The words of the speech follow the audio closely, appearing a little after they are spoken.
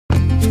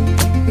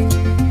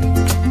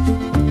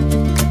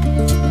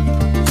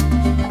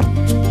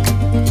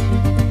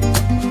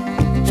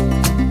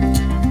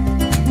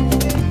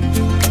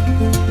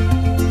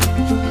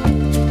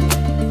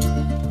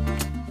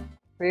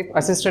Shaik,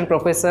 Assistant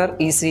Professor,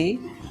 EC,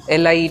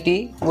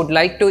 LIET, would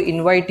like to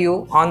invite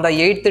you on the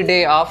 8th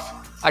day of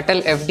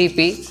ATAL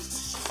FDP,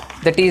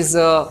 that is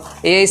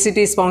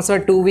AICT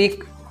sponsored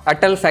 2-week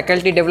ATAL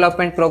Faculty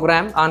Development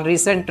Program on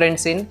recent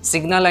trends in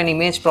signal and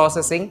image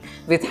processing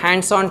with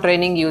hands-on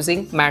training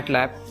using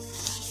MATLAB.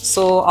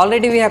 So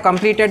already we have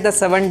completed the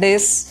 7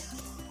 days.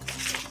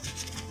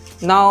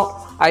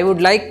 Now I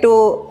would like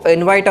to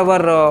invite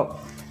our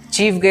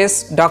chief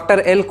guest,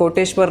 Dr. L.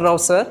 Koteswara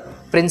sir,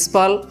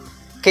 Principal,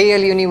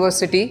 KL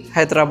University,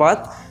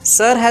 Hyderabad.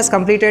 Sir has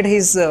completed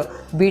his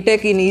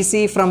BTech in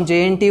EC from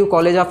JNTU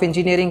College of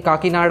Engineering,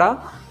 Kakinada,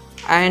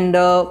 and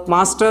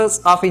Masters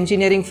of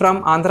Engineering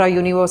from Andhra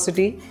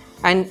University.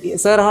 And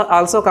sir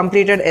also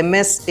completed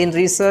MS in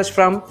Research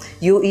from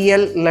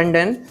UEL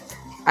London.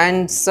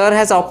 And sir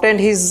has obtained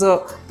his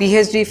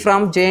PhD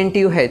from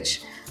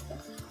JNTUH.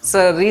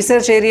 So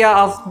research area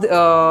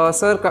of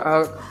sir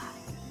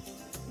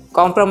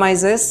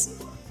compromises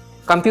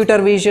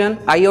computer vision,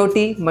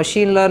 IoT,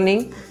 machine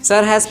learning.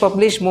 Sir has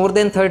published more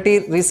than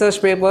 30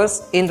 research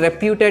papers in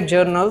reputed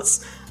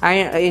journals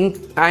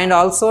and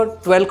also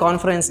 12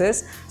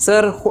 conferences.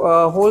 Sir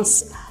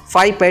holds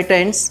 5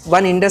 patents,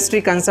 1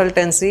 industry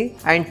consultancy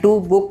and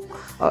 2 books.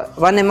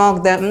 One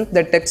among them,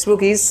 the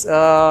textbook is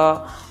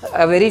a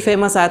very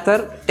famous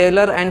author,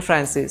 Taylor and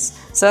Francis.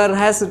 Sir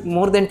has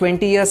more than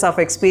 20 years of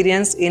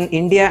experience in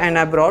India and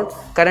abroad.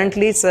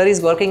 Currently, sir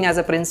is working as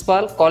a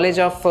principal, College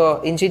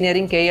of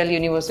Engineering, KL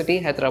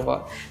University,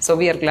 Hyderabad. So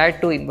we are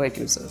glad to invite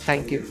you, sir.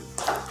 Thank you.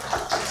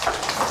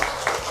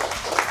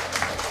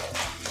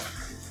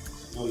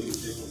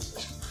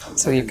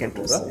 So you can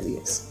proceed.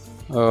 Yes.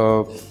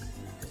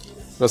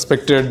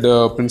 Respected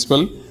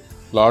Principal,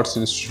 Lord's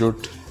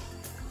Institute,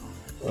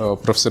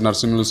 Professor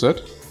Narasimhulu sir,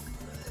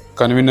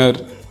 Convener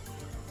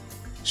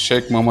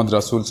Shaik Mohammed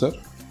Rasool sir,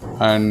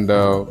 and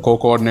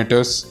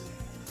co-coordinators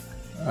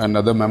and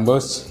other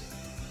members,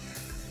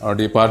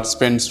 the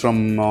participants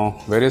from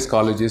various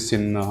colleges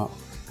in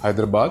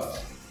Hyderabad,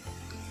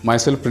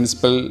 myself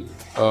Principal,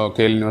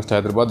 KL University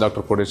Hyderabad,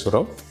 Dr.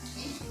 Koteswara.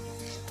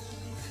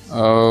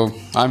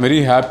 I am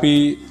very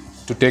happy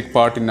to take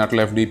part in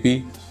ATAL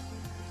FDP,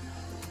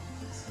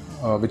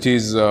 which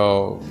is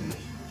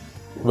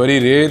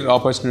very rare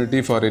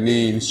opportunity for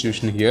any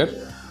institution here.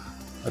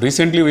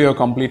 Recently we have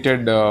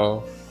completed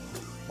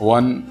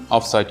one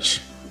of such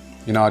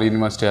in our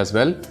university as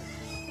well.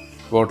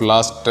 About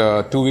last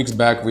 2 weeks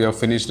back we have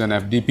finished an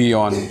FDP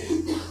on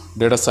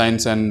data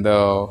science and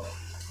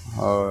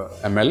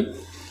ML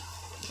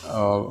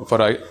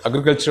for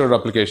agricultural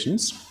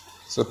applications.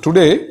 So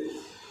today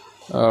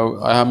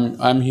I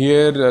am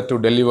here to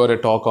deliver a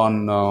talk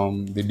on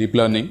the deep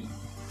learning.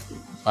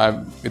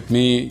 With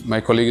me, my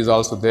colleague is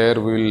also there,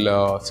 who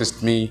will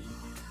assist me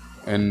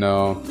in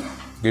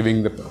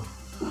giving the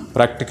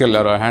practical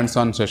or a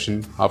hands-on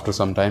session after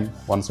some time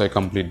once I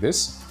complete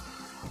this.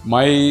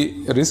 My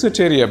research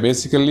area,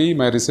 basically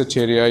my research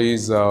area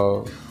is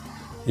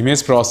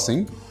image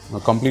processing. I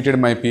completed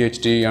my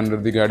PhD under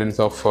the guidance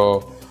of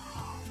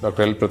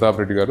Dr. L. Pratap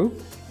Reddy Garu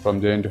from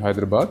JNTU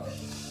Hyderabad.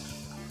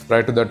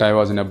 Prior to that I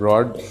was in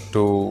abroad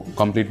to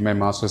complete my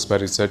master's by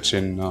research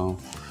in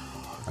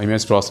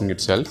image processing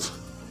itself.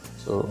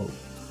 So,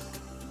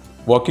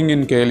 working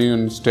in KL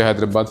University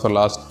Hyderabad for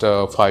last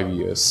 5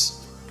 years.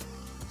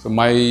 So,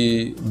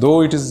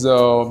 though it is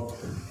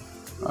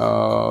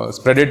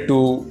spreaded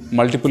to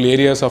multiple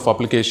areas of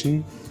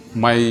application,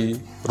 my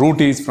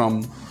root is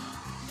from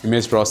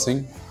image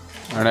processing,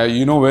 and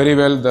you know very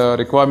well the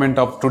requirement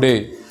of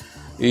today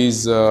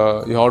is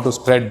you have to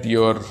spread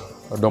your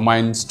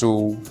domains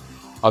to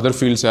other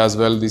fields as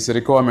well. This is a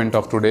requirement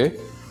of today.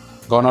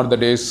 Gone are the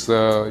days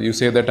you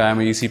say that I am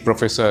an EC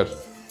professor.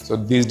 So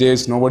these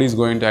days nobody is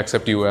going to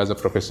accept you as a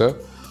professor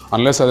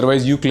unless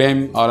otherwise you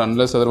claim or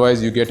unless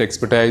otherwise you get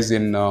expertise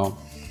in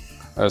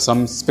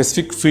some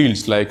specific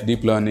fields like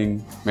deep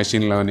learning,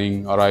 machine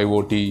learning or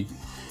IoT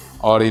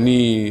or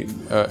any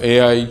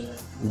AI.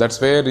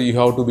 That's where you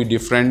have to be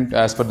different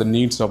as per the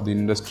needs of the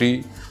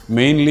industry,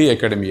 mainly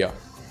academia.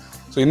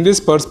 So in this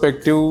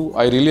perspective,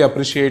 I really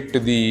appreciate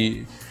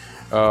the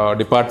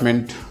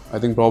department. I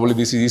think probably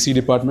this is EC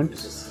department.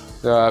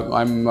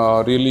 I'm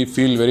really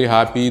feel very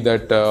happy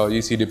that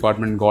EC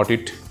department got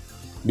it.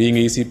 Being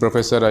EC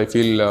professor, I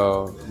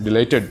feel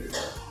delighted,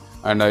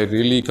 and I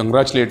really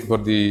congratulate for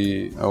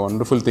the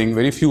wonderful thing.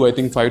 Very few, I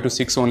think 5 to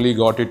 6 only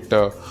got it.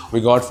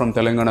 We got from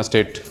Telangana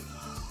state.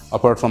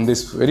 Apart from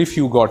this, very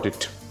few got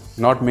it.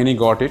 Not many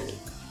got it.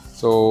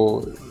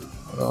 So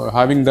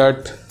having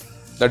that,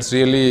 that's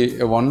really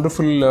a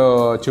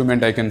wonderful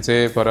achievement, I can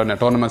say, for an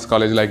autonomous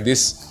college like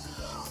this.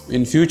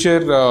 In future,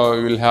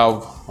 we will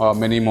have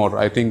many more.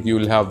 I think you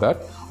will have that.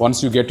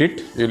 Once you get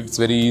it, it's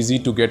very easy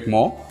to get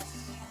more.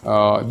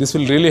 This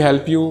will really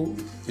help you,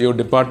 your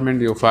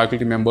department, your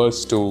faculty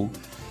members to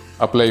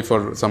apply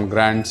for some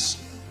grants,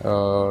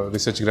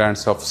 research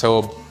grants of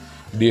SERB,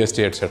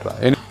 DST, etc.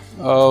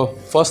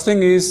 First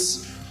thing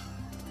is,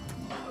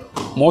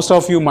 most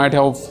of you might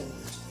have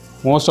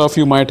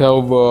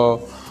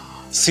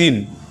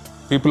seen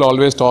people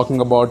always talking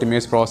about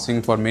image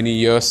processing for many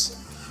years.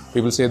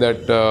 People say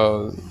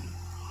that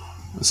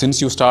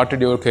since you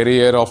started your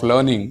career of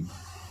learning,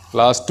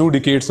 last 2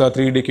 decades or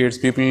 3 decades,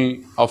 people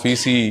of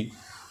ECE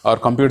or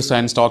computer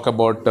science talk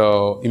about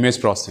image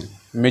processing.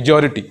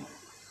 Majority.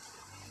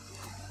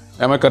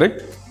 Am I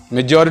correct?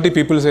 Majority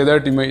people say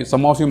that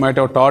some of you might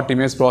have taught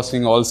image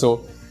processing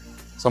also.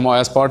 Somehow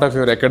as part of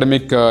your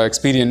academic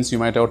experience, you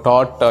might have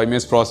taught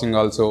image processing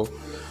also.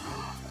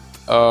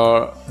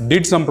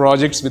 Did some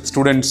projects with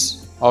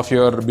students of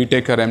your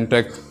BTech or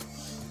MTech.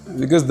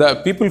 Because the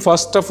people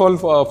first of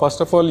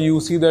all you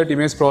see that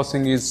image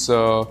processing is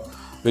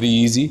very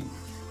easy,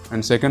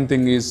 and second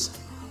thing is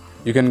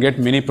you can get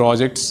many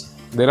projects.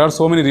 There are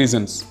so many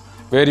reasons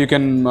where you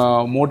can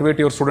motivate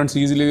your students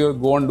easily,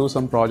 go and do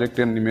some project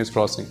in image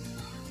processing.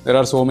 There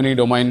are so many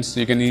domains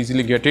you can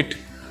easily get it.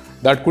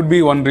 That could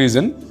be one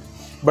reason.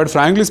 But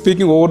frankly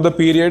speaking, over the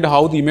period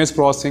how the image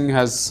processing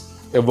has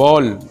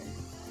evolved,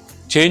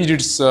 changed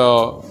its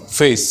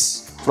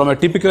face from a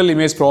typical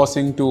image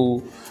processing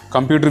to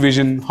computer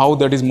vision, how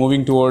that is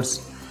moving towards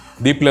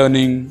deep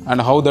learning,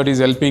 and how that is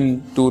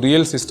helping to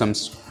real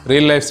systems,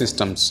 real life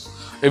systems.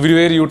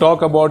 Everywhere you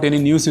talk about any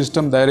new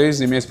system, there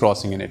is image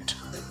processing in it.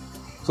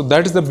 So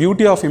that is the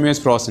beauty of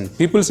image processing.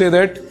 People say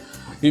that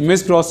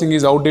image processing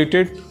is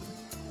outdated,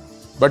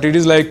 but it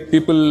is like,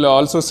 people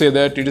also say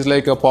that it is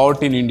like a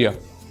poverty in India.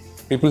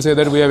 People say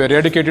that we have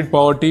eradicated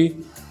poverty,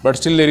 but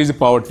still there is a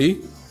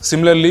poverty.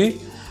 Similarly,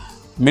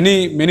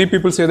 many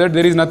people say that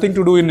there is nothing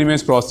to do in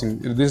image processing.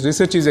 This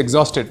research is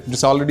exhausted, it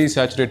is already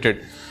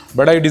saturated.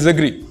 But I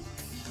disagree.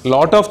 A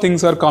lot of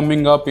things are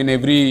coming up in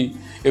everyday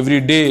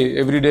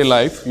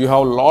life. You have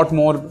a lot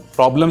more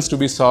problems to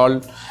be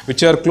solved,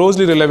 which are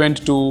closely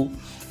relevant to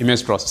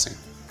image processing.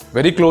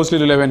 Very closely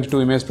relevant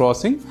to image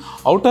processing,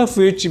 out of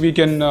which we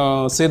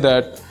can say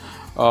that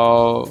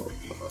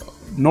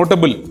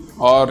notable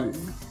or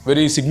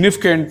very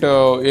significant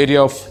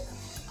area of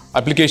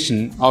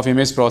application of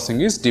image processing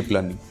is deep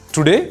learning.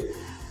 Today,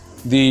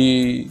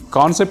 the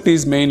concept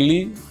is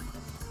mainly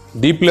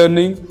deep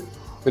learning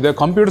with a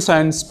computer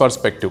science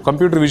perspective,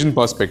 computer vision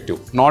perspective,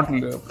 not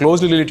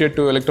closely related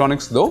to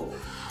electronics though,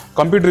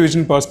 computer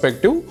vision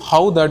perspective,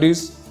 how that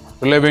is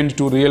relevant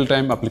to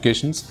real-time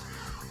applications,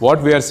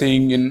 what we are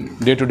seeing in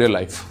day-to-day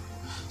life.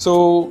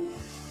 So,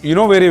 you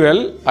know very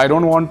well, I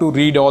don't want to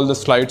read all the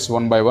slides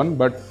one by one,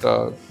 but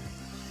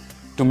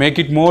to make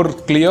it more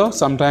clear,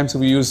 sometimes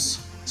we use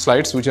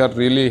slides which are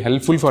really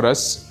helpful for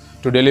us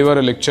to deliver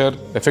a lecture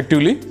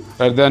effectively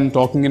rather than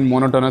talking in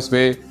monotonous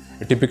way,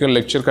 a typical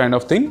lecture kind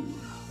of thing.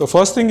 The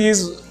first thing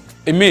is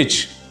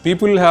image.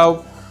 People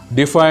have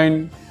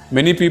defined,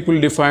 many people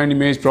define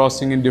image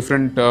processing in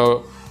different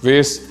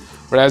ways,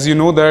 but as you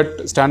know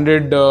that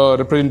standard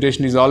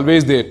representation is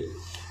always there.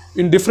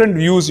 In different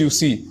views you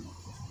see.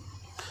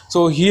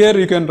 So here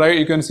you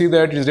can see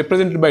that it is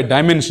represented by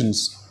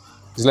dimensions.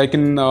 It's like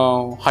in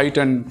height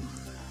and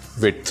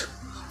width.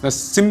 A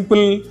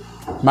simple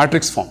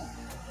matrix form.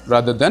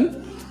 Rather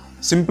than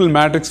simple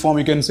matrix form,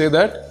 you can say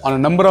that on a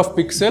number of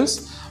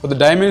pixels, or the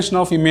dimension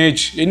of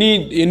image,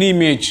 any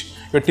image,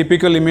 a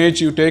typical image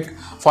you take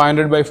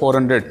 500 by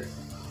 400.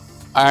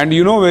 And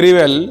you know very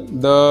well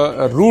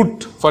the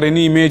root for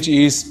any image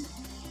is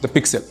the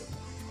pixel.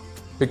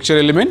 Picture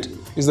element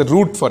is the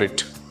root for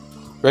it.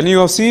 When you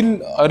have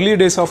seen early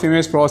days of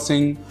image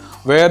processing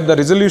where the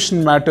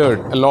resolution mattered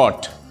a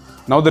lot,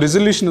 now the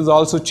resolution is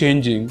also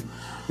changing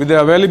with the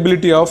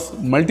availability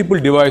of multiple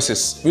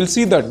devices. We will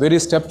see that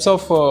various steps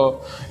of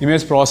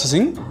image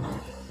processing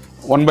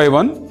one by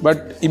one,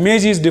 but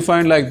image is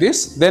defined like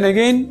this. Then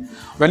again,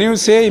 when you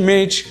say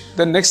image,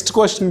 the next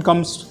question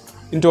comes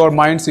into our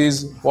minds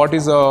is what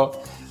is a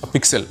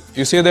pixel?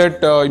 You say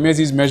that image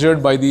is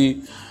measured by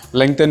the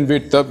length and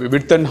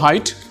width and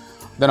height,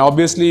 then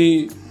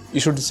obviously you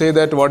should say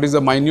that what is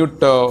the minute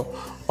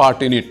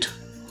part in it.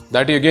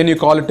 That again you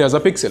call it as a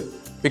pixel.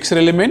 Pixel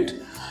element,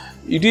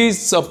 it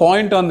is a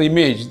point on the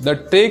image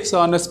that takes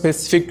on a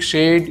specific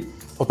shade,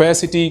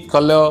 opacity,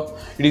 color.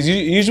 It is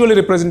usually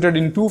represented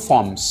in two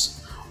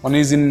forms. One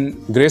is in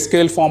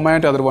grayscale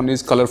format, other one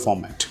is color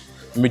format.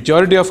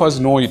 Majority of us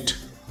know it.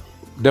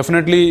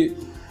 Definitely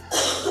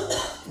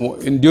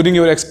during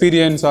your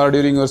experience or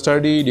during your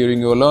study, during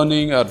your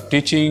learning or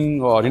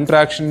teaching or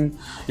interaction,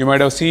 you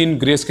might have seen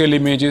grayscale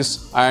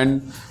images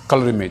and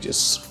color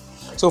images.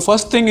 So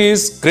first thing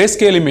is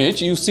grayscale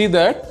image. You see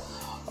that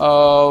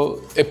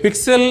a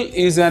pixel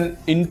is an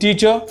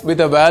integer with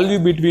a value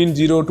between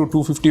 0 to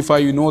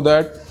 255, you know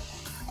that.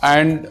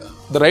 And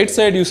the right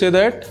side you say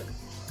that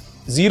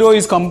 0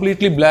 is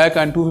completely black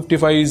and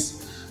 255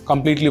 is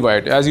completely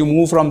white. As you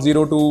move from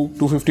 0 to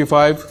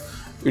 255,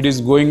 it is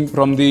going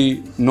from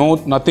the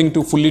nothing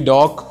to fully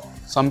dark,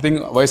 something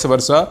vice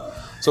versa.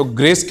 So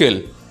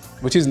grayscale,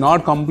 which is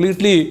not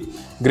completely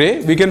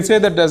gray, we can say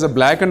that as a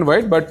black and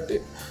white, but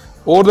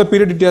over the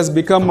period it has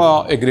become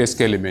a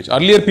grayscale image.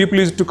 Earlier people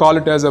used to call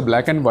it as a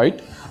black and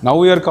white. Now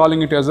we are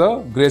calling it as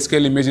a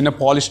grayscale image in a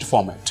polished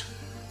format.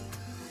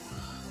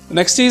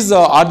 Next is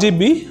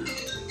RGB.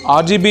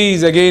 RGB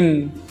is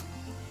again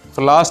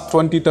for last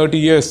 20-30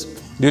 years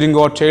during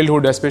our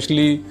childhood,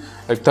 especially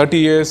Like 30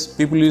 years,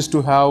 people used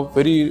to have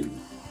very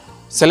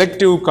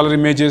selective color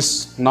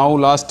images. Now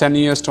last 10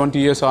 years, 20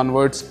 years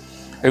onwards,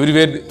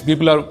 everywhere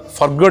people are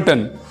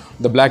forgotten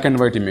the black and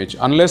white image,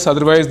 unless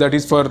otherwise that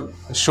is for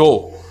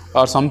show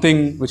or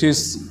something which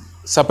is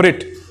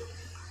separate.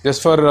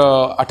 Just for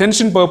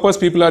attention purpose,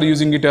 people are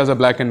using it as a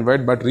black and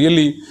white, but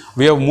really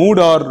we have moved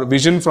our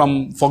vision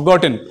from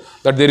forgotten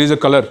that there is a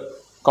color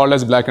called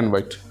as black and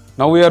white.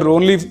 Now we are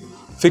only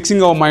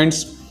fixing our minds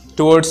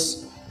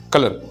towards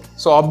color.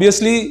 So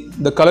obviously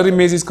the color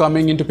image is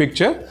coming into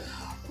picture,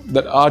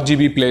 that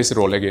RGB plays a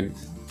role again.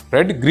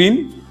 Red,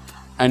 green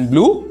and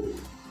blue.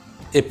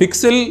 A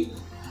pixel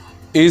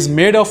is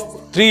made of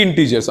 3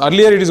 integers.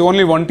 Earlier it is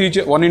only one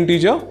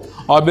integer.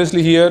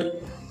 Obviously here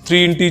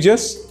 3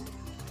 integers.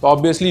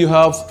 Obviously you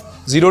have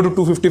 0 to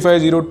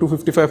 255, 0 to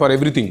 255 for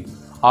everything.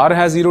 R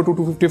has 0 to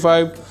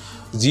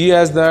 255, G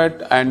has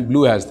that and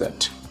blue has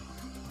that.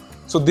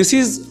 So this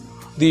is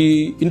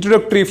the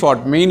introductory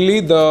part, mainly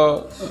the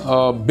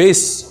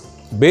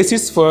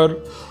basis for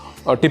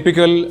a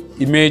typical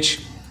image,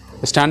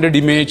 a standard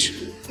image,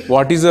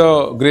 what is a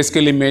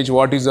grayscale image,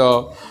 what is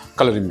a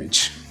color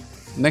image.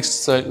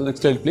 Next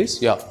slide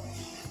please. Yeah.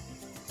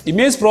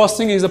 Image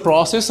processing is the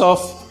process of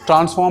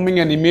transforming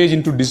an image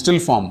into digital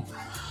form.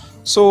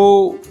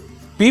 So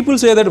people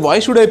say that why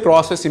should I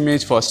process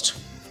image first?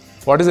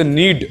 What is the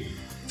need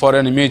for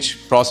an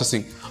image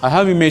processing? I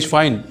have image,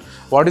 fine.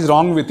 What is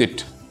wrong with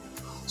it?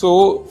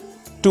 So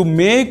to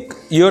make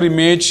your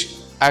image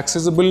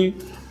accessible,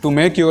 to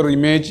make your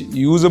image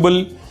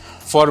usable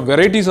for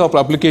varieties of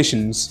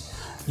applications,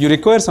 you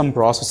require some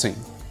processing.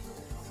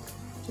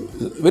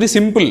 Very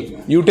simple.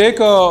 You take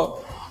a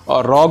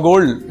raw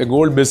gold, a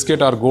gold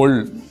biscuit or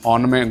gold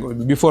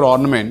ornament, before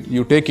ornament,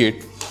 you take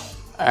it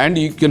and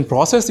you can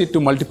process it to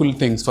multiple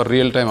things for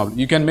real time.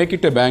 You can make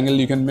it a bangle,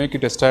 you can make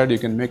it a stud, you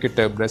can make it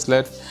a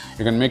bracelet,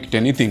 you can make it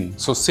anything.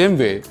 So same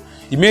way,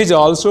 image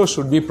also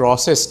should be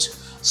processed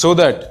so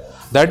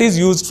that is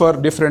used for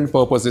different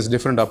purposes,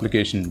 different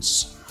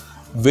applications.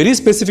 Very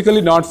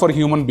specifically not for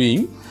human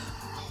being,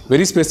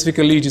 very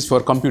specifically it is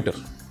for computer.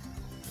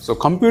 So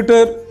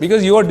computer,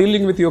 because you are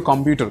dealing with your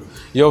computer,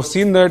 you have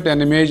seen that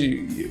an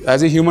image,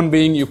 as a human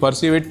being you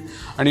perceive it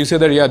and you say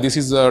that yeah, this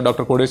is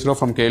Dr. Koteswara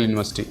from KL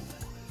University.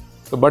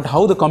 So, but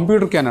how the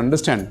computer can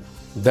understand,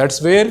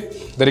 that's where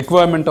the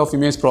requirement of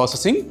image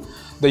processing.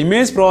 The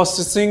image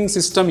processing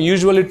system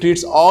usually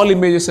treats all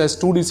images as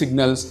 2D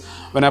signals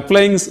when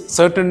applying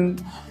certain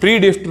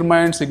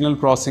predetermined signal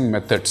processing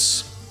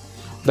methods.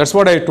 That's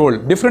what I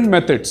told. Different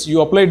methods,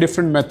 you apply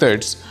different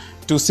methods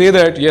to say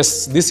that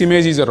yes, this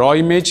image is a raw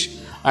image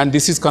and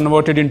this is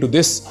converted into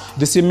this.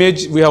 This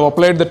image, we have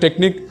applied the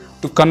technique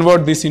to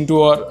convert this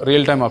into a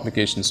real-time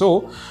application.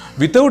 So,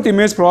 without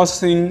image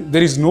processing,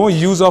 there is no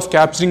use of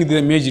capturing the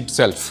image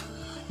itself.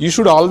 You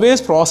should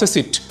always process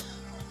it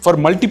for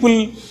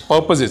multiple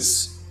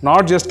purposes,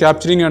 not just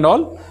capturing and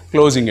all,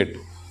 closing it.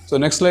 So,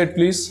 next slide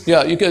please.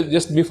 Yeah, you can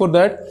just before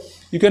that,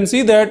 you can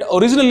see that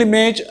original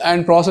image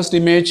and processed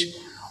image,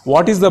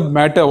 what is the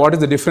matter, what is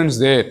the difference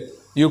there?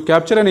 You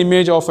capture an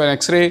image of an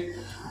X-ray,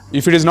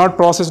 if it is not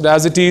processed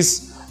as it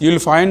is, you will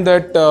find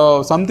that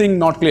something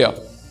not clear.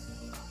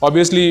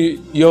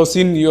 Obviously, you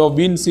have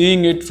been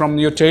seeing it from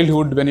your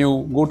childhood. When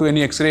you go to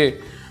any X-ray,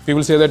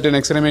 people say that an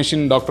X-ray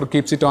machine, doctor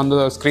keeps it on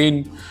the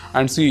screen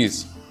and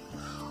sees.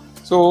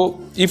 So,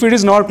 if it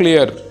is not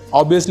clear,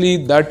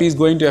 obviously that is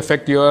going to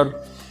affect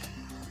your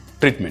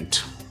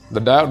treatment. The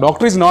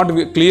doctor is not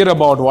clear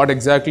about what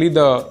exactly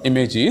the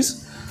image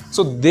is.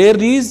 So, there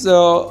is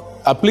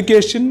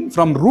application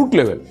from root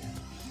level.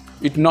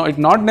 It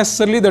not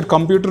necessarily that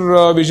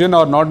computer vision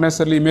or not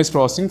necessarily image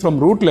processing, from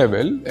root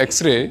level,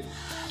 X-ray.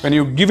 When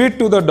you give it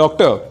to the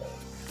doctor,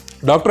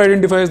 doctor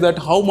identifies that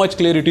how much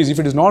clear it is. If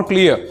it is not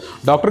clear,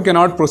 doctor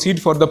cannot proceed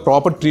for the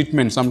proper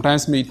treatment.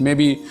 Sometimes it may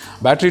be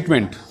bad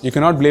treatment. You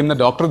cannot blame the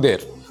doctor there.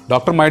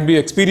 Doctor might be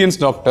experienced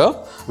doctor,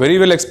 very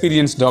well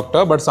experienced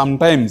doctor, but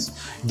sometimes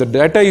the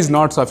data is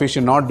not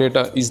sufficient,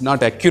 data is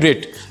not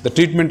accurate, the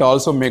treatment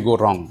also may go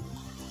wrong.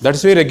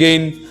 That's where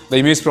again the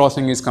image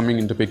processing is coming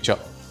into picture.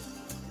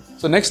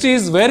 So next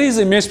is, where is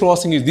image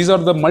processing? These are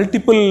the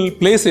multiple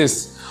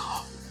places.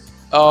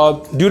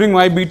 During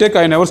my BTech,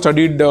 I never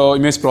studied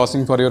image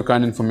processing, for your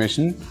kind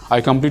information.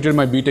 I completed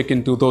my BTech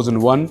in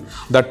 2001.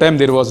 That time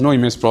there was no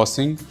image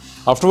processing.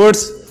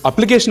 Afterwards,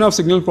 application of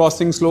signal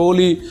processing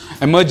slowly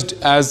emerged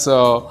as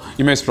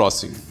image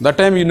processing. That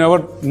time you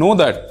never know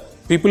that.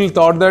 People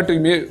thought that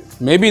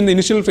maybe in the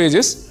initial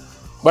phases,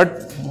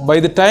 but by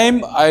the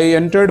time I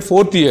entered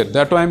 4th year,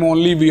 that time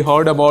only we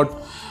heard about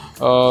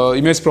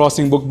image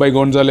processing book by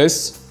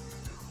Gonzalez.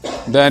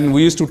 Then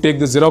we used to take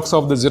the Xerox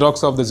of the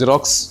Xerox of the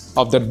Xerox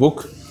of that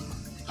book.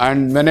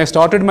 And when I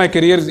started my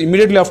career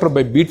immediately after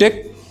by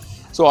BTech,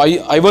 so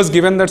I was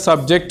given that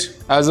subject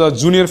as a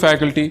junior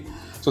faculty.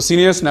 So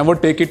seniors never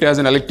take it as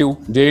an elective.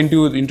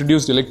 JNTU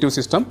introduced elective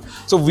system.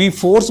 So I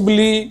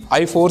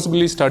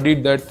forcibly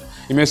studied that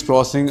image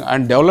processing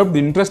and developed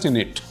interest in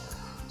it.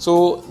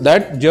 So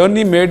that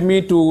journey made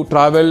me to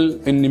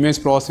travel in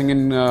image processing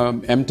in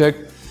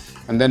MTech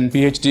and then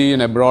PhD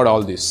and abroad,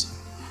 all this.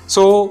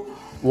 So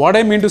what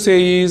I mean to say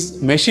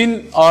is machine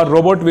or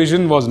robot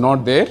vision was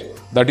not there.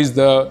 That is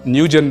the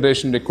new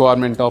generation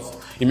requirement of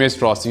image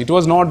processing. It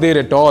was not there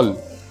at all.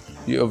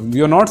 You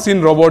have not seen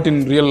robot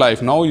in real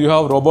life. Now you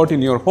have robot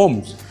in your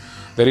homes.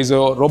 There is a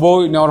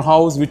robot in our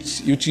house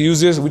which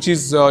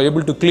is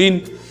able to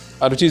clean,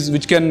 or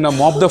which can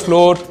mop the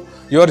floor.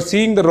 You are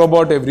seeing the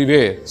robot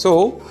everywhere.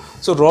 So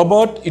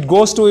robot, it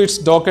goes to its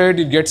docket,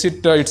 it gets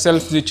it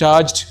itself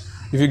recharged.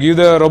 If you give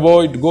the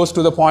robot, it goes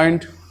to the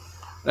point,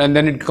 and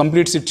then it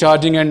completes its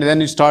charging, and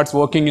then it starts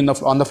working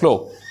on the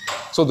floor.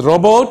 So the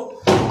robot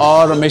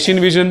or machine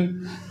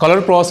vision,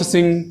 color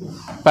processing,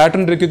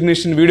 pattern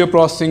recognition, video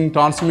processing,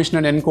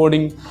 transmission and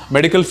encoding,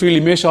 medical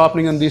field, image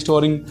sharpening and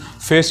restoring,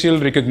 facial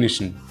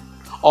recognition.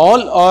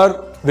 All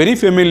are very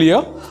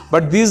familiar,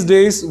 but these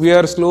days we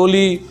are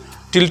slowly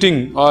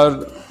tilting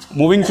or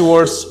moving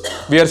towards,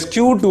 we are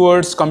skewed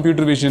towards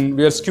computer vision,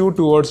 we are skewed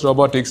towards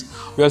robotics,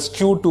 we are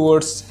skewed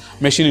towards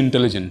machine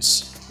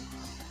intelligence.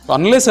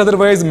 Unless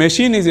otherwise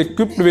machine is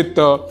equipped with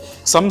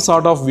some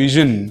sort of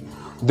vision,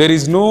 there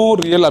is no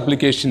real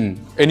application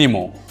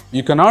anymore.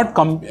 You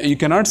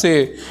cannot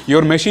say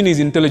your machine is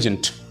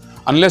intelligent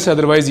unless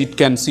otherwise it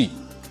can see.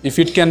 If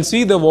it can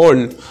see the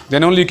world,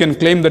 then only you can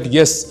claim that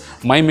yes,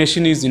 my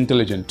machine is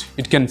intelligent.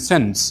 It can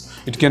sense,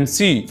 it can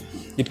see,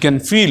 it can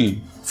feel.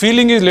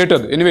 Feeling is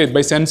later anyway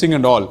by sensing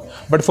and all.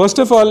 But first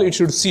of all, it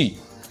should see.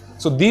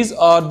 So these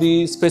are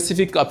the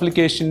specific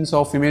applications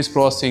of image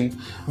processing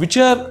which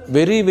are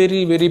very,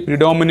 very, very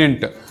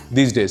predominant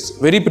these days.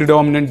 Very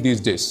predominant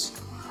these days.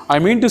 I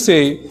mean to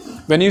say,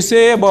 when you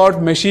say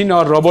about machine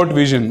or robot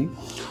vision,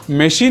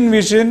 machine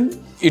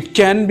vision, it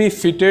can be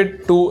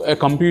fitted to a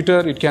computer,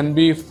 it can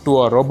be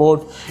to a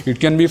robot, it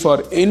can be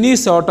for any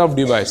sort of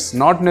device,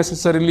 not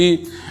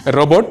necessarily a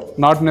robot,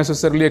 not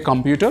necessarily a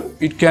computer,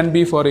 it can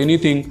be for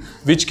anything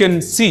which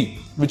can see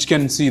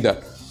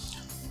that.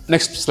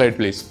 Next slide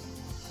please.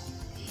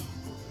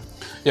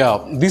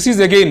 Yeah, this is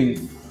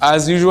again,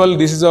 as usual,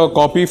 this is a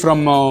copy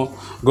from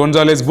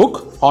Gonzalez's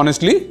book,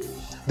 honestly.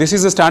 This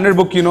is a standard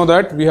book, you know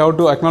that, we have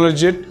to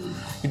acknowledge it,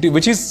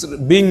 which is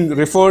being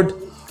referred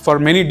for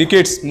many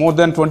decades, more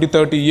than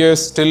 20-30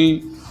 years, still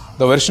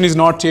the version is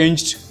not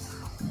changed.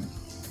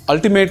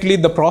 Ultimately,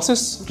 the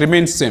process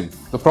remains same.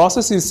 The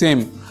process is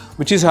same,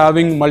 which is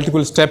having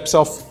multiple steps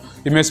of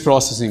image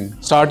processing,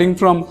 starting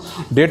from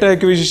data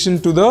acquisition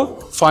to the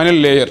final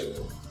layer.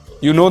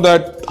 You know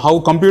that how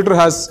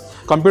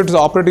computer's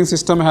operating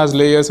system has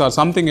layers or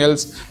something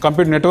else,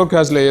 computer network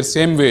has layers,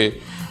 same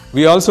way.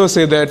 We also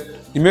say that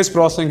image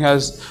processing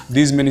has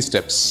these many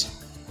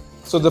steps.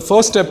 So the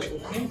first step,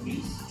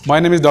 my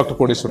name is Dr.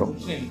 Koteswara.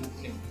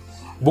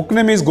 Book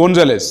name is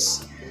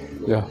Gonzalez.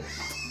 Yeah.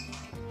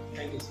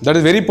 That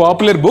is very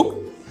popular book,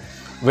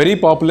 very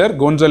popular,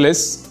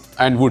 Gonzalez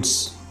and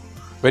Woods.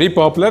 Very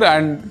popular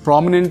and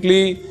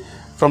prominently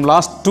from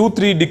last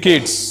 2-3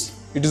 decades.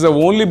 It is the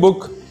only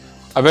book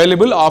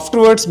available.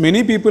 Afterwards,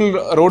 many people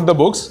wrote the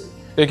books,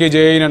 A.K.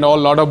 Jain and all,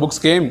 lot of books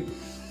came.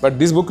 But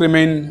this book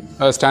remained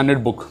a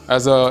standard book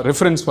as a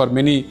reference for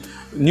many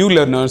new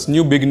learners,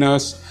 new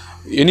beginners,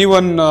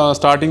 anyone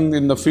starting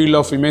in the field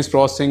of image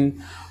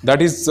processing.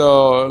 That is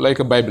like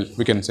a Bible,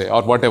 we can say,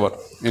 or whatever,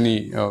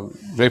 any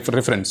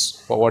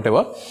reference or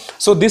whatever.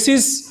 So this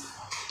is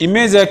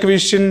image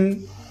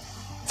acquisition,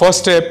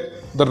 first step.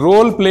 The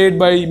role played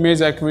by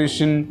image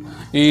acquisition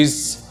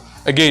is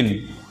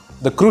again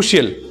the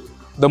crucial.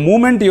 The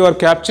moment you are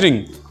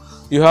capturing,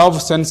 you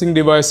have sensing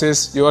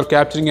devices, you are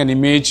capturing an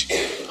image,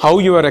 how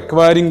you are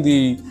acquiring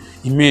the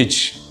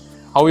image,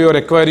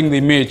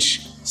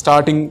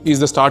 is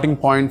the starting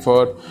point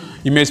for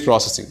image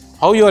processing.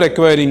 How you are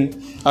acquiring,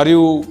 are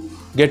you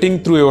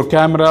getting through your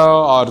camera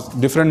or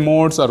different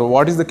modes, or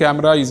what is the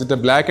camera, is it a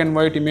black and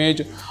white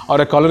image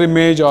or a color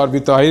image or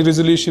with a high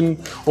resolution,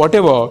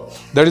 whatever,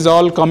 that is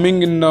all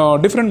coming in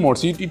different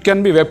modes. It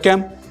can be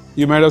webcam.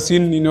 You might have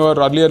seen in your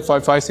earlier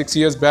 5-6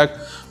 years back,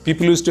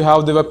 people used to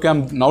have the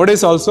webcam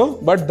nowadays also,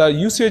 but the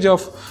usage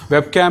of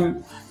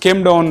webcam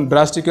came down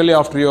drastically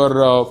after your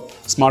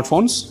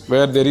smartphones,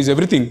 where there is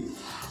everything.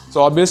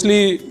 So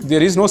obviously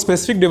there is no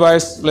specific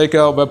device like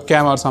a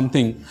webcam or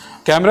something.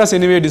 Cameras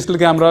anyway, digital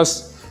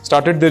cameras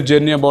started their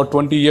journey about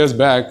 20 years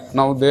back.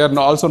 Now they are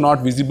also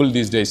not visible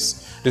these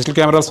days. Digital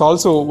cameras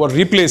also were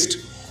replaced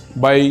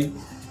by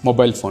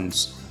mobile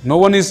phones. No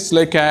one is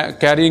like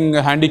carrying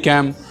a handy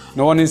cam,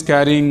 no one is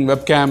carrying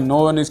webcam, no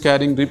one is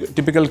carrying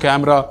typical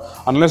camera,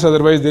 unless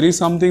otherwise there is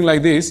something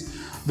like this.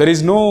 There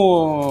is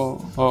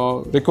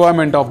no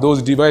requirement of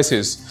those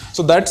devices.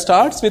 So that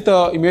starts with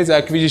image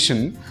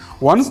acquisition.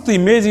 Once the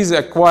image is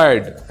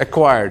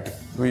acquired,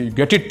 you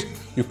get it,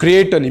 you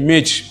create an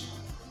image.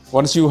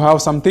 Once you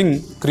have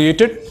something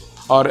created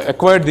or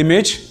acquired the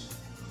image,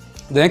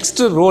 the next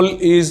role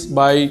is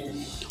by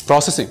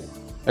processing.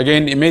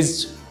 Again,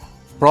 image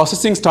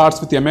processing starts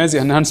with image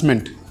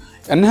enhancement.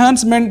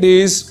 Enhancement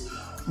is,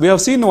 we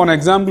have seen one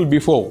example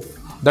before.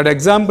 That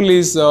example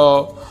is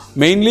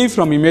mainly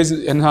from image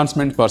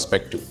enhancement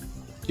perspective.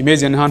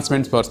 Image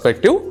enhancement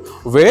perspective,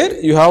 where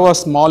you have a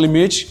small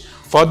image,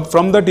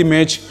 from that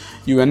image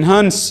you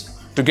enhance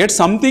to get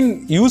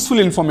something useful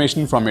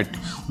information from it.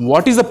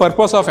 What is the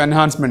purpose of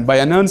enhancement? By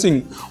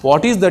enhancing,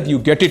 what is that you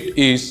get it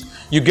is,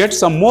 you get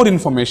some more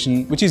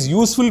information which is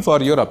useful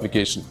for your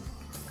application.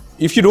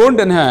 If you don't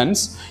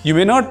enhance, you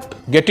may not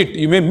get it.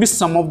 You may miss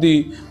some of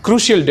the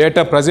crucial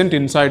data present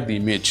inside the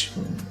image.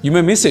 You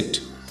may miss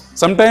it.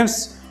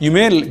 Sometimes you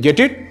may get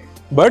it,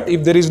 but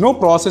if there is no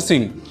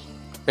processing,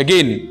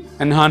 again,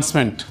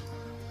 enhancement.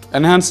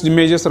 Enhanced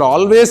images are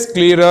always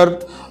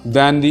clearer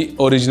than the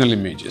original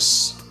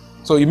images.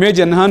 So image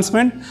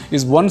enhancement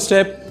is one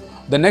step.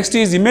 The next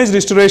is image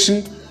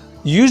restoration.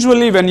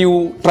 Usually when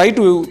you try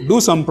to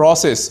do some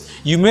process,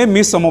 you may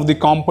miss some of the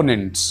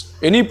components.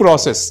 Any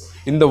process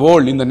in the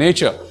world, in the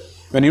nature,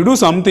 when you do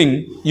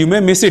something, you may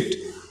miss it.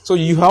 So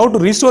you have to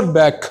restore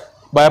back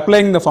by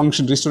applying the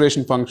function,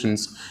 restoration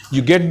functions.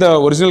 You get the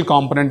original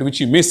component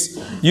which you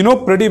miss. You know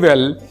pretty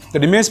well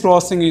that image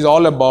processing is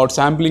all about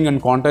sampling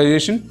and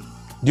quantization.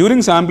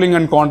 During sampling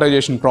and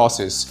quantization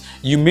process,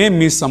 you may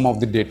miss some of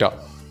the data,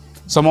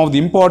 some of the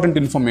important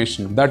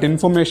information. That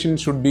information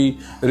should be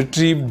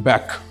retrieved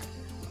back.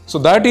 So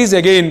that is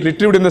again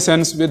retrieved in the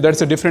sense that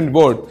that's a different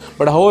word.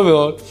 But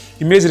however,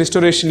 image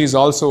restoration is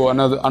also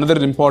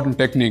another important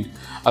technique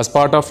as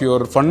part of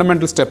your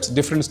fundamental steps,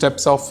 different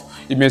steps of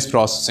image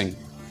processing.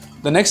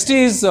 The next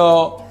is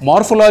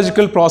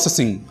morphological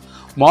processing.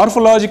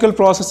 Morphological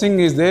processing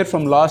is there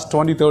from last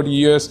 20-30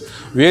 years,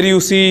 where you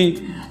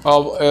see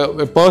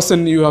a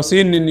person you have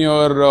seen in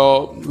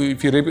your,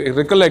 if you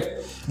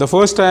recollect, the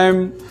first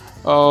time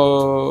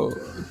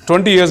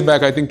 20 years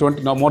back, I think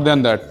 20, no, more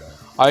than that,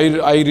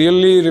 I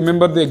really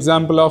remember the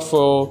example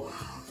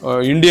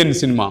of Indian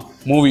cinema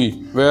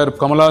movie where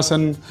Kamal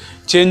Haasan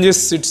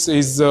changes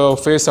his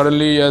face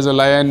suddenly as a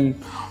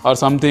lion or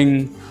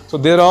something. So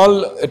they are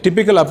all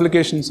typical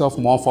applications of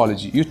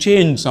morphology. You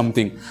change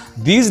something.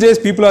 These days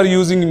people are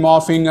using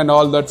morphing and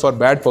all that for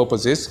bad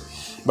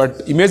purposes,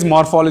 but image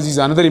morphology is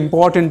another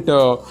important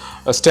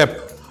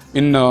step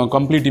in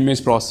complete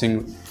image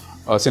processing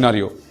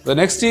scenario. The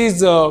next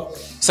is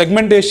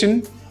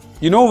segmentation.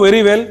 You know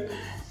very well,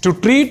 to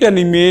treat an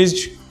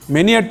image,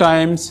 many a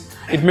times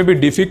it may be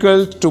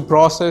difficult to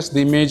process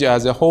the image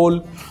as a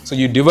whole. So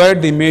you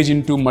divide the image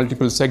into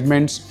multiple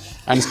segments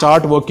and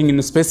start working in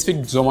a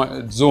specific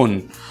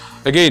zone.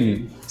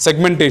 Again,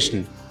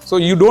 segmentation. So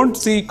you don't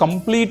see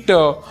complete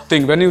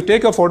thing. When you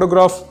take a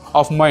photograph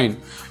of mine,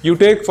 you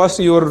take first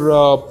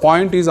your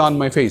point is on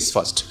my face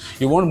first.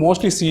 You won't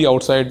mostly see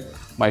outside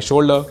my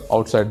shoulder,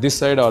 outside this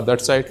side or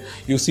that side.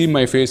 You see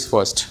my face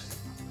first.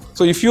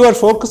 So if you are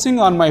focusing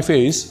on my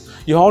face,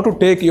 you have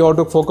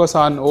to focus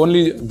on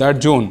only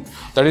that zone.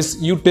 That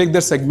is, you take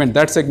the segment,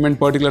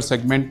 particular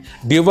segment,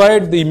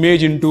 divide the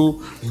image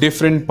into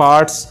different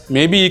parts,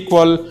 maybe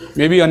equal,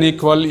 maybe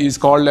unequal, is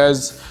called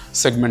as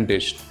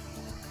segmentation.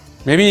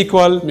 Maybe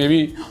equal,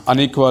 maybe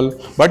unequal,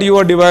 but you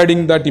are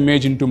dividing that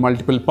image into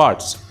multiple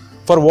parts.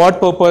 For what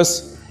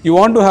purpose? You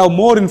want to have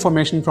more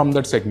information from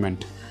that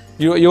segment.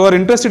 You are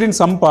interested in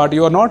some part,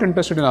 you are not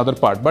interested in other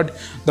part, but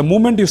the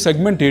moment you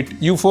segment it,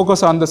 you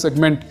focus on the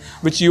segment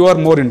which you are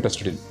more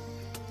interested in.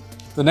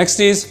 The next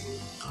is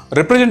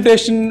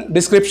representation,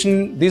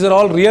 description. These are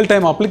all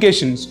real-time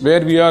applications where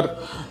we are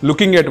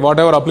looking at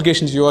whatever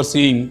applications you are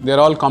seeing. They are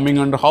all coming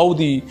under how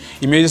the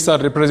images are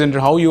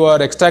represented, how you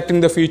are extracting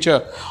the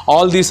feature.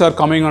 All these are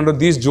coming under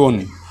this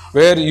zone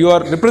where you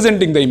are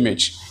representing the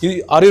image.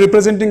 Are you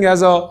representing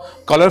as a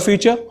color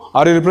feature?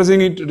 Are you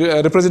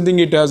representing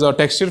it as a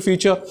texture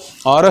feature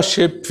or a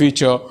shape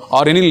feature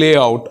or any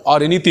layout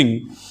or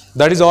anything?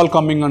 That is all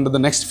coming under the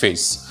next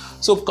phase.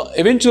 So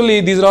eventually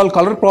these are all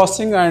color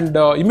processing, and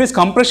image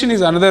compression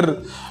is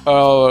another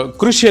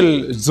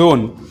crucial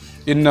zone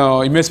in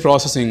image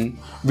processing.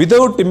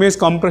 Without image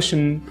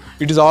compression,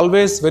 it is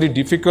always very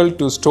difficult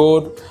to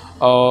store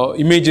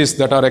images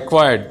that are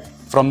acquired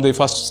from the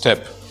first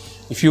step.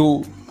 If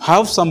you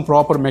have some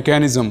proper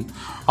mechanism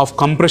of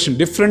compression,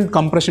 different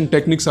compression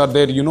techniques are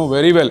there, you know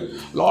very well,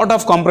 lot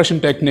of compression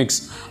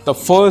techniques. The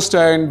first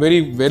and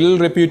very well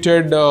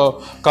reputed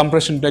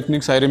compression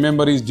techniques I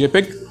remember is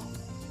JPEG.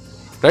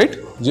 Right?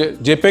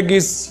 JPEG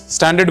is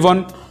standard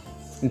one.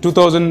 In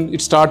 2000,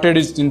 it started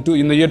in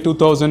the year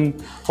 2000.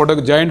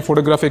 Giant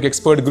photographic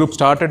expert group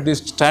started this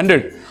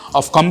standard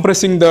of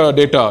compressing the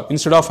data.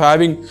 Instead of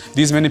having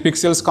these many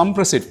pixels,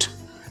 compress it.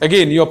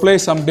 Again, you apply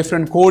some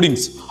different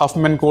codings,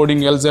 Huffman coding,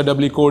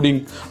 LZW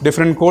coding,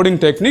 different coding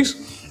techniques,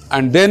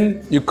 and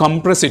then you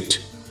compress it.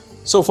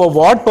 So for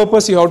what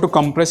purpose you have to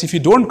compress? If you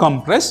don't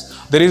compress,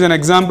 there is an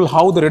example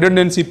how the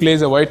redundancy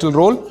plays a vital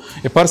role.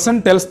 A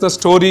person tells the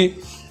story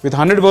with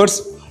 100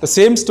 words, the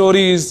same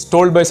story is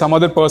told by some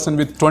other person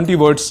with 20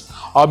 words.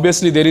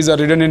 Obviously, there is a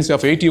redundancy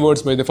of 80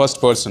 words by the first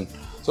person.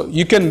 So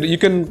you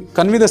can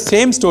convey the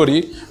same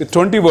story with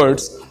 20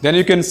 words, then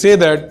you can say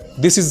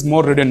that this is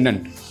more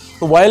redundant.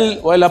 So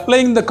while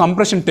applying the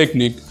compression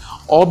technique,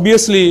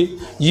 obviously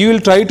you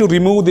will try to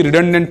remove the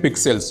redundant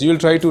pixels. You will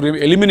try to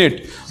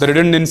eliminate the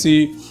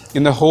redundancy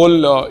in the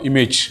whole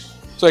image.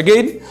 So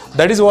again,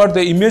 that is what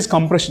the image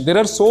compression. There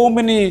are so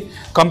many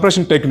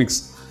compression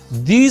techniques.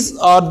 These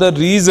are the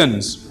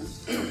reasons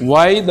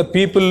why the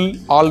people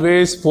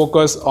always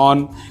focus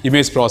on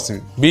image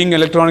processing. Being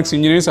electronics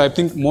engineers, I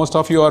think most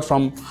of you are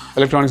from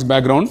electronics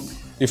background,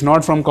 if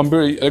not from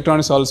computer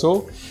electronics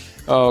also,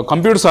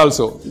 computers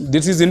also.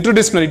 This is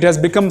interdisciplinary. It has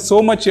become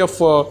so much of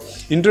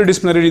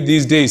interdisciplinary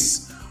these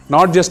days.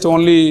 Not just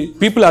only,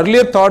 people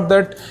earlier thought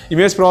that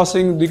image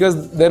processing,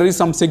 because there is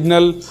some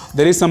signal,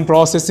 there is some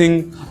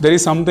processing, there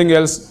is something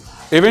else.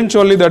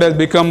 Eventually that has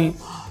become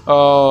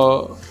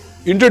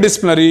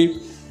interdisciplinary,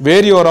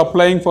 where you are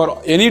applying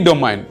for any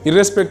domain,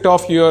 irrespective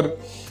of your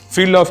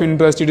field of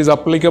interest. It is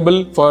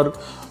applicable for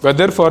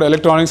whether for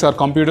electronics or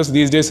computers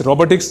these days.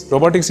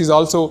 Robotics is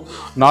also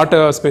not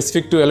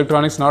specific to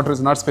electronics,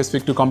 not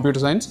specific to computer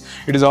science.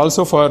 It is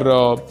also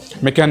for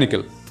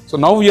mechanical. So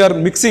now we are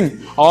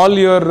mixing all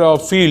your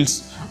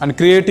fields and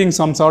creating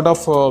some sort of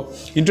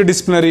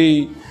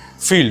interdisciplinary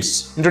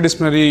fields,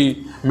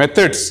 interdisciplinary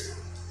methods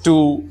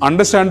to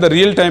understand the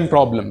real-time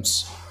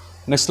problems.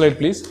 Next slide,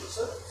 please.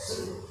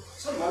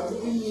 So what do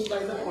you mean by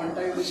the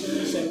quantization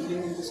and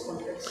sampling in this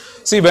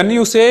context? See, when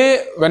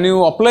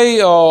you apply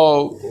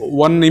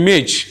one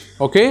image,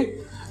 okay,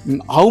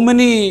 how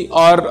many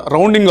are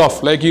rounding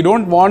off? Like you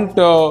don't want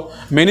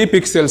many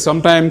pixels.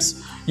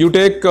 Sometimes you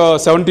take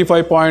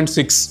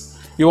 75.6.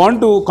 You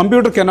want to,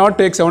 computer cannot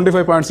take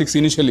 75.6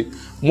 initially.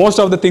 Most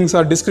of the things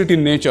are discrete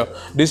in nature,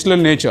 digital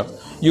in nature.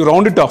 You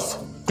round it off,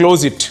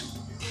 close it.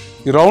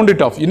 You round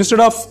it off. Instead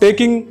of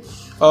taking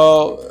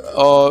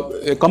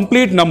a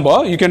complete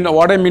number, you can,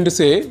 what I mean to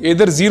say,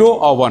 either 0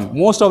 or 1.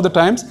 Most of the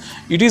times,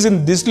 it is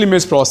in digital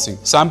image processing,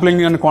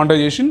 sampling and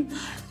quantization.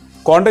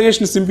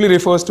 Quantization simply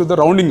refers to the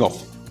rounding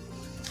off.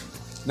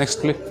 Next,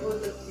 please.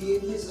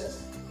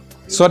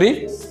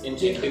 Sorry?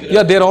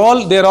 Yeah, they're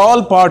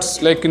all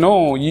parts, like, you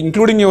know,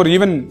 including your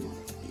even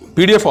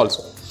PDF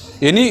also.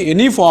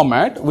 Any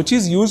format which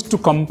is used to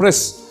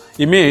compress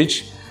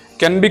image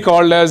can be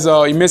called as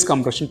image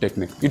compression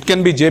technique. It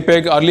can be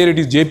JPEG, earlier it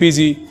is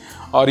JPG,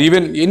 or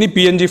even any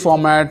PNG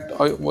format.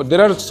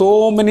 There are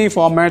so many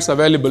formats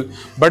available,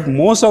 but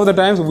most of the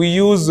times we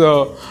use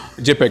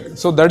JPEG.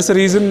 So that's the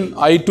reason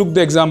I took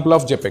the example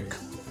of JPEG.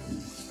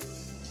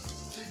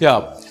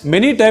 Yeah.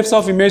 Many types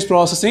of image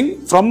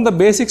processing. From the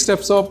basic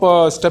steps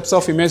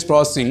of image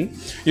processing,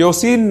 you have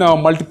seen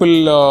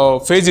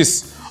multiple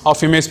phases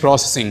of image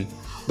processing.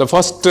 The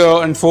first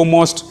and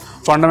foremost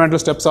fundamental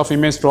steps of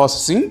image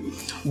processing.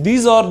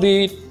 These are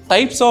the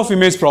types of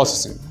image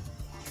processing.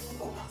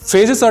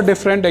 Phases are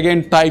different,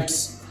 again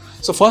types.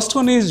 So first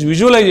one is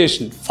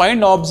visualization.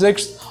 Find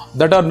objects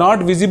that are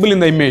not visible in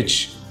the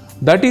image.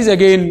 That is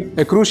again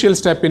a crucial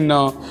step in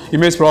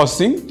image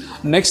processing.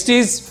 Next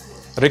is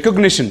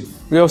recognition.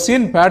 We have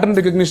seen pattern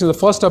recognition, the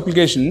first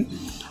application.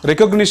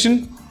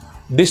 Recognition,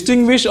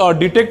 distinguish or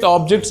detect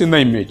objects in the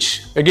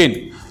image.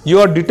 Again, you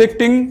are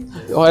detecting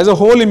as a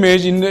whole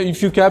image.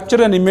 If you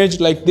capture an image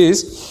like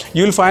this,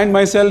 you will find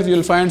myself, you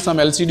will find some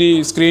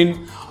LCD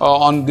screen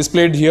on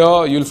displayed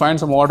here, you will find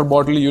some water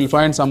bottle, you will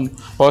find some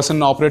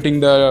person operating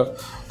the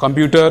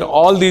computer.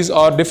 All these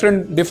are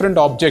different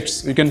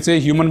objects. You can say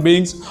human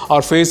beings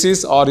or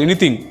faces or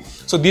anything.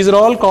 So these are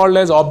all called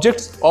as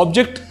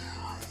object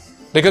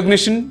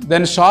recognition.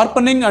 Then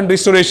sharpening and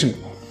restoration.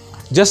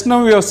 Just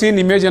now we have seen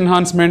image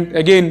enhancement.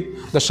 Again,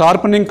 the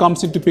sharpening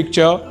comes into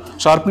picture.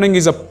 Sharpening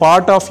is a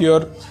part of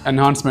your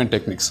enhancement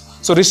techniques.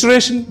 So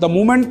restoration, the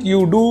moment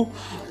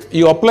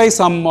you apply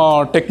some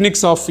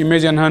techniques of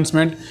image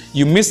enhancement,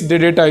 you miss the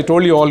data. I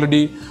told you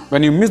already,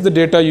 when you miss the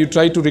data, you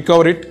try to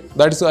recover it.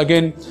 That is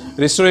again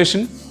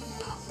restoration.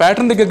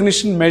 Pattern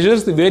recognition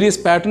measures the various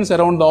patterns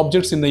around the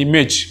objects in the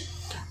image.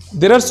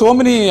 There are so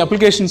many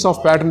applications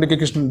of pattern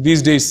recognition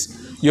these days.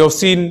 You have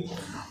seen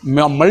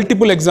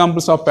multiple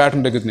examples of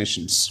pattern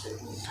recognitions.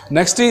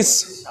 Next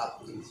is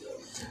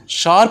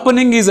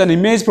sharpening is an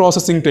image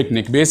processing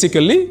technique,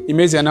 basically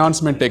image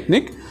enhancement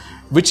technique,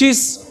 which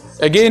is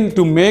again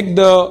to make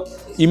the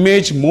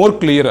image more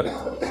clearer,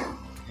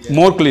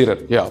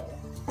 yeah.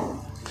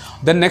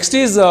 Then next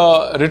is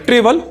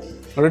retrieval.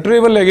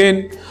 Retrieval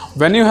again,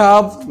 when you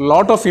have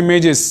lot of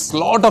images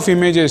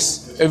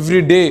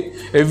every day,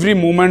 every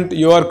moment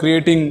you are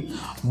creating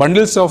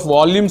bundles of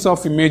volumes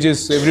of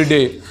images every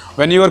day.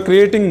 When you are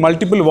creating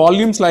multiple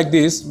volumes like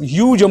this,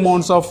 huge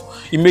amounts of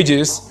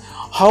images,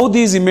 how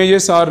these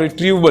images are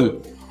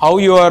retrievable, how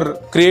you are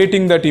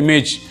creating that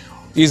image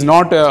is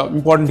not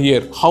important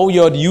here. How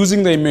you are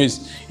using the image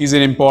is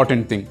an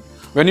important thing.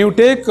 When you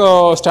take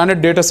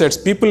standard data sets,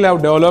 people have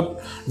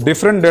developed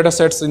different data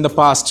sets in the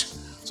past.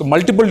 So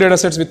multiple data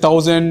sets with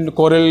 1000,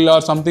 Corel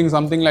or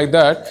something like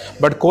that.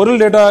 But Corel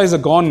data is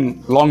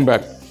gone long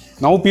back.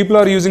 Now people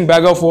are using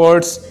bag of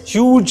words,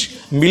 huge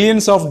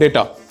millions of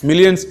data,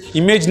 millions.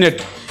 ImageNet.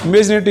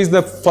 ImageNet is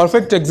the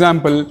perfect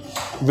example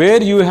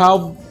where you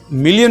have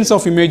millions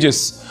of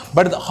images.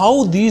 But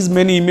how these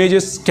many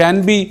images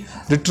can be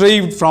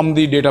retrieved from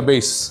the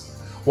database?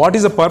 What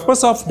is the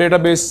purpose of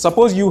database?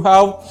 Suppose you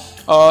have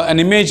an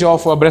image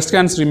of a breast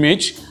cancer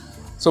image.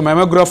 So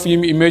mammograph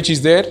image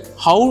is there.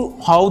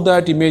 How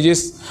that images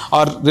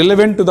are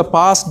relevant to the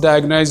past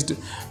diagnosed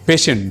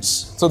patients.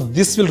 So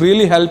this will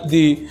really help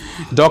the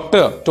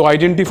doctor to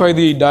identify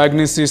the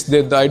diagnosis,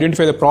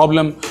 identify the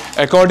problem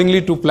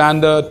accordingly to plan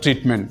the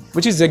treatment,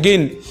 which is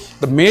again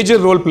the major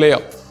role player.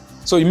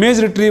 So image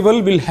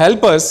retrieval will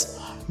help us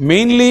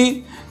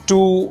mainly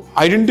to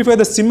identify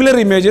the similar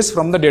images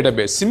from the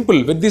database.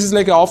 Simple. This is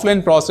like an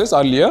offline process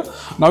earlier.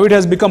 Now it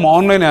has become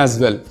online as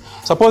well.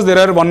 Suppose there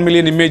are 1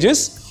 million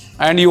images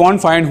and you want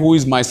to find who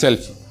is myself.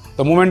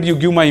 The moment you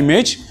give my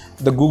image,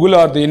 the Google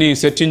or any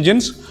search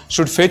engines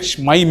should fetch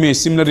my image,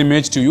 similar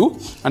image to you,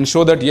 and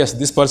show that yes,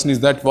 this person is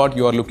that what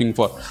you are looking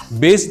for,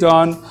 based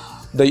on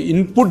the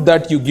input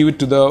that you give it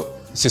to the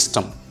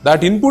system.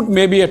 That input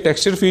may be a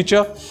texture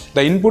feature,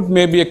 the input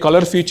may be a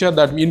color feature,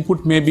 that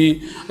input may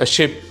be a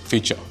shape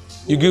feature.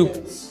 You give,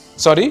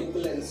 sorry?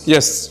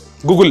 Yes,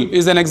 Google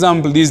is an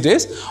example these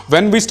days.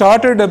 When we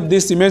started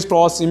this image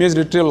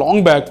retrieval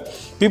long back,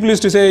 people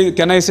used to say,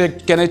 can I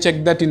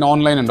check that in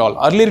online and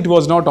all. Earlier it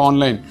was not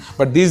online,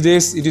 but these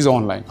days it is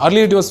online.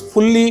 Earlier it was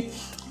fully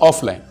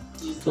offline.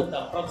 Is that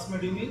the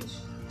approximate image?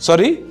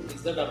 Sorry?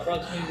 Is that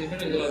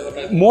approximate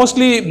image?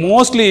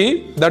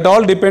 Mostly that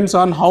all depends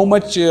on how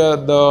much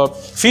the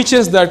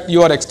features that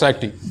you are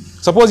extracting.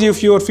 Suppose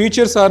if your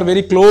features are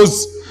very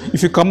close,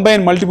 if you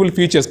combine multiple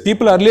features,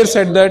 people earlier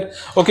said that,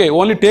 okay,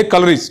 only take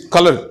color.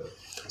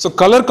 So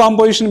color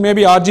composition may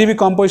be RGB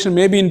composition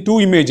may be in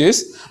 2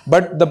 images,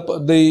 but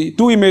the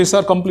 2 images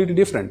are completely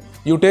different.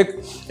 You take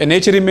a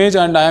nature image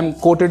and I am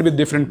coated with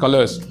different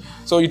colors.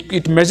 So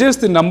it measures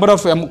the number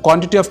of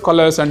quantity of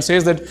colors and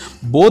says that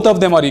both of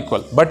them are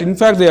equal, but in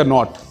fact they are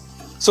not.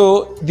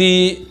 So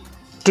the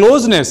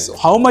closeness,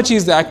 how much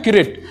is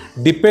accurate,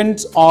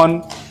 depends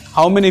on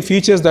how many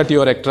features that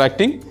you are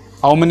extracting,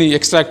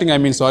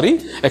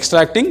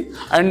 extracting,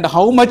 and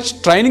how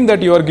much training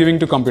that you are giving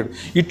to computer.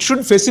 It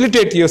should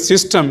facilitate your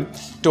system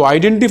to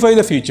identify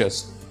the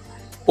features.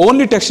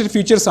 Only texture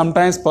features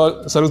sometimes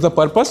serves the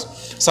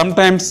purpose,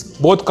 sometimes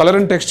both color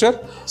and texture,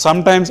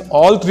 sometimes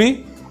all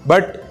 3,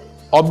 but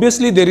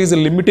obviously there is a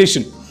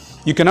limitation.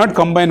 You cannot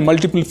combine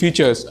multiple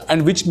features,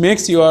 and which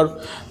makes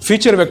your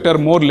feature vector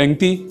more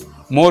lengthy,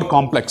 more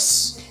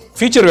complex.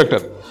 Feature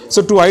vector.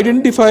 So to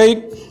identify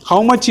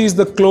how much is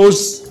the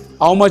close,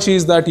 how much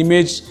is that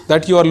image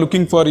that you are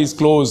looking for is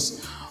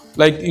close,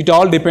 like it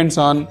all depends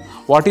on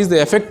what is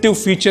the effective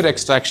feature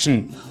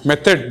extraction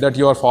method that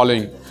you are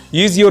following.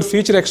 Is your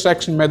feature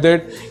extraction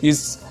method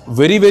is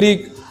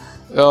very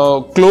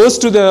close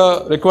to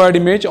the required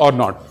image or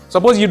not?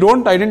 Suppose you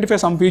don't identify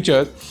some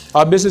features,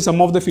 obviously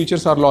some of the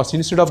features are lost.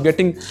 Instead of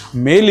getting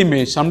male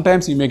image,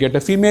 sometimes you may get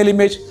a female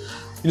image.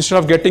 Instead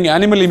of getting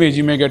animal image,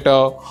 you may get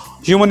a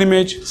human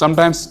image.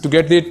 Sometimes to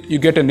get it, you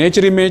get a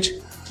nature image.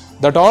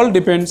 That all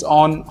depends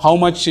on how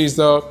much is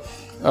the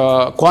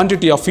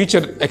quantity of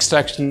feature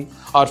extraction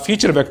or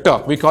feature vector.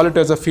 We call it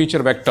as a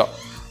feature vector.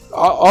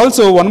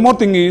 Also, one more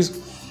thing is,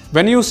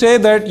 when you say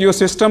that your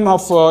system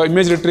of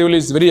image retrieval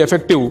is very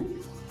effective,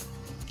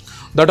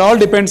 that all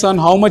depends on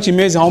how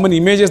many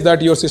images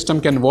that your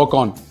system can work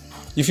on.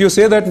 If you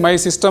say that my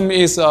system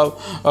is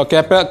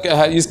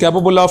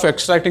capable of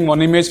extracting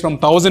 1 image from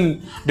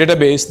 1000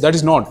 database, that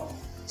is not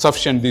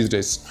sufficient these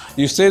days.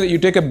 You say that you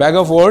take a bag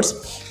of words,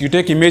 you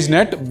take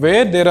ImageNet,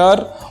 where there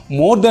are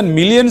more than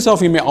millions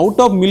of images. Out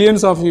of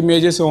millions of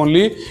images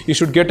only, you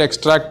should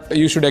extract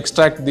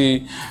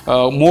the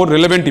more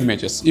relevant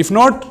images. If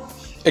not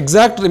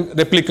exact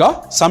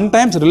replica,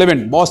 sometimes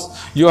relevant. Boss,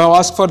 you have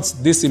asked for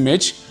this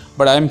image,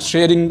 but I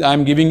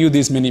am giving you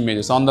these many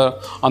images on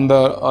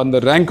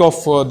the rank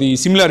of the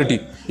similarity.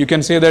 You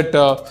can say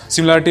that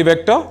similarity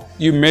vector,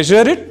 you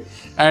measure it,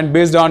 and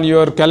based on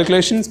your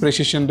calculations,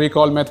 precision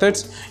recall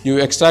methods, you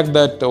extract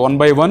that 1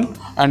 by 1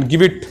 and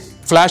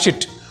flash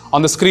it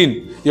on the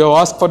screen. You have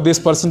asked for this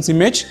person's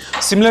image.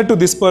 Similar to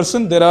this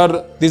person,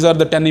 these are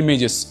the 10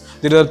 images,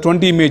 there are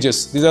 20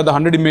 images, these are the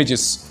 100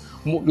 images.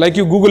 Like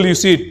you Google, you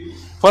see it.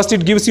 First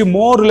it gives you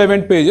more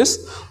relevant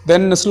pages,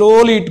 then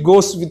slowly it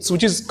goes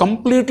which is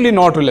completely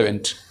not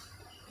relevant.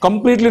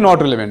 Completely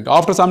not relevant.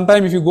 After some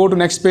time, if you go to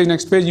next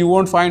page, you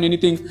won't find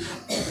anything.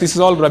 This is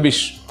all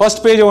rubbish.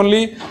 First page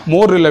only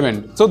more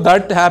relevant. So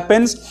that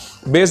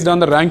happens based on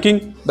the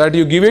ranking that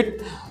you give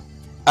it.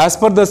 As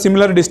per the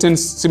similarity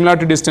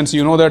distance,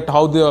 you know that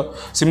how the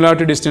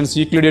similarity distance,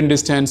 Euclidean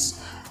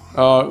distance,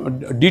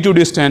 D2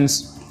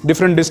 distance,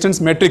 different distance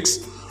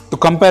metrics to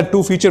compare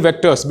 2 feature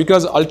vectors,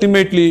 because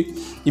ultimately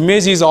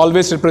image is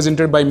always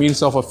represented by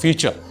means of a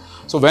feature.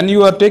 So when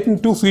you are taking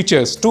 2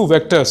 features, 2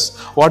 vectors,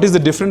 what is the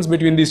difference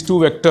between these 2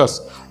 vectors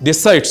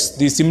decides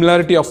the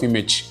similarity of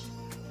image.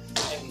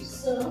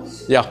 So,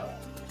 yeah.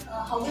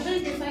 How we will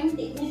define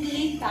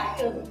technically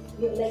pattern?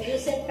 Like you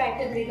said,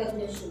 pattern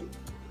recognition.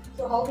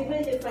 So how we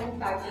will define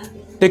pattern?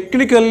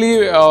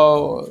 Technically,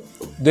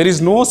 there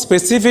is no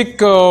specific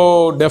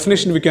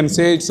definition we can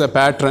say it's a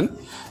pattern.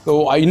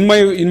 So in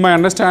my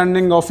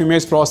understanding of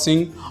image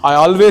processing, I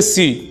always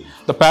see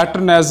the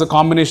pattern as a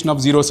combination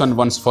of zeros and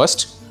ones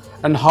first,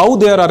 and how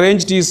they are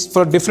arranged is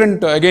for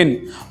different,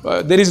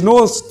 there is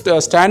no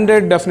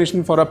standard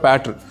definition for a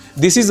pattern.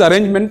 This is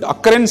arrangement,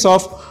 occurrence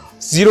of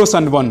zeros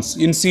and ones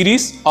in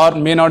series or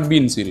may not be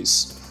in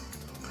series.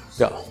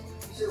 Yeah.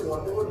 So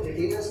whatever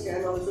retina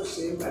scan also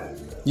same pattern?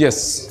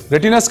 Yes,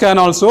 retina scan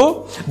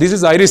also, this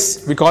is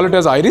iris, we call it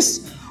as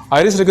iris.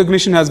 Iris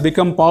recognition has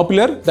become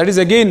popular. That is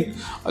again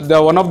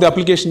one of the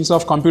applications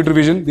of computer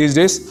vision these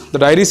days.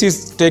 That iris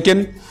is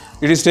taken,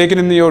 it is taken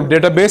in your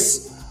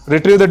database,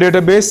 retrieve the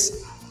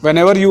database.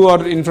 Whenever you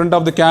are in front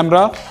of the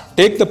camera,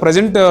 take the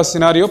present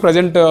scenario,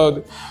 present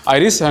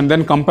iris and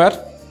then compare.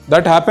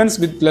 That happens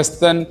with less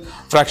than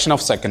fraction of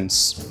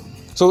seconds.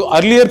 So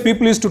earlier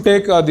people used to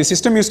take, the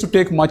system used to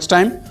take much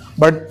time,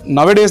 but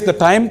nowadays the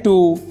time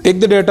to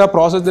take the data,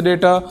 process the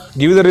data,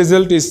 give the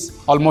result is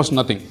almost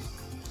nothing.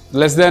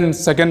 Less than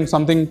second,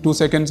 something 2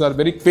 seconds, or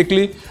very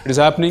quickly it is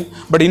happening.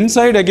 But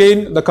inside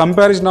again the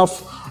comparison of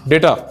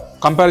data,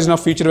 comparison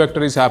of feature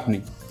vector is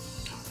happening.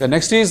 The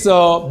next is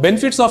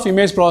benefits of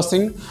image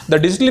processing. The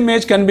digital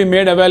image can be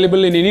made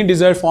available in any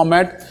desired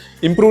format,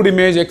 improved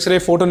image, X-ray,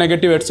 photo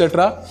negative,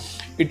 etc.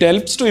 It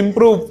helps to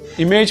improve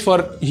image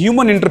for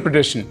human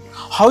interpretation.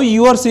 How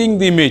you are seeing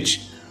the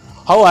image,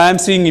 how I am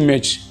seeing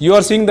image. You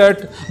are seeing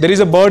that there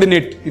is a bird in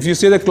it. If you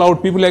say the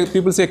cloud,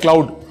 people say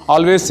cloud.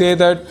 Always say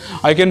that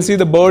I can see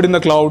the bird in the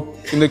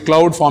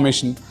cloud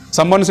formation.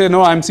 Someone say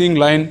no, I am seeing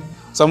line.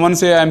 Someone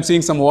say I am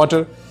seeing some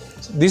water.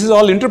 This is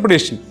all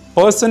interpretation.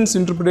 Person's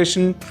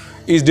interpretation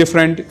is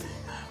different.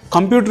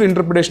 Computer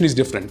interpretation is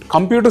different.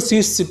 Computer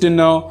sees it in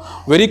a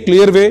very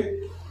clear way.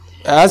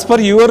 As per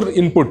your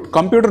input,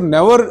 computer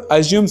never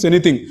assumes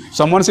anything.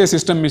 Someone says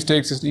system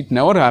mistakes, it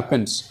never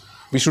happens.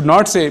 We should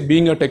not say,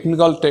 being a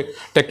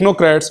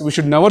technocrats, we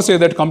should never say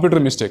that computer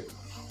mistake.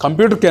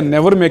 Computer can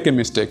never make a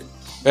mistake.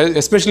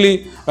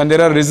 Especially when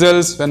there are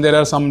results, when there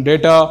are some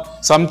data,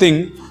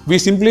 something, we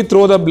simply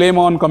throw the blame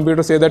on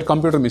computer, say that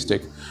computer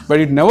mistake. But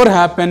it never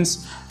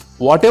happens.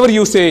 Whatever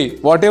you say,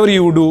 whatever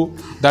you do,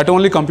 that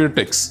only computer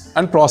takes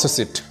and process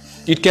it.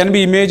 It can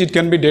be image, it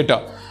can be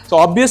data. So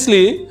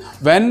obviously,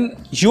 when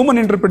human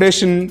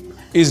interpretation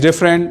is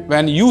different,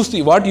 when you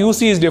see, what you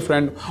see is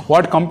different,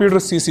 what computer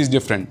sees is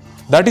different.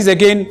 That is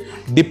again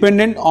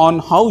dependent on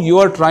how you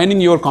are training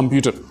your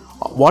computer.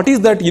 What is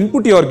that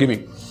input you are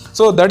giving?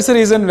 So that's the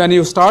reason when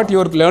you start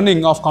your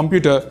learning of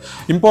computer,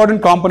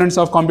 important components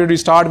of computer, you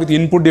start with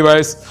input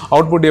device,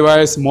 output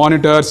device,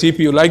 monitor,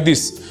 CPU, like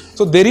this.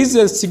 So there is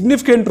a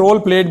significant role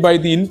played by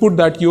the input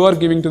that you are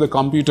giving to the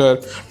computer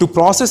to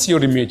process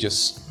your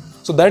images.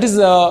 So that is,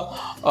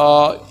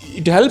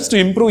 it helps to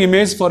improve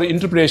image for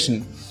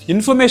interpretation.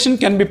 Information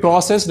can be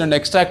processed and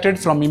extracted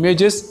from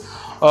images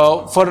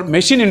for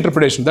machine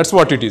interpretation. That's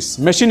what it is,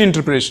 machine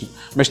interpretation.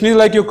 Machine is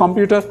like your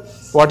computer,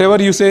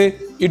 whatever you say,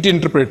 it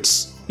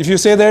interprets. If you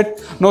say that,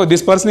 no,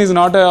 this person is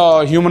not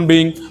a human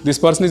being, this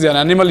person is an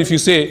animal, if you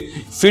say,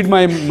 feed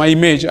my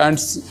image and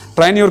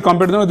train your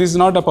computer, no, this is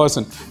not a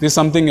person, this is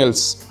something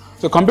else.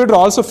 So computer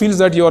also feels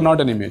that you are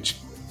not an image.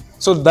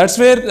 So that's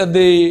where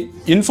the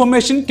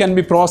information can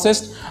be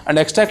processed and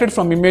extracted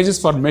from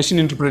images for machine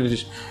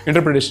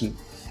interpretation.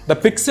 The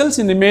pixels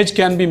in image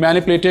can be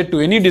manipulated to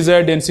any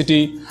desired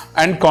density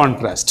and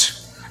contrast.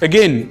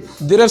 Again,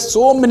 there are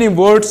so many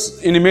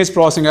words in image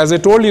processing. As I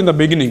told you in the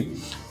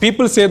beginning,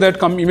 people say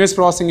that image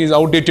processing is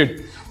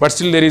outdated, but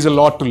still there is a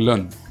lot to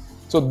learn.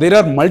 So there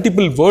are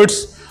multiple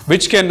words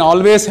which can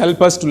always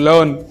help us to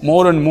learn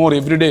more and more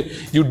every day.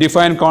 You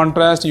define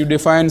contrast, you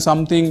define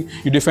something,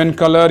 you define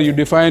color, you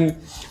define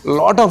a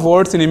lot of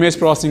words in image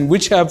processing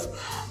which have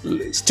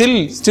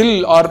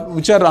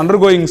which are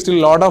undergoing still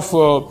a lot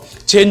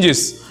of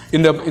changes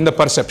in the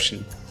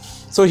perception.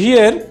 So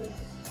here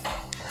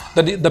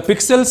the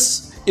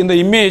pixels in the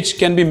image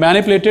can be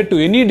manipulated to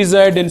any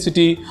desired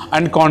density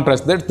and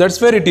contrast. That's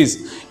where it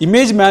is.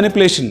 Image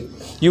manipulation.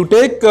 You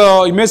take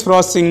image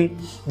processing,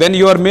 then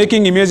you are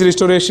making image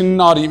restoration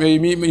or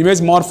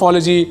image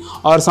morphology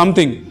or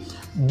something.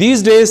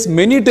 These days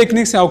many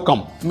techniques have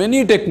come,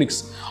 many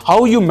techniques.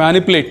 How you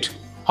manipulate.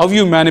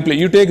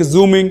 You take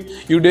zooming,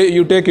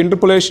 you take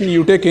interpolation,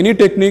 you take any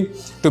technique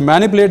to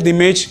manipulate the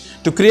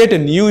image, to create a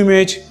new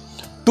image.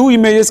 Two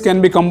images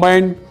can be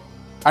combined,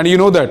 and you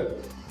know that.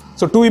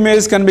 So two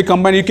images can be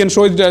combined, you can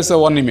show it as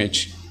one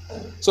image.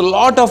 So a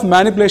lot of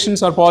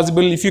manipulations are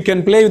possible if you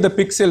can play with the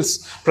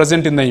pixels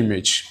present in the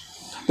image.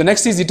 The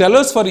next is, it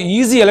allows for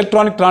easy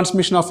electronic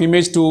transmission of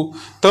image to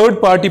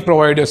third-party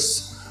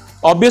providers.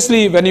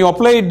 Obviously, when you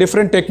apply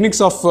different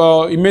techniques of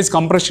image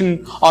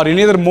compression or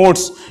any other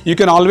modes, you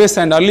can always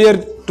send. Earlier,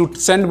 to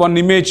send one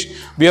image,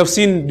 we have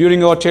seen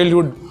during our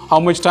childhood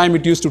how much time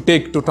it used to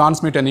take to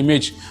transmit an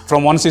image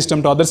from one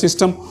system to other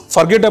system.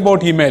 Forget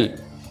about email.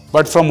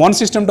 But from one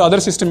system to other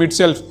system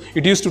itself,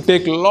 it used to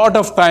take a lot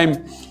of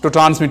time to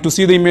transmit. To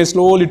see the image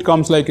slowly, it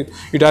comes like,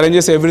 it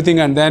arranges everything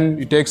and then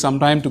it takes some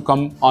time to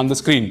come on the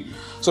screen.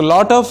 So a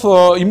lot of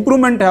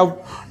improvement have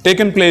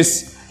taken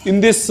place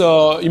in this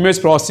image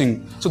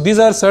processing. So these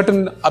are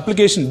certain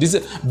applications, these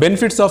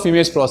benefits of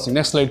image processing.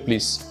 Next slide,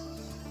 please.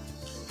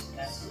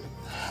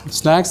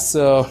 Snacks?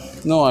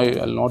 No,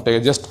 I'll not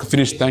take. I just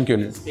finished. Thank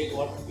you. Take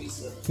what piece?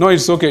 No,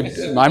 it's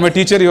okay. I'm a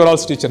teacher, you are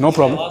also teacher, no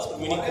problem.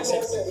 In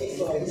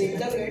the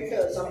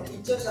internet, some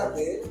features are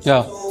there.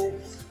 Yeah. So,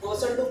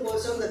 person to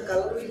person, the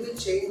color will be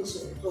changed.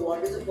 So,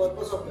 what is the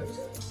purpose of that,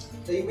 sir?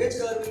 The image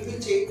color will be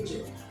changed.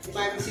 If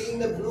I am seeing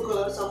the blue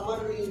color,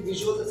 someone will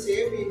visual the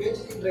same image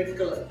in red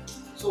color.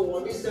 So,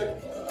 what is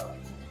that?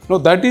 No,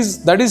 that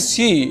is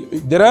see,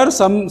 there are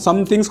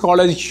some things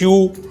called as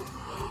hue.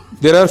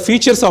 There are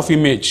features of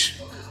image.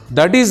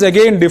 That is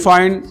again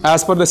defined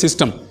as per the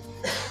system.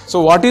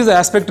 So what is the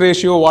aspect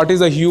ratio, what is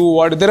the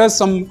hue, there are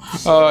some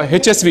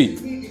HSV.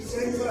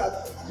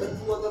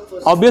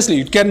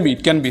 Obviously it can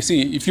be.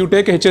 See, if you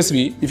take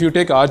HSV, if you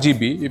take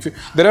RGB,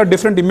 there are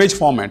different image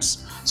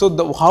formats.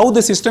 So how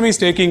the system is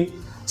taking,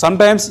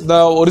 sometimes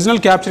the original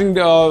capturing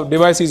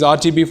device is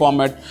RGB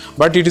format,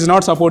 but it is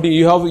not supporting,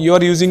 you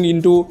are using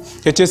into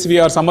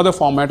HSV or some other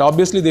format,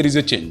 obviously there is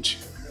a change.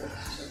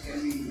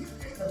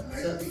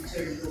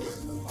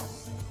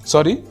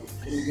 Sorry?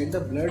 Can you get the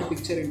blurred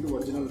picture into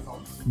original form?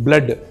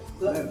 Blood,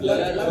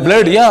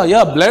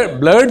 yeah,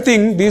 blurred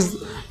thing,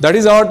 that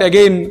is what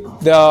again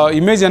the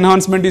image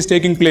enhancement is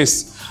taking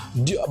place.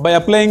 By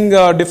applying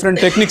different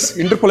techniques,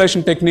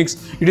 interpolation techniques,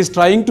 it is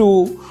trying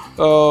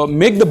to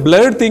make the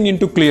blurred thing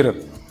into clearer.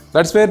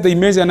 That's where the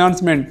image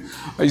enhancement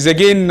is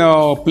again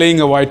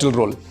playing a vital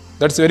role.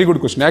 That's a very good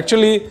question.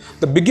 Actually,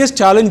 the biggest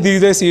challenge these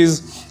days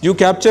is you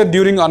capture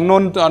during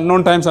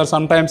unknown times, or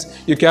sometimes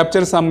you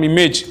capture some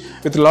image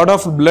with a lot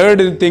of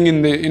blurred thing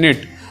in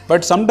it.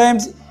 But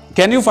sometimes,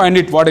 can you find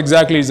it? What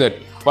exactly is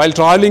it? While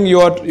traveling,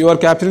 you are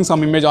capturing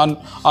some image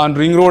on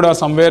ring road or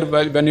somewhere.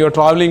 When you are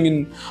traveling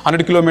in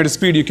 100 km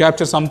speed, you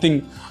capture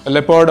something, a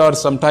leopard or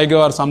some tiger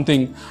or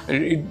something.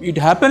 It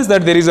happens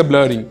that there is a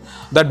blurring.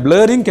 That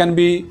blurring can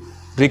be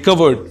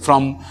recovered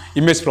from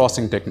image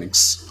processing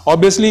techniques.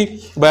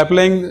 Obviously, by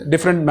applying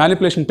different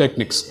manipulation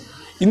techniques.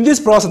 In this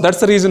process, that's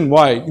the reason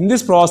why. In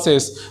this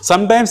process,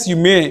 sometimes you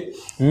may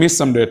miss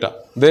some data.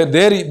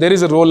 There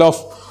is a role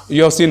of,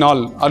 you have seen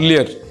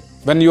earlier,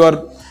 when you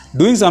are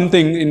doing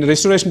something in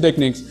restoration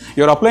techniques,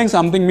 you are applying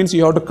something means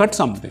you have to cut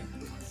something.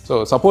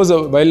 So suppose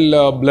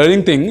while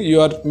blurring thing, you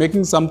are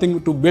making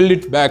something to build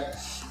it back.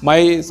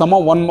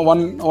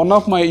 One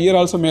of my ear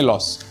also may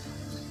loss.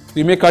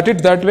 You may cut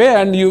it that way,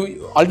 and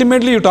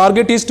ultimately your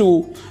target is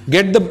to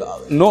get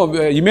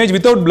the image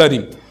without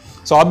blurring.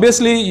 So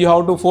obviously you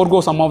have to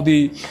forego some of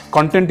the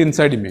content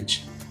inside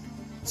image.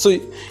 So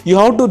you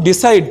have to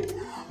decide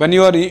when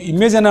your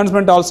image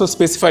enhancement also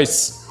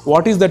specifies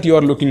what is that you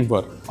are looking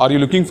for. Are you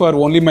looking for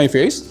only my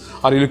face?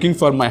 Are you looking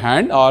for my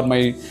hand or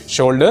my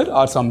shoulder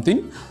or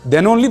something?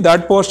 Then only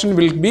that portion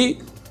will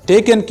be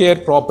taken care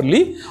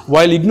properly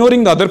while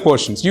ignoring the other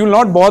portions. You will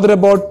not bother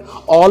about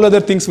all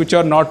other things which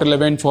are not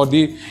relevant for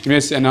the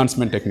image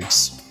enhancement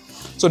techniques.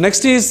 So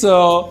next is,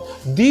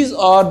 these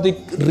are the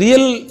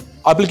real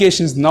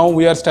applications now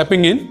we are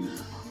stepping in.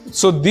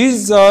 So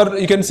these are,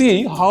 you can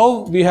see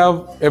how we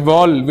have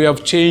evolved, we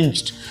have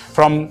changed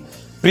from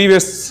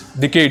previous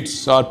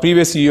decades or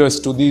previous years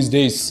to these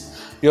days.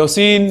 You have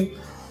seen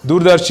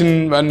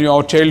Doordarshan when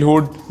your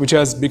childhood, which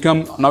has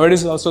become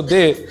nowadays also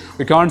there.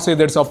 We can't say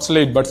that's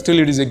obsolete, but still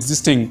it is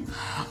existing.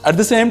 At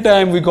the same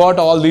time, we got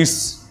all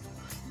these.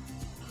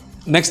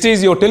 Next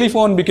is your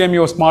telephone became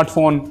your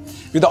smartphone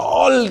with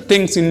all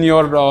things in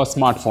your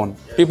smartphone.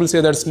 People say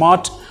that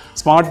smart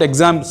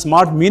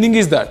meaning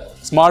is that.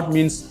 Smart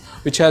means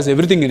which has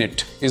everything in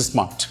it is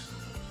smart.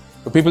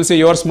 So people say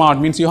you are smart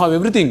means you have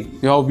everything.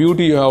 You have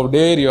beauty, you have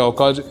dare, you have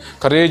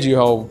courage, you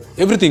have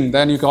everything.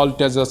 Then you call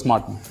it as a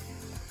smart man.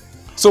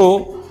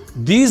 So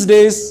these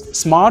days,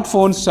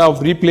 smartphones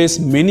have replaced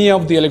many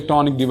of the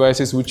electronic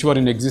devices which were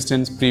in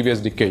existence previous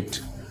decade.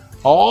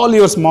 All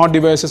your smart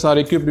devices are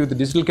equipped with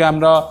digital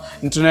camera,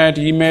 internet,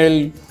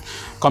 email,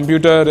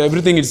 computer,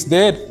 everything is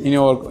there in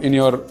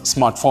your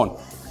smartphone.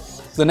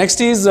 The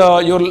next is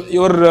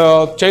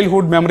your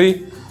childhood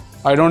memory.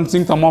 I don't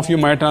think some of you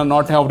might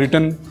not have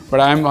written, but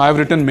I have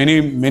written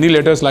many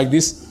letters like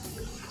this,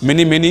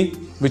 many,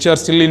 which are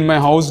still in my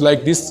house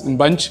like this in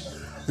bunch.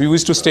 We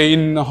used to stay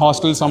in a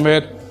hostel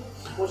somewhere.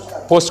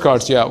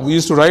 Postcards, yeah. We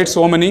used to write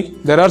so many.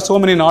 There are so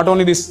many, not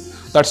only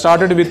this, that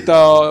started with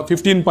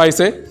 15 paise.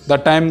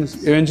 That time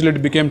eventually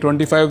it became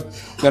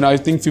 25, then I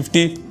think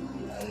 50.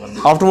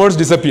 Afterwards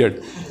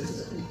disappeared.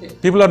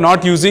 People are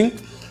not using,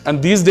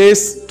 and these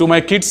days to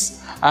my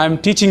kids, I am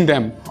teaching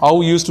them how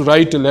we used to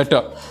write a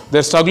letter.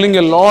 They're struggling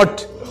a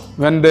lot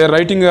when they're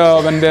writing,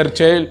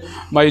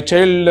 my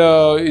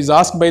child is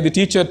asked by the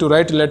teacher to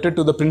write a letter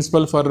to the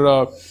principal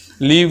for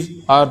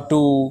leave or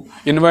to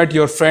invite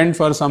your friend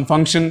for some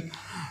function.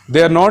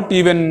 They are not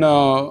even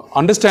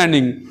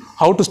understanding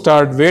how to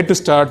start, where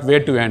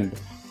to end.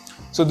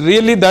 So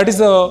really that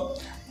is a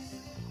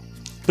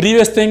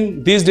previous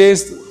thing. These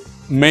days,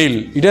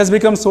 mail. It has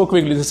become so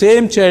quickly. The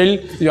same child,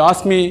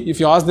 if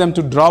you ask them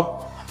to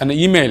drop an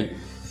email,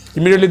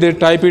 immediately they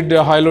type it,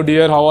 hello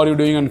dear, how are you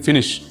doing, and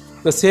finish.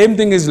 The same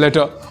thing is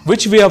letter,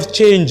 which we have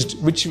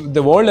changed, which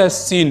the world has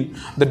seen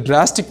the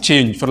drastic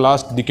change for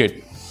last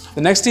decade.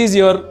 The next is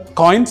your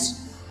coins.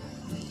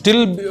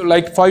 Till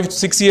like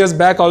 5-6 years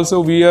back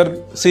also we are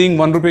seeing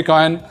 1 rupee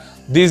coin.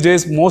 These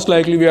days, most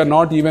likely we are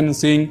not even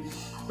seeing.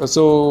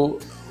 So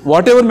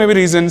whatever may be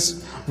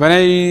reasons, when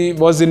I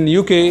was in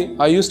UK,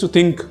 I used to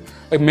think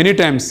many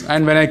times,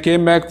 and when I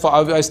came back,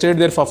 I stayed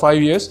there for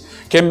 5 years,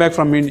 came back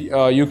from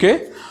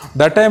UK.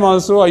 That time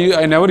also,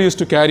 I never used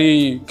to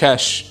carry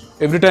cash.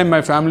 Every time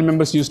my family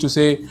members used to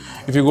say,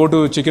 if you go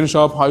to chicken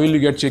shop, how will you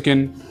get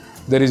chicken?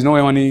 There is no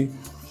money.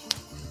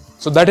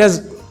 So that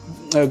has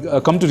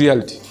come to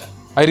reality.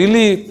 I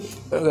really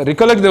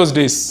recollect those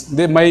days.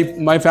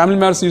 My family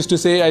members used to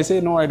say, I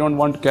say, no, I don't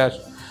want cash.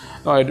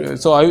 No,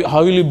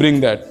 how will you bring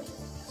that?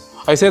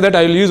 I say that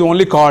I will use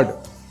only card.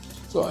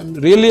 So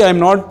I'm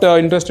not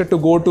interested to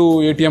go to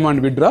ATM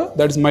and withdraw.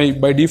 That's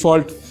by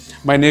default,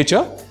 my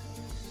nature.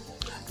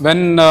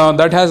 When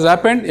that has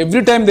happened,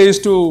 every time they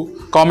used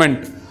to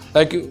comment,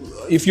 like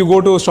if you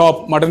go to a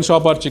shop, mutton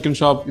shop or chicken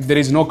shop, if there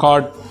is no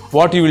card,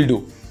 what you will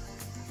do?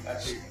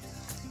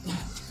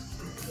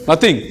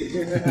 Nothing.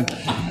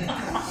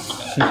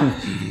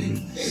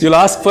 You'll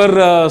ask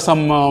for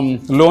some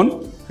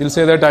loan. You'll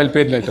say that I'll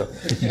pay later.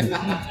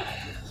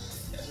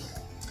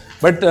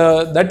 But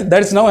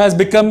that now has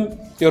become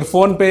your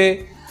phone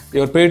pay,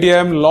 your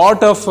Paytm.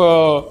 Lot of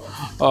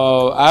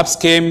apps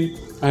came,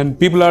 and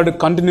people are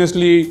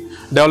continuously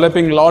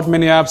developing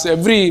many apps.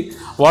 Every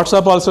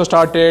WhatsApp also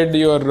started.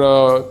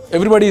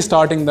 Everybody is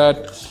starting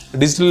that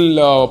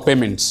digital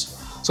payments.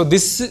 So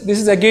this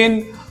is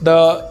again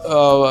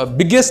the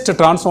biggest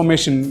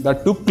transformation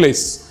that took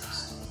place.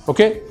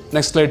 Okay,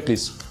 next slide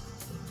please.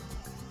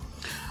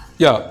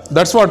 Yeah,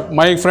 that's what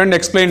my friend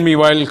explained me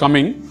while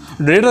coming.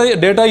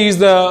 Data is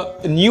the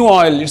new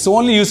oil. It's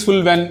only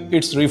useful when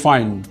it's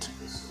refined.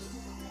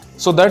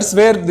 So that's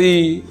where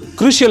the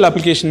crucial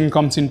application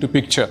comes into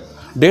picture.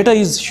 Data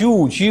is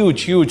huge.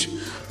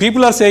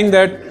 People are saying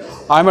that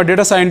I'm a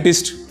data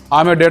scientist,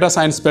 I'm a data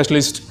science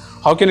specialist.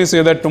 How can you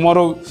say that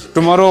tomorrow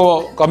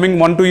coming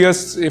 1-2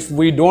 years, if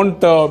we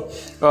don't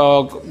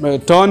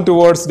turn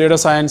towards data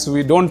science,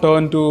 we don't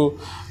turn to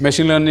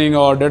machine learning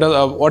or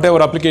data,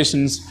 whatever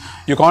applications,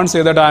 you can't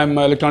say that I'm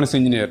an electronics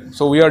engineer.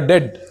 So we are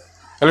dead.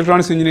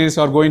 Electronics engineers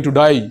are going to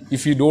die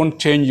if you don't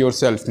change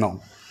yourself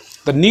now.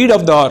 The need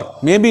of the hour,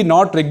 maybe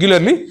not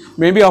regularly,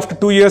 maybe after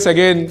 2 years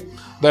again,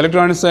 the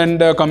electronics and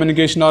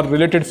communication or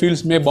related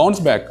fields may bounce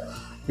back.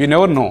 We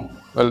never know.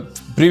 Well,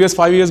 previous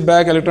 5 years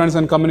back, electronics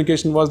and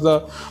communication was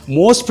the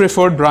most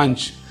preferred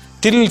branch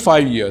till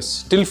 5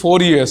 years, till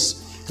 4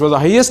 years. It was the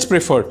highest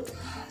preferred.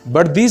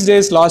 But these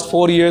days, last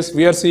 4 years,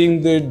 we are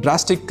seeing the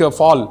drastic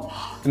fall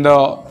in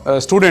the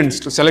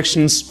students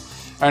selections.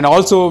 And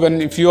also,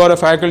 if you are a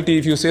faculty,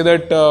 if you say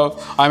that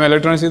I'm an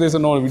electronics, they say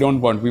no, we don't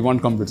want. We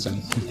want computer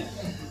science.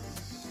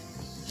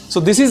 So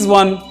this is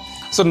one.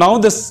 So now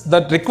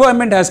that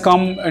requirement has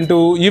come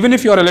into, even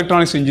if you are an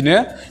electronics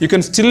engineer, you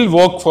can still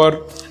work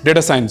for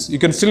data science. You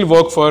can still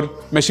work for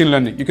machine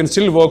learning. You can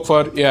still work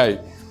for AI.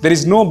 There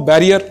is no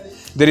barrier.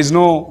 There is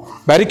no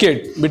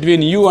barricade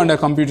between you and a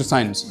computer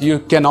science. You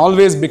can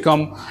always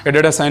become a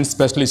data science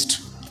specialist.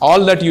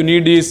 All that you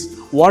need is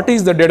what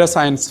is the data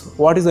science,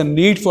 what is the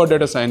need for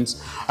data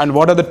science, and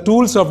what are the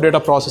tools of data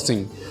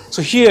processing.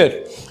 So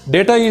here,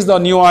 data is the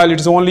new oil.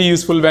 It's only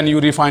useful when you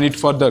refine it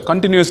further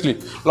continuously.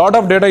 A lot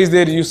of data is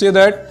there. You say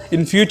that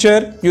in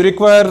future you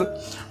require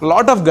a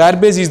lot of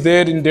garbage is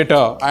there in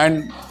data,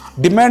 and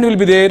demand will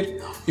be there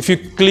if you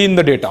clean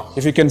the data,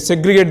 if you can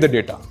segregate the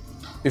data,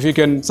 if you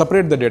can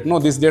separate the data. No,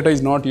 this data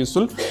is not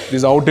useful. This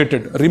is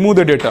outdated. Remove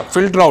the data.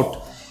 Filter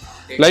out.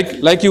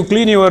 Like you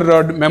clean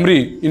your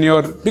memory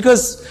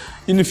because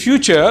in the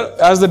future,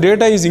 as the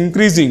data is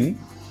increasing,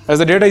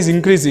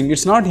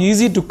 it's not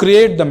easy to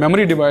create the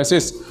memory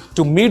devices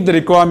to meet the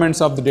requirements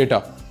of the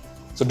data.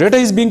 So data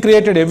is being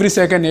created every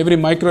second, every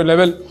micro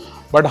level,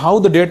 but how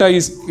the data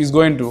is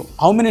going to,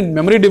 how many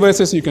memory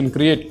devices you can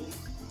create.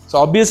 So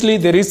obviously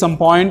there is some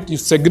point, you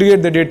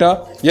segregate the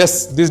data.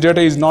 Yes, this data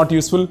is not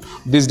useful,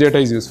 this data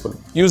is useful.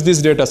 Use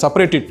this data,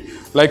 separate it.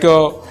 Like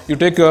you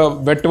take a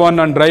wet one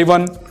and dry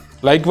one.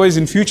 Likewise,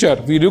 in future,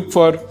 we look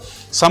for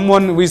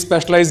someone who is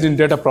specialized in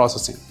data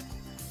processing.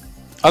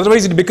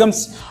 Otherwise, it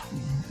becomes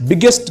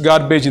biggest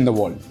garbage in the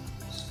world.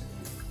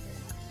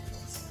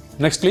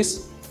 Next,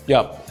 please.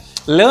 Yeah.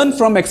 Learn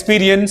from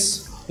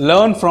experience,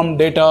 learn from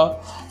data,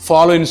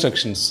 follow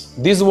instructions.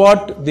 This is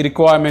what the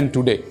requirement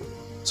today.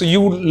 So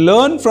you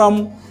learn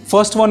from,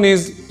 first one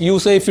is, you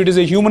say if it is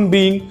a human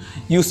being,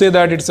 you say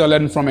that it's a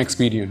learn from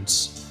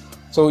experience.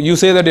 So you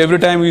say that every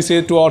time we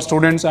say to our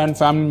students and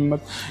family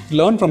members,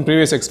 learn from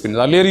previous experience.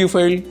 Earlier you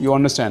failed, you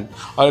understand.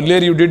 Earlier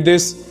you did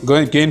this,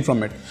 gain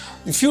from it.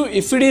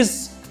 If it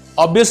is,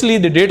 obviously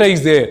the data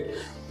is there.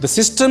 The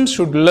system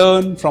should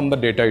learn from the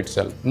data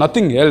itself.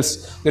 Nothing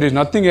else. There is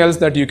nothing else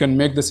that you can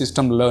make the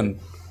system learn.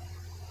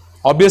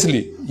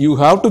 Obviously, you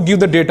have to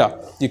give the data.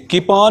 You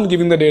keep on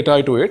giving the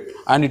data to it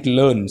and it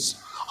learns.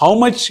 How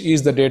much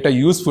is the data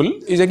useful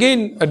is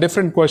again a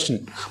different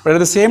question. But at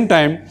the same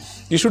time,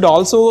 you should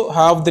also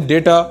have the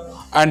data,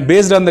 and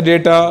based on the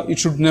data, you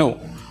should know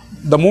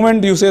the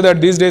moment you say that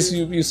these days,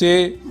 you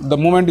say the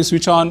moment you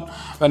switch on,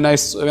 when I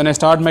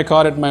start my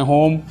car at my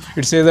home,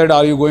 it says that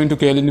are you going to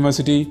KL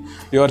University,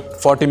 you are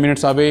 40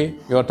 minutes away,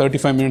 you are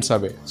 35 minutes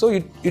away. So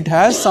it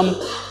has some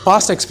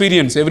past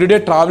experience, every day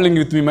traveling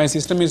with me, my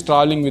system is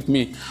traveling with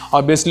me.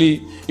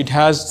 Obviously it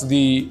has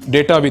the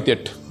data with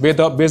it,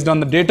 based on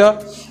the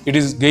data it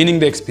is gaining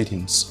the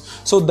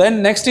experience. So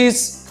then next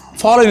is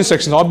follow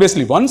instructions.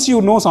 Obviously once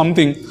you know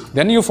something,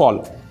 then you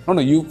follow.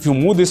 If you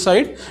move this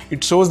side,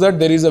 it shows that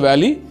there is a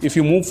valley. If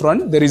you move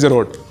front, there is a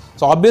road.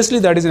 So obviously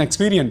that is an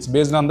experience.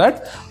 Based on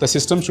that, the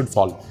system should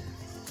follow.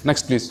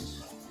 Next,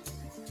 please.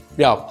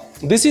 Yeah,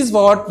 this is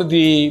what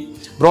the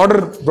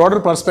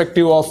broader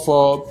perspective of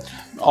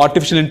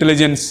artificial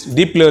intelligence,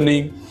 deep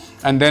learning,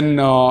 and then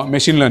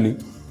machine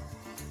learning.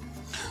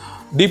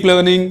 Deep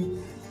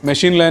learning,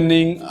 machine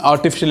learning,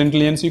 artificial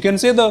intelligence. You can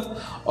say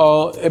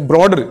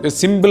a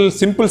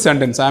simple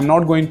sentence. I am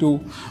not going to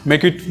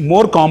make it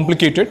more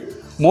complicated,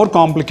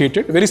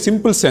 very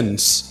simple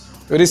sense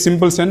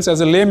as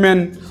a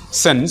layman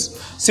sense.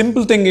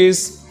 Simple thing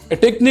is a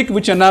technique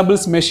which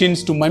enables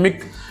machines to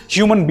mimic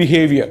human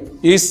behavior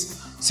is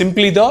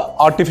simply the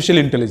artificial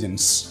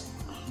intelligence.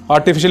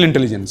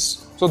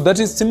 So that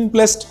is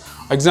simplest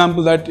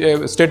example, that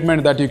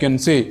statement that you can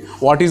say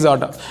what is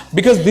art,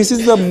 because this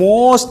is the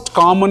most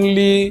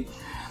commonly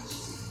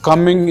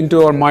coming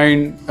into our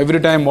mind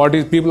every time.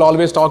 People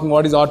always talking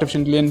what is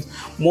artificial intelligence.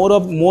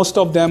 Most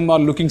of them are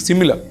looking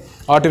similar.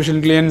 Artificial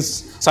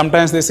intelligence,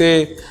 sometimes they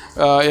say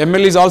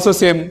ML is also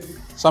same.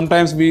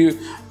 Sometimes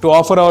to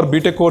offer our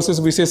BTech courses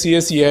we say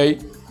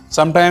CSEI.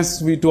 Sometimes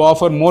to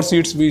offer more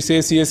seats we say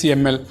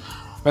CSEML.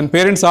 When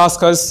parents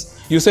ask us,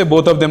 you say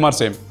both of them are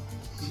same.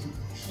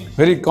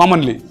 Very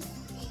commonly.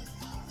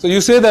 So you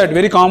say that,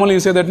 very commonly you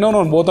say that no,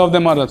 both of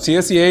them are,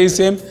 CSEI is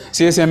same,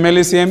 CSML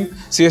is same,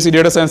 CSE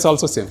data science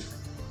also same.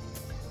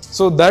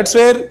 So that's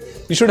where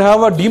you should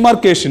have a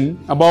demarcation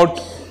about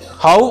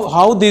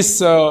how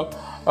this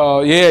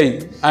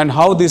AI and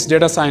how this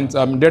data science,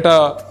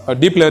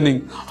 deep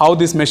learning, how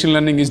this machine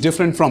learning is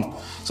different from.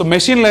 So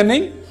machine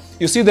learning,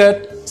 you see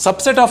that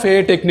subset of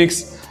AI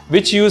techniques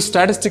which use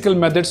statistical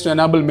methods to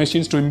enable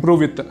machines to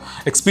improve with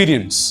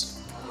experience.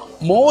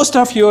 Most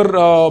of your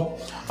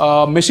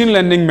machine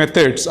learning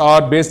methods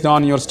are based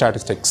on your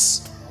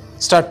stats.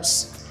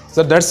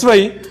 So that's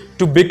why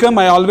to become,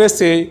 I always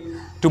say,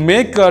 to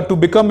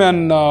become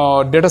an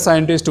data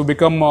scientist, to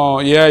become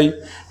AI,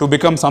 to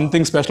become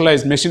something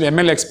specialized,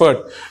 ML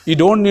expert, you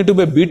don't need to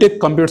be a BTech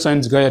computer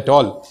science guy at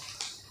all.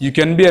 You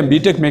can be a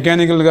BTech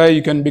mechanical guy,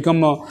 you can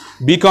become a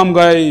BCom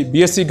guy,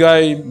 BSc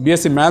guy,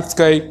 BSc maths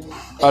guy,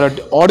 or an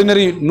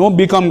ordinary, no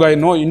BCom guy,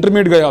 no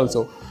intermediate guy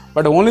also.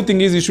 But the only thing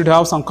is you should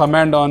have some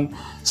command on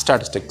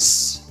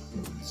statistics.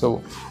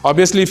 So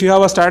obviously if you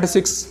have a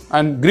statistics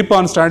and grip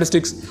on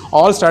statistics,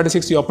 all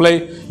statistics you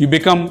apply, you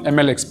become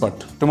ML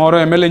expert. Tomorrow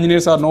ML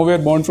engineers are nowhere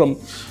born from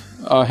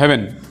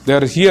heaven. They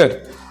are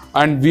here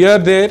and we are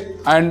there,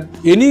 and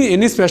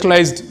any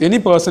specialized, any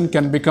person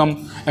can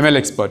become ML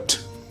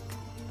expert.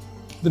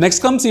 The next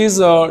comes is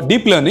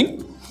deep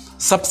learning,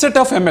 subset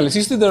of ML.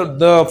 You see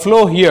the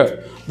flow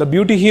here. The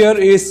beauty here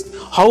is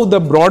how the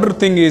broader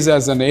thing is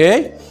as an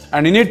AI,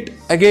 and in it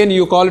again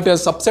you call it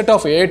as subset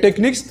of AI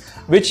techniques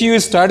which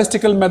use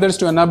statistical methods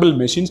to enable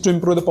machines to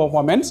improve the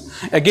performance.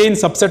 Again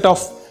subset of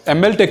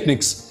ML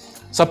techniques,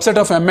 subset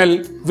of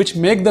ML which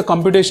make the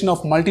computation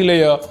of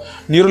multi-layer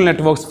neural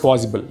networks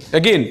possible.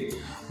 Again,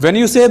 when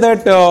you say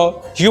that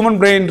human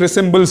brain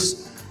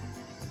resembles,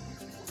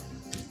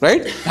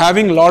 right,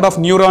 having a lot of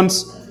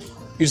neurons,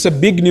 it's a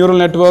big neural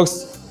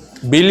networks,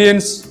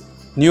 billions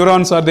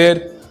neurons are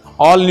there,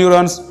 all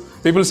neurons.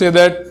 People say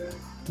that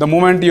the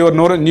moment your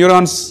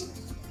neurons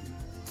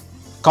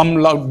come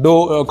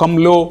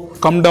low,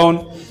 come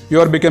down, you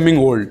are becoming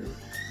old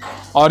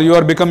or you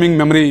are becoming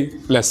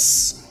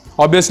memoryless.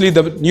 Obviously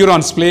the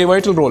neurons play a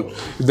vital role.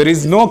 If there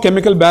is no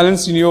chemical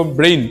balance in your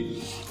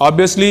brain,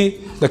 obviously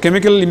the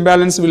chemical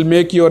imbalance will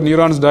make your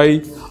neurons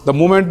die. The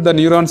moment the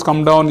neurons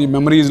come down, your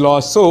memory is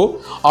lost.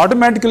 So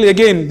automatically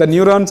again the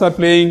neurons are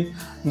playing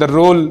the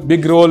role,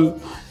 big role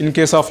in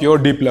case of your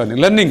deep learning.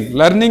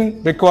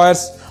 Learning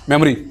requires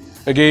memory.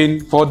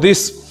 Again, for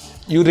this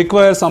you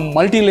require some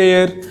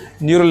multi-layer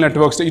neural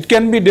networks. It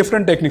can be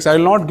different techniques. I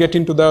will not get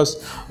into those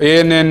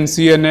ANN,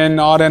 CNN,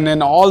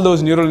 RNN, all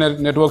those neural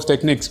networks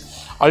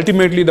techniques.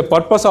 Ultimately, the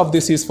purpose of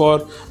this is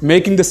for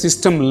making the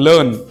system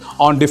learn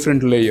on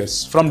different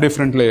layers, from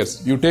different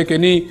layers. You take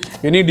any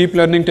deep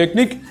learning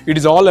technique, it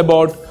is all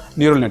about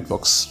neural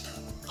networks.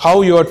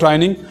 How you are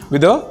training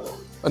with the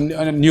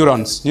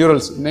neurons.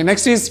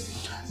 Next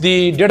is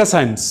the data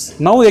science.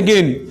 Now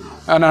again,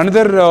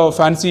 another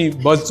fancy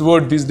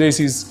buzzword these days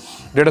is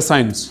data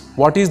science.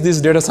 What is this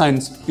data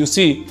science? You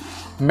see,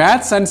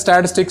 maths and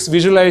statistics,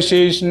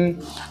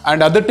 visualization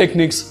and other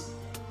techniques,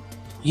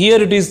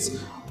 here it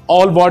is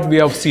all what we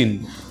have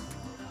seen.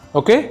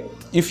 Okay?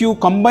 If you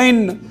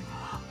combine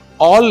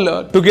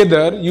all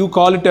together, you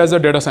call it as a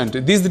data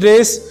scientist. These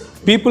days,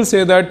 people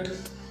say that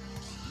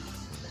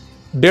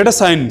data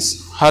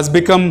science has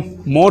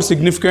become more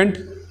significant,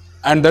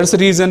 and that's the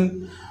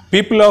reason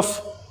people of,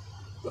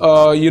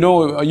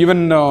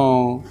 even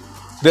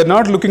they're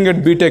not looking at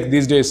BTech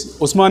these days.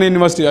 Usmania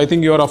University, I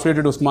think you are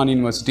affiliated to Usmania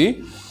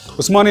University.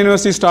 Usmania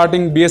University is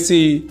starting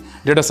BSc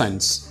Data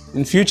Science.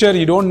 In future,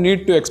 you don't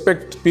need to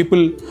expect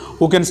people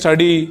who can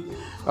study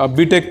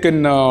BTech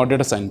in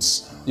data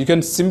science. You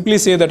can simply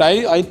say that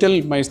I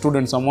tell my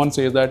students, someone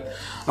says that,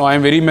 no, I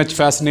am very much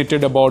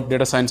fascinated about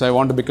data science, I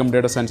want to become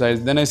data science.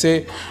 Then I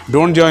say,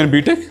 don't join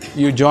BTech,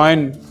 you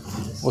join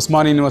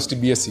Usmania University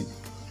BSc.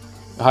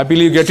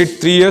 Happily you get it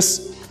 3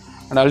 years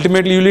and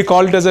ultimately you will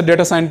call it as a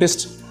data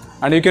scientist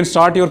and you can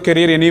start your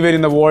career anywhere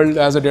in the world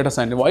as a data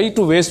scientist. Why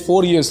to waste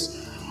 4 years?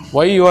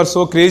 Why you are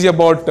so crazy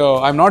about,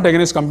 I am not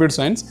against computer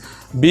science.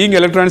 Being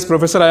electronics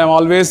professor, I am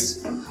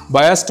always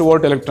biased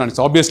toward electronics,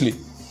 obviously.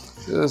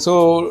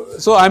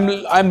 So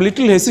I'm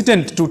little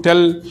hesitant to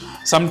tell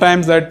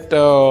sometimes that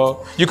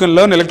you can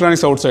learn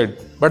electronics outside,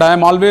 but I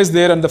am always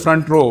there in the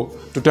front row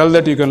to tell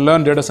that you can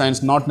learn data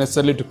science, not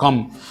necessarily to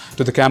come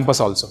to the campus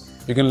also.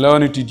 You can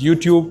learn it at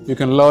YouTube, you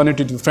can learn it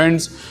with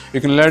friends,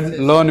 you can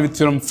learn it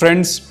from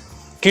friends,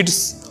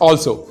 kids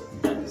also.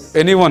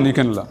 Anyone you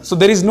can learn. So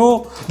there is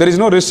no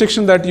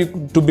restriction that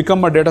to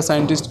become a data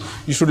scientist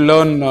you should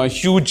learn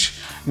huge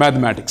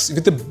mathematics.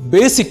 With the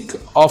basic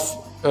of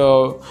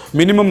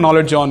minimum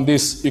knowledge on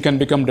this, you can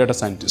become data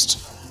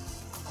scientist.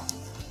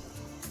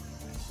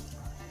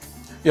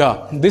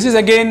 Yeah, this is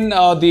again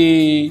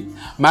the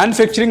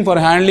manufacturing for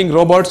handling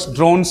robots,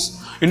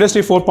 drones,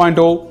 Industry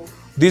 4.0.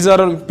 These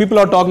are, people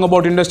are talking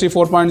about Industry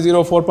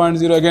 4.0,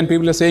 4.0. Again,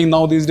 people are saying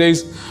now these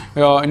days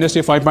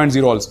Industry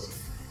 5.0 also.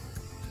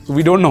 So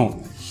we don't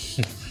know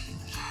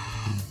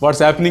what's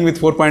happening with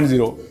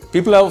 4.0.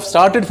 People have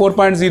started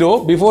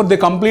 4.0, before they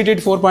completed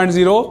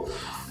 4.0,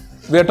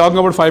 we are talking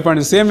about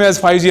 5.0, same way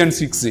as 5G and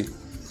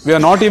 6G. We are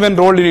not even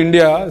rolled in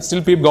India,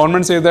 still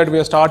government says that we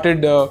have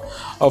started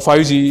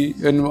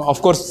 5G, and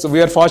of course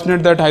we are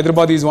fortunate that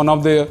Hyderabad is one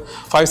of the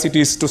 5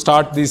 cities to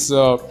start this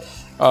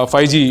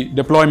 5G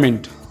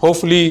deployment.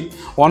 Hopefully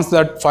once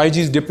that 5G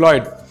is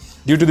deployed,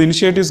 due to the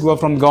initiatives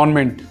from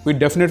government, we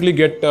definitely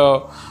get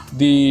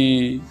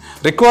the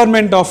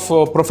requirement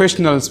of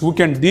professionals who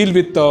can deal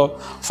with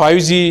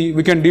 5G,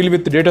 we can deal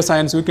with data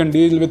science, we can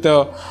deal with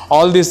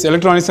all these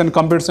electronics and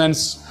computer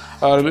science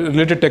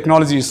related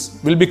technologies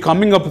will be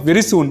coming up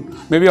very soon,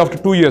 maybe after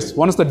 2 years,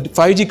 once the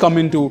 5G come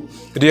into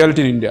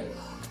reality in India.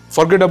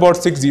 Forget about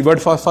 6G,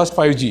 but first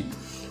 5G.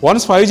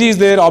 Once 5G is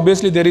there,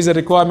 obviously there is a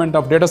requirement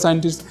of data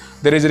scientists,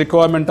 there is a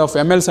requirement of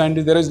ML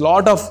scientists, there is a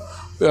lot of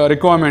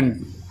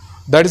requirement.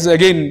 That is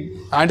again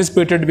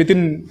anticipated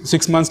within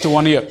 6 months to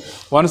 1 year,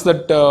 once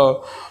that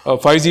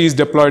 5G is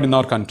deployed in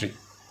our country.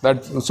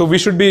 So we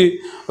should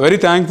be very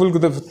thankful to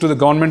the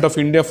government of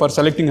India for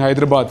selecting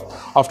Hyderabad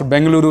after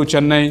Bengaluru,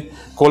 Chennai,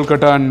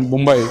 Kolkata and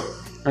Mumbai.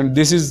 And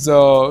this is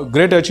a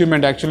great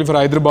achievement actually for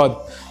Hyderabad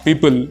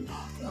people.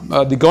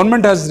 The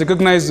government has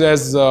recognized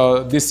as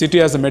this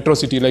city as a metro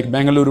city like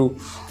Bengaluru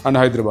and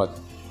Hyderabad.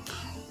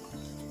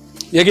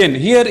 Again,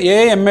 here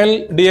AI,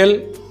 ML,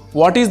 DL,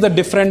 what is the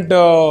different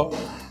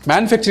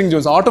manufacturing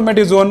zones?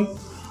 Automotive zone,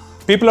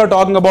 people are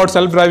talking about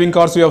self-driving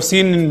cars. We have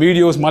seen in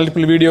videos,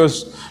 multiple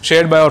videos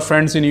shared by our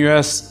friends in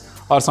US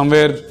or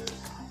somewhere,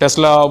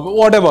 Tesla,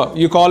 whatever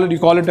you call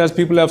it as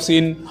people have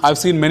seen. I've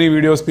seen many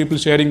videos, people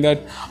sharing that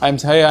I'm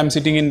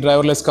sitting in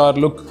driverless car,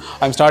 look,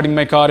 I'm starting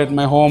my car at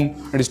my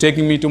home, it is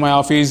taking me to my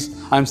office,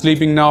 I'm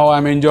sleeping now,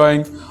 I'm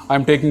enjoying,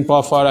 I'm taking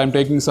puff or I'm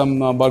taking some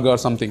burger or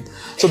something.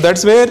 So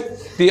that's where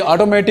the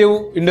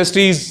automotive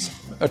industry is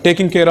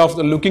taking care of,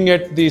 looking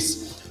at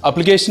these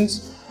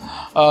applications.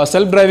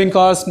 Self-driving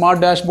cars, smart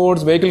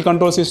dashboards, vehicle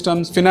control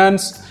systems,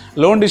 finance,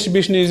 loan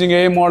distribution using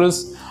AI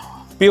models,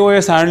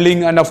 POS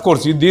handling, and of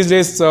course these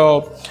days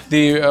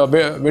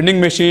the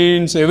vending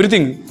machines,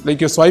 everything like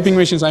your swiping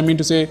machines, I mean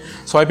to say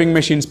swiping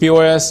machines,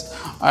 POS,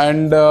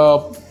 and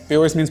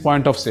POS means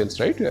point of sales,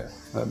 right? Yeah,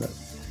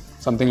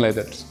 something like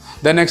that.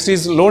 The next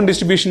is loan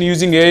distribution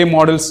using AI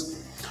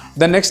models.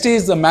 The next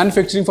is the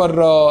manufacturing for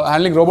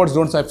handling robots,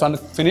 drones. I've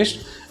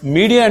finished.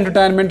 Media,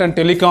 entertainment and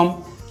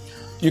telecom.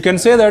 You can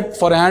say that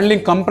for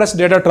handling compressed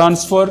data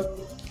transfer,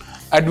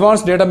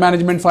 advanced data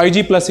management,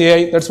 5G plus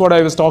AI, that's what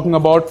I was talking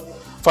about.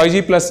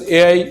 5G plus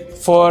AI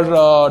for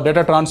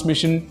data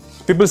transmission.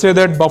 People say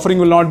that buffering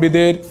will not be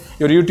there.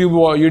 Your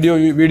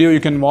YouTube video you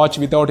can watch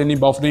without any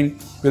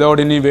buffering, without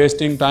any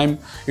wasting time.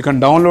 You can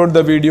download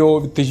the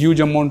video with a huge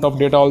amount of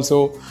data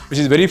also, which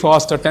is very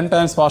faster, 10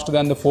 times faster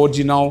than the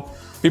 4G now.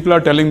 People are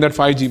telling that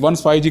 5G,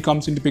 once 5G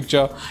comes into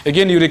picture,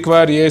 again you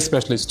require AI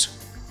specialist.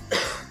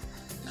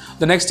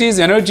 The next is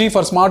energy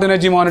for smart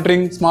energy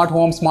monitoring, smart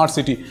home, smart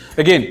city.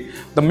 Again,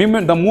 the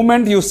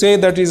moment you say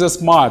that is a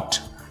smart,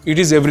 it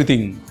is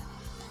everything.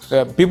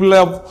 People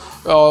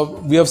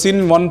have, we have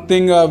seen one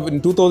thing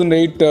in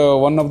 2008,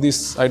 one of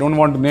these, I don't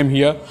want to name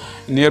here,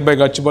 nearby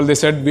Gachibal, they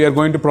said we are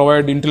going to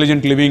provide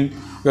intelligent living,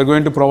 we are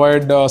going to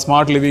provide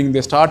smart living.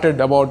 They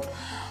started about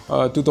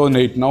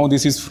 2008, now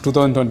this is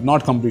 2020,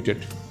 not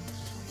completed.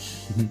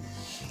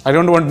 I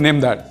don't want to name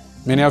that,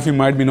 many of you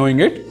might be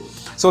knowing it.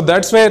 So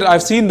that's where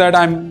I've seen that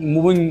I'm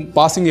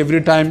passing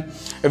every time.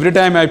 Every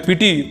time I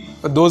pity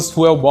those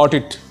who have bought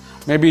it.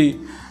 Maybe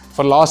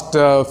for last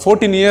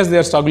 14 years they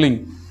are struggling.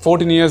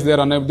 14 years they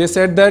are unable. They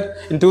said that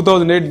in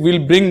 2008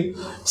 we'll bring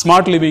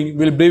smart living,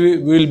 we'll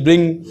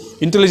bring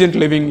intelligent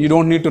living. You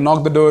don't need to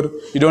knock the door,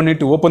 you don't need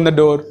to open the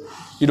door,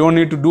 you don't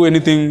need to do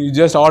anything, you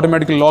just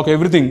automatically lock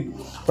everything.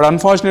 But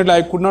unfortunately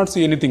I could not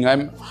see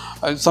anything.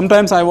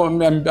 Sometimes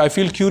I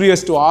feel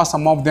curious to ask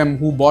some of them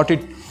who bought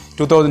it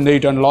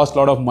 2008 and lost a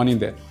lot of money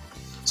there.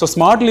 So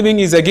smart living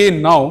is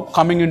again now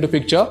coming into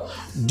picture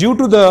due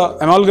to the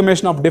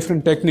amalgamation of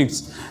different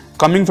techniques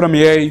coming from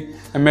AI,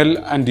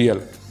 ML and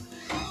DL.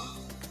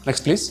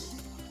 Next please.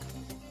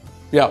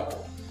 Yeah.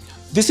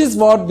 This is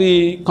what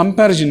the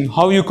comparison,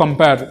 how you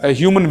compare a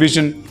human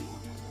vision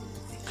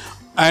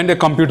and a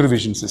computer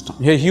vision system.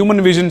 A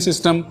human vision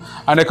system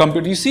and a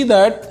computer. You see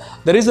that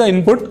there is an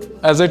input,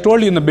 as I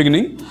told you in the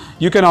beginning,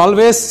 you can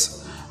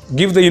always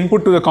give the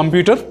input to the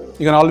computer,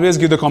 you can always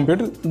give the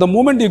computer. The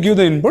moment you give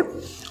the input,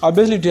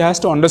 obviously it has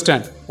to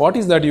understand what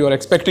is that you are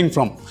expecting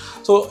from.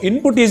 So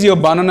input is your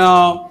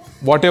banana,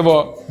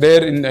 whatever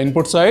there in the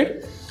input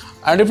side.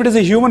 And if it is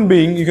a human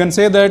being, you can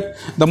say that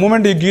the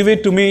moment you give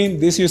it to me,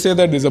 this you say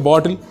that this is a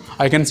bottle,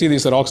 I can see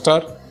this is a rock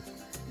star.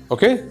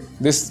 Okay,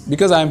 this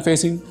because I am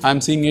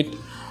seeing it.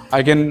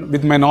 I can,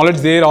 with my knowledge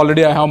there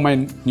already, I have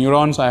my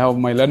neurons, I have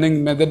my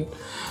learning method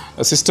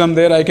system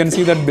there. I can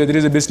see that there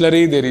is a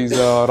distillery, there is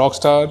a rock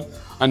star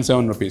and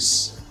 7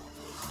 rupees.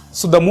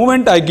 So the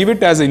moment I give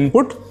it as an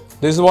input,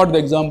 this is what the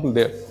example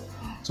there.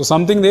 So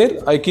something there,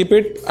 I keep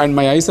it and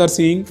my eyes are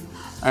seeing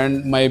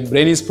and my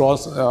brain is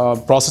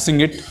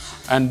processing it,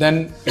 and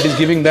then it is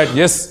giving that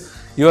yes,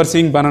 you are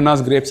seeing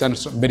bananas, grapes and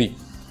berry.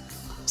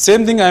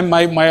 Same thing,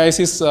 my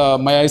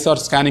eyes are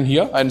scanning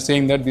here and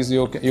saying that this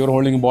you are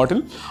holding a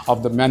bottle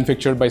of the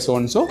manufactured by so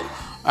and so,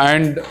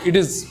 and it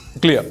is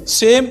clear.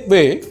 Same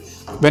way,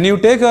 when you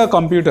take a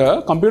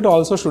computer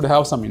also should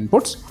have some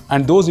inputs,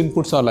 and those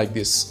inputs are like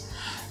this.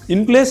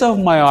 In place of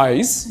my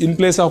eyes,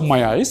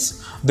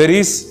 there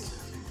is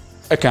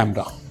a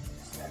camera.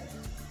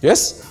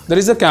 Yes, there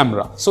is a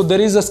camera. So there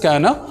is a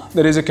scanner,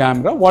 there is a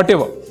camera,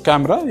 whatever.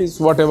 Camera is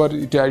whatever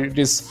it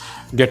is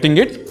getting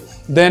it.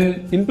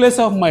 Then in place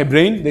of my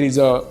brain, there is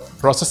a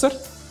processor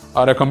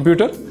or a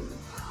computer.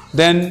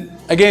 Then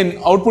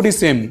again, output is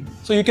same.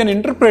 So you can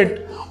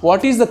interpret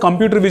what is the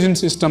computer vision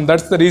system.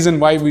 That's the reason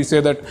why we say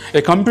that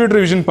a computer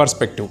vision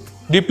perspective,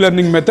 deep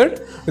learning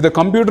method with a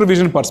computer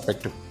vision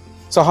perspective.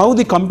 So how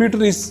the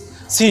computer is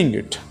seeing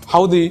it,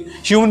 how the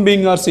human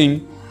being are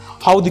seeing,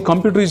 how the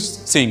computer is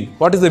seeing,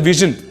 what is the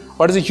vision,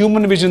 what is the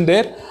human vision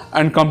there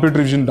and computer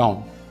vision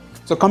down.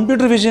 So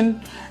computer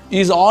vision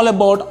is all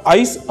about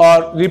eyes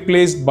are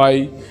replaced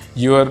by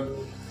your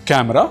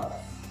camera,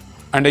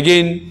 and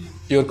again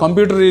your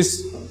computer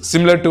is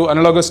similar to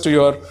analogous to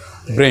your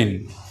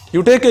brain.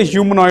 You take a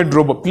humanoid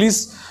robot.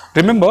 Please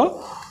remember,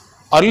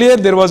 earlier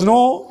there was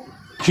no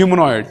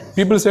humanoid.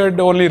 People said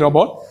only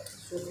robot.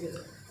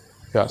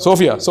 Yeah,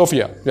 Sophia.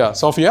 Yeah,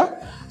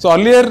 Sophia. So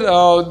earlier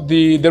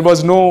there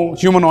was no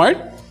humanoid.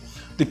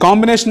 The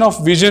combination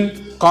of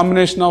vision,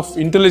 combination of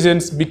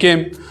intelligence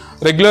became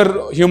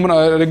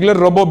regular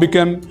robot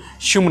became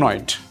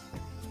humanoid.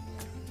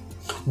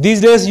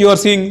 These days you are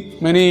seeing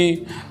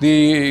many,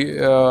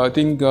 I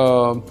think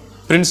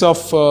Prince of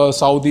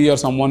Saudi or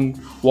someone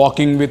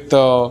walking with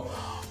a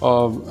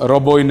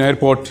robot in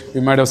airport.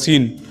 You might have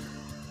seen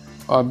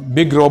a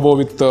big robot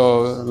with a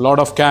lot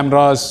of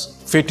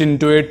cameras fit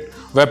into it,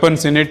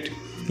 weapons in it,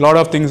 lot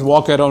of things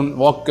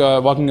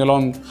walking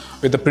along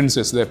with the prince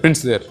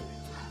there.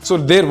 So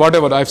there,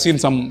 whatever, I've seen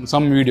some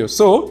videos.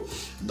 So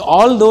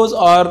all those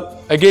are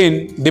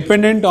again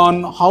dependent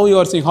on how you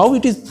are seeing, how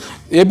it is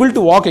able to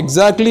walk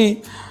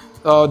exactly.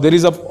 There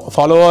is a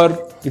follower,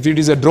 if it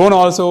is a drone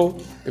also,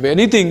 if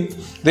anything,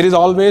 there is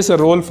always a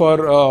role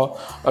for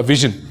a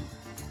vision,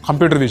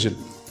 computer vision.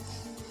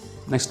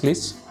 Next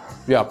please.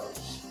 Yeah.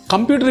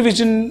 Computer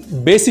vision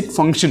basic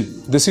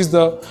function. This is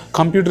the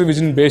computer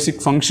vision basic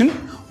function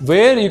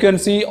where you can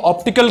see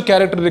optical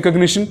character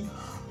recognition.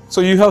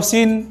 So you have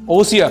seen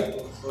OCR.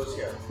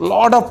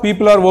 Lot of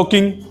people are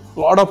working,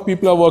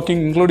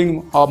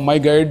 including my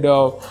guide,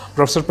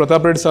 Professor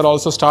Pratap Reddy sir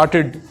also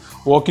started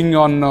working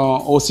on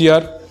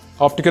OCR,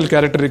 optical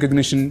character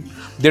recognition.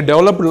 They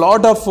developed a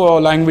lot of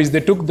language. They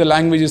took the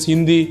languages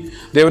Hindi,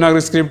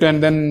 Devanagari script,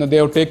 and then they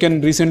have taken,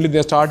 recently they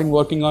are starting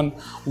working on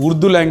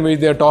Urdu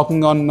language, they are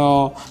talking on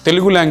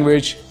Telugu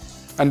language,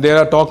 and they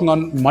are talking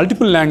on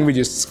multiple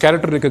languages,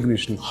 character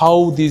recognition,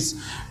 how this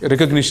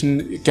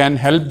recognition can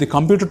help the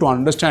computer to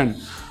understand.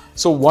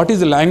 So what is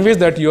the language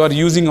that you are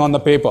using on the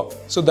paper?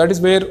 So that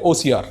is where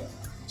OCR.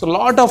 So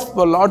lot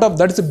of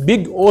that is a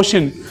big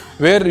ocean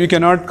where you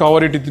cannot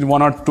cover it in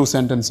 1 or 2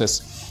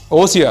 sentences.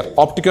 OCR,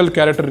 optical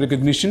character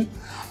recognition.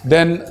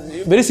 Then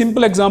very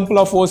simple example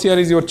of OCR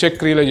is your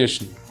check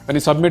realization. When you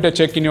submit a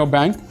check in your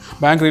bank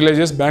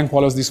realizes, bank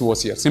follows this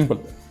OCR.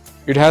 Simple.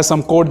 It has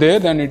some code there,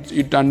 then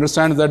it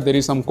understands that there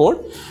is some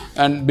code,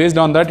 and based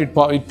on that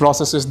it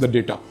processes the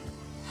data.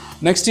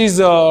 Next is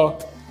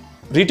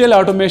retail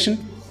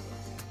automation.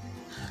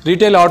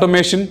 retail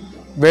automation,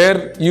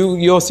 where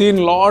you have seen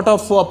lot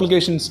of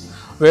applications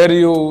where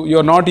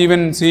you're not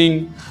even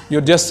seeing,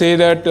 you just say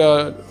that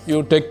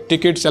you take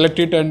ticket, select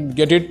it and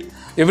get it.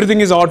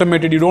 Everything is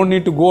automated. You don't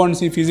need to go and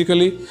see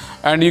physically,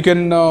 and you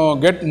can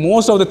get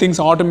most of the things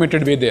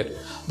automated way there.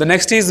 The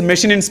next is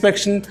machine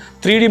inspection,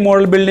 3D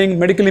model building,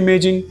 medical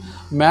imaging,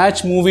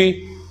 match move,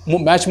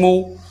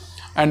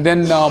 and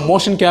then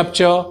motion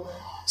capture,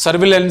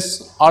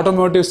 surveillance,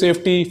 automotive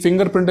safety,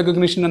 fingerprint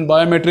recognition and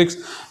biometrics.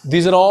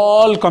 These are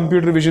all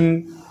computer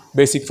vision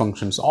basic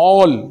functions.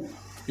 All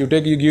you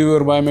give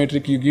your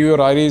biometric, you give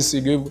your iris,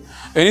 you give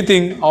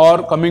anything,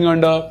 or coming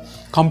under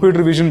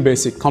computer vision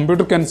basic.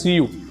 Computer can see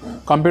you.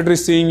 Computer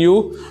is seeing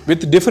you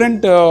with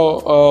different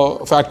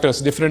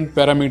factors, different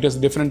parameters,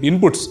 different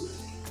inputs.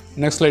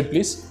 Next slide,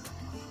 please.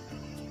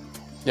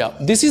 Yeah,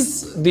 this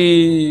is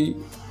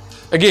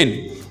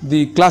again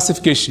the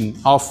classification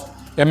of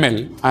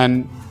ML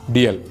and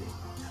DL.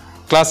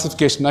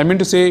 Classification, I mean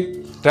to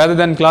say, rather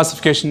than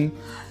classification,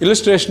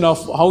 illustration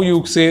of how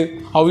you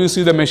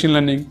see the machine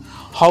learning,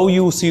 how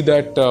you see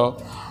that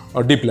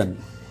deep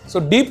learning. So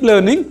deep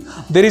learning,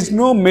 there is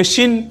no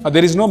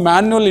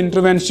manual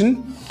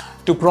intervention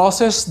to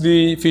process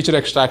the feature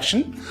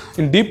extraction.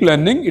 In deep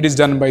learning, it is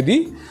done by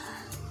the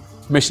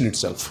machine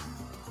itself.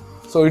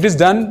 So it is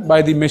done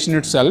by the machine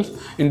itself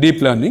in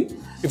deep learning.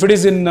 If it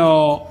is in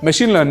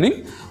machine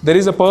learning, there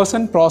is a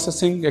person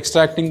processing,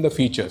 extracting the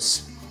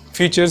features.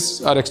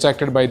 Features are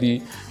extracted by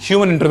the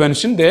human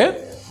intervention there,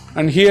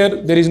 and here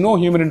there is no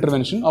human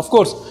intervention. Of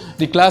course,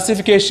 the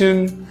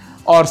classification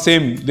are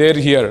same there,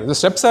 here. The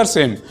steps are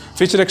same.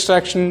 Feature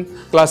extraction,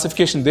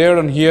 classification there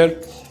and here,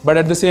 but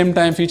at the same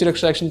time feature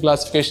extraction,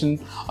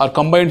 classification are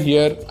combined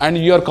here, and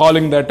you are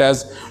calling that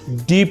as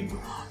deep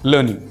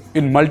learning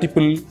in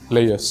multiple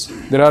layers.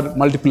 There are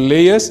multiple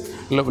layers,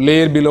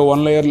 layer below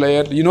one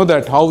layer. You know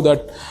that how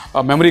that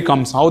memory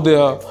comes, how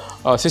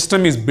the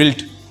system is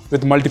built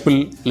with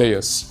multiple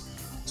layers.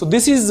 So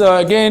this is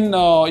again,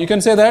 you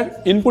can say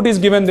that input is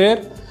given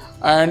there,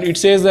 and it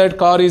says that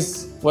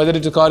whether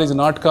it's a car is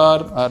not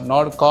car or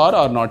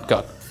not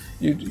car.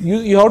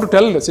 You have to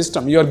tell the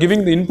system, you are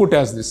giving the input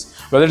as this,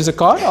 whether it's a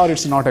car or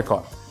it's not a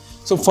car.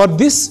 So for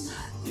this,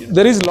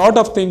 there is a lot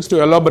of things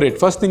to elaborate.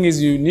 First thing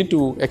is you need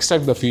to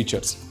extract the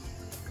features.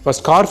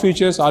 First, car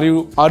features, are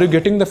you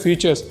getting the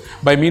features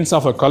by means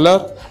of a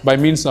color, by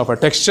means of a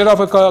texture of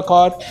a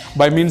car,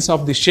 by means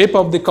of the shape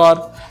of the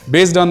car,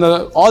 based on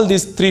all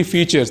these three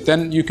features,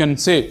 then you can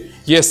say,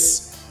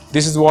 yes,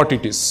 this is what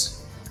it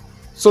is.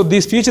 So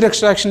this feature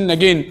extraction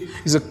again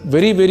is a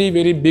very, very,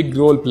 very big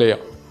role player,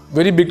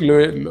 very big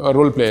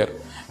role player.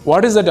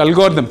 What is that?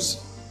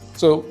 Algorithms.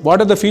 So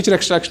what are the feature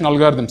extraction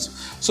algorithms?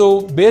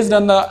 So based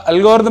on the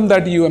algorithm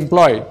that you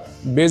employ,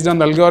 based on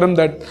the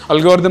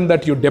algorithm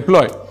that you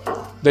deploy,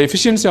 the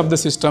efficiency of the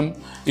system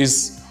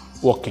is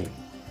working.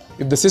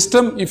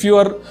 If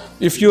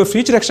your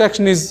feature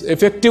extraction is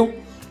effective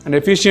and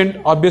efficient,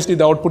 obviously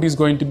the output is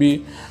going to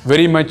be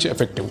very much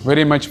effective,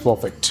 very much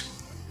perfect.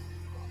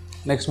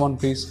 Next one,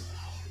 please.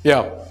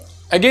 Yeah.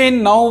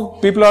 Again, now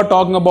people are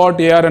talking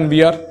about AR and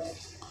VR.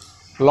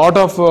 A lot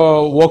of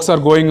works are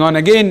going on.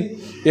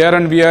 Again, AR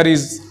and VR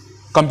is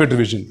computer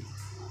vision.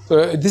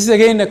 So this is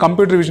again a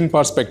computer vision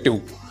perspective,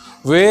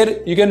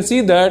 where you can see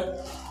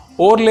that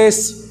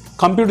overlays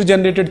computer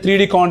generated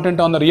 3D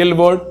content on the real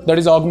world, that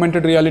is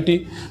augmented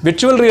reality.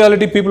 Virtual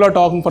reality, people are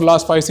talking for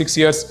last 5-6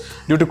 years.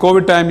 Due to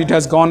COVID time, it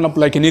has gone up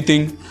like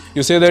anything.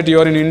 You say that you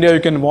are in India, you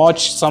can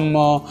watch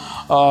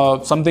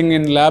something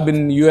in lab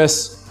in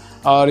US,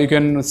 or you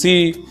can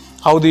see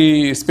how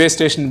the space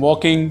station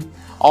working.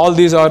 All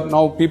these are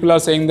now, people are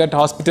saying that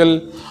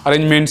hospital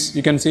arrangements,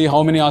 you can see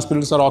how many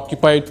hospitals are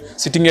occupied.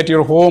 Sitting at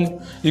your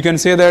home, you can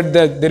say that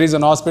there is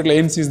an hospital,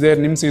 AIMS is there,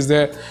 NIMS is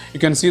there.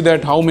 You can see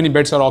that how many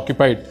beds are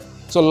occupied.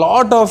 So a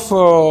lot of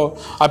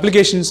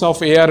applications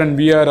of AR and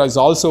VR is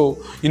also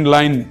in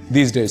line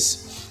these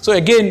days. So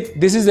again,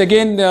 this is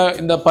again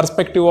in the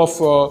perspective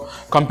of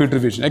computer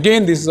vision.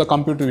 Again, this is a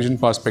computer vision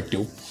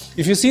perspective.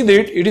 If you see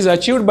that it is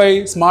achieved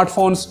by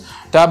smartphones,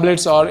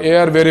 tablets or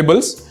AR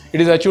wearables,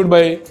 it is achieved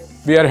by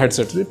VR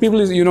headsets.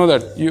 People, you know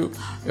that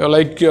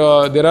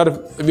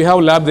we have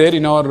lab there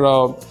in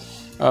our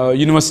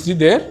university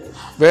there,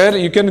 where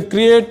you can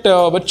create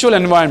a virtual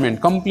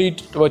environment,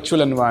 complete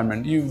virtual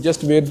environment. You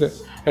just wear the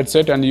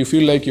headset and you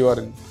feel like you are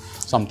in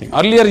something.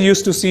 Earlier you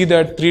used to see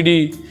that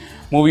 3D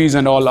movies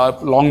and all,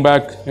 long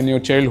back in your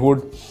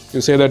childhood. You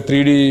say that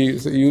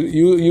 3D,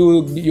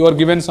 you are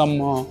given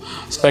some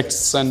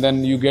specs and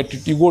then you get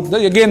it.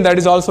 Again, that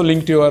is also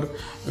linked to your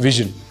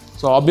vision.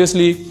 So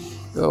obviously,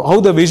 how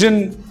the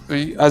vision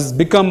has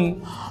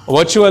become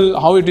virtual,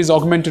 how it is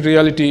augmented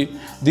reality.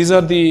 These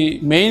are the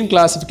main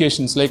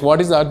classifications, like what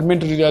is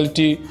augmented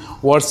reality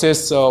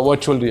versus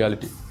virtual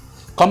reality.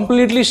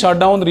 Completely shut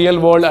down the real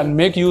world and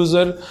make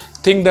user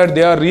think that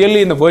they are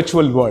really in the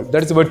virtual world.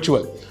 That is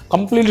virtual.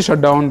 Completely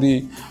shut down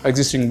the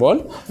existing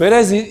world,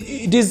 whereas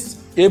it is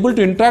able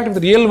to interact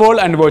with the real world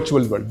and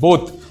virtual world,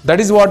 both. That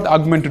is what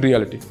augmented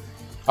reality.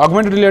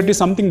 Augmented reality is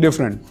something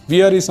different.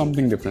 VR is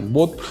something different.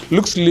 Both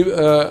looks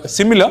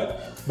similar,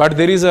 but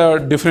there is a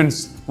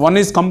difference. One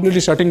is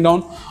completely shutting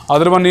down,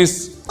 other one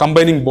is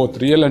combining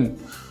both, real and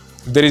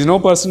there is no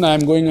person I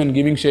am going and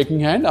giving shaking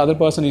hand, other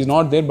person is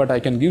not there but I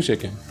can give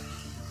shaking hand.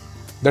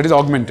 That is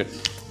augmented.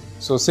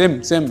 So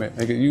same way.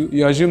 Like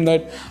you assume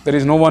that there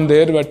is no one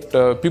there,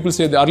 but people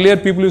say, earlier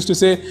people used to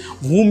say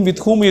with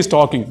whom he is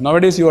talking.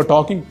 Nowadays you are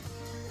talking,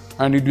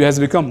 and it has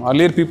become.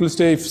 Earlier people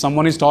say if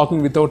someone is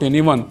talking without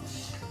anyone,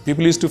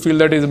 people used to feel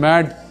that he is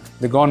mad,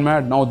 they gone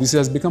mad. Now this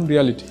has become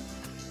reality.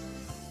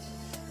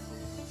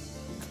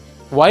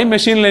 Why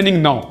machine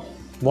learning now?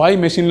 Why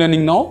machine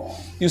learning now?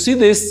 You see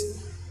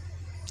this,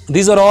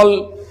 these are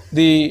all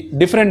the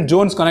different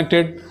zones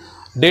connected.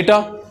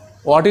 Data,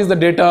 what is the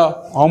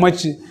data, how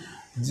much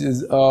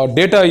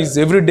data is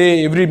every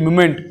day, every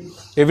moment,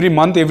 every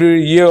month,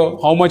 every year,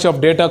 how much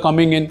of data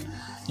coming in.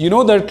 You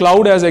know that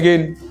cloud has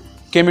again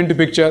came into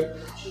picture.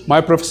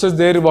 My professors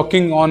there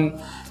working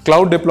on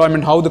cloud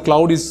deployment, how the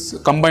cloud is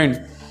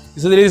combined.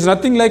 So there is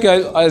nothing like,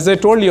 as I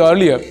told you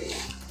earlier,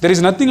 there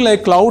is nothing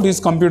like cloud is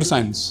computer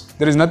science.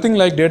 There is nothing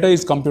like data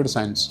is computer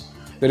science.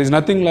 There is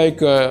nothing like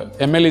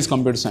ML is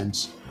computer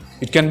science.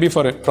 It can be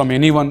from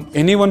anyone.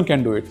 Anyone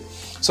can do it.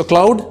 So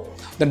cloud,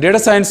 then data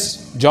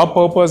science, job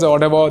purpose or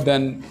whatever,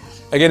 then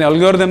again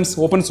algorithms,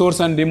 open source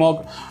and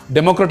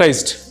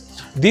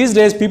democratized. These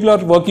days people are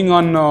working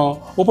on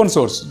open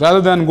source rather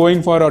than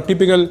going for a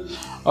typical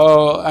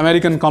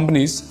American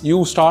companies.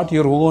 You start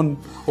your own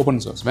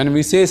open source. When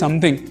we say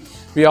something,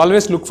 we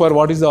always look for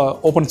what is the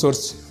open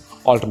source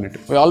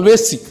alternative. We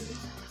always see,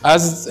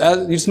 as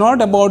it's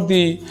not about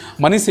the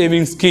money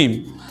saving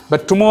scheme,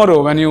 but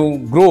tomorrow when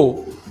you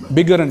grow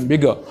bigger and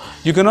bigger,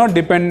 you cannot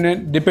be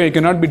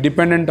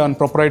dependent on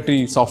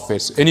proprietary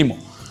softwares anymore.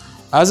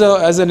 As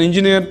an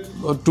engineer,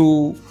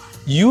 to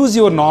use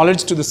your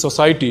knowledge to the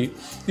society,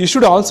 you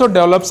should also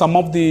develop some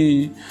of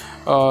the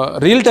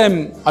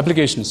real-time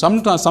applications.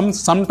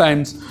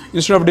 Sometimes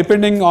instead of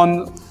depending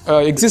on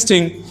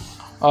existing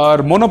or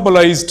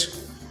monopolized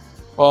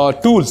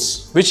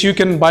tools which you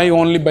can buy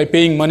only by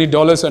paying money,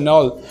 dollars and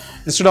all,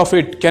 instead of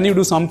it, can you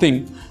do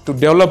something to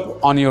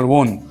develop on your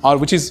own, or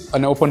which is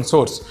an open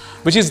source,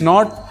 which is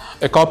not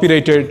a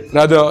copyrighted,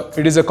 rather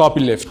it is a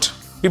copyleft.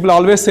 People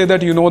always say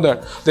that, you know,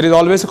 that there is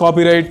always a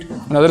copyright,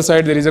 on the other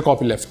side there is a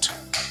copyleft.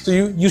 So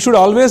you should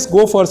always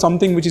go for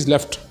something which is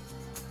left.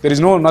 There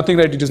is nothing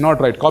right, it is not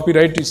right.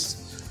 Copyright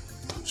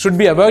should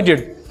be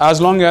avoided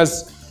as long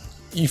as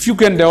if you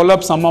can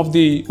develop some of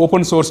the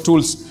open source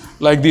tools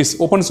like this,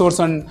 open source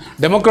and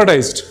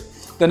democratized.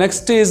 The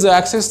next is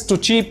access to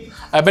cheap,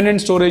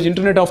 abundant storage,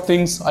 Internet of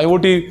Things,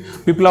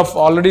 IoT. People have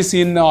already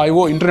seen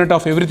Internet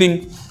of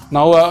Everything.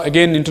 Now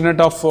again,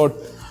 Internet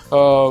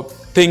of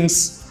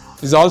Things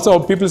is also,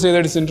 people say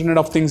that it's Internet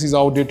of Things is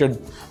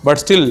outdated, but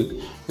still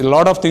a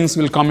lot of things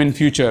will come in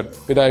future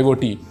with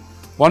IoT.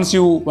 Once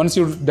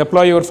you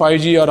deploy your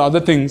 5G or other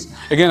things,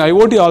 again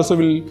IoT also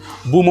will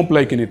boom up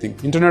like anything.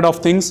 Internet of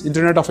Things,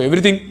 Internet of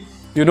Everything,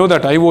 you know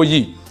that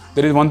IoE.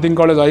 There is one thing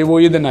called as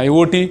IoE, then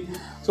IoT.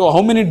 So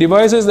how many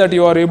devices that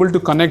you are able to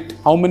connect,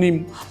 how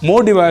many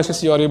more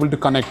devices you are able to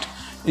connect.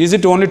 Is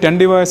it only 10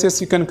 devices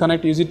you can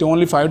connect, is it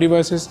only 5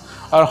 devices,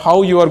 or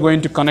how you are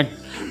going to connect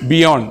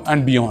beyond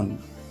and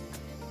beyond.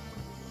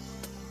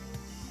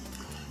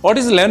 What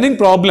is learning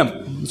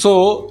problem?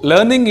 So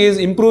learning is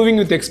improving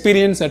with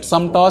experience at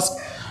some task,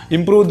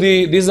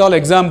 these are all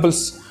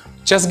examples.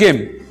 Chess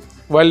game,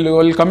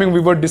 while coming we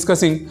were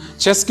discussing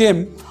chess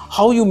game,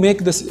 how you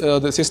make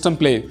the system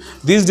play.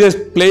 These days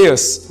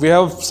players, we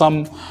have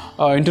some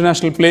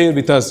international player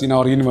with us in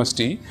our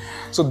university.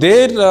 So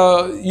there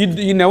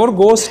he never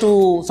goes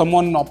to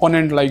someone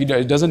opponent, like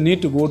it doesn't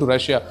need to go to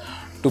Russia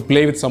to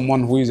play with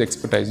someone who is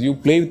expertise. You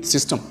play with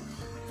system.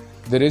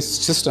 There is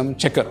system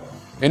checker.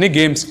 Any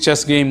games,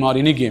 chess game or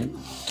any game,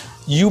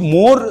 you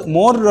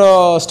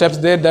more steps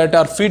there that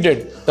are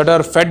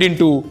fed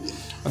into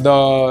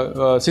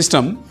the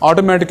system,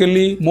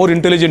 automatically more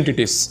intelligent it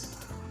is.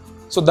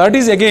 So that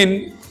is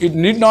again, it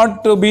need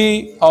not to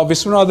be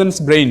Vishwanathan's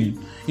brain.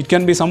 It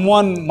can be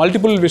someone,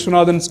 multiple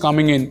Vishwanathans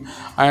coming in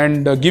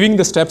and giving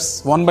the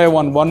steps one by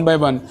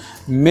one,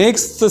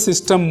 makes the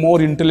system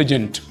more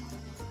intelligent.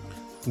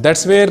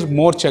 That's where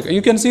more check.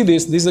 You can see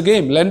this is a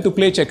game. Learn to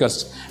play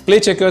checkers. Play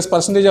checkers,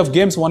 percentage of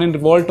games won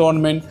in world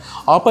tournament,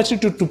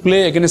 opportunity to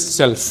play against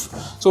self.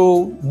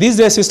 So these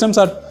days systems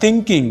are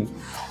thinking,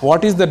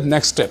 what is the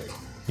next step?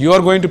 You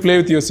are going to play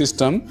with your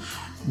system.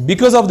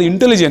 Because of the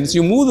intelligence,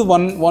 you move the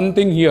one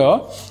thing here,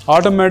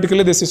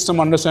 automatically the system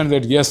understands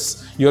that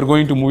yes, you are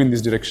going to move in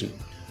this direction.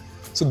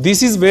 So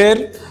this is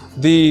where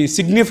the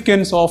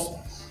significance of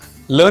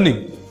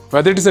learning,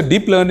 whether it is a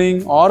deep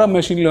learning or a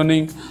machine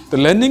learning, the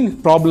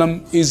learning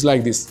problem is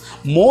like this.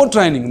 More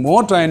training,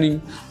 more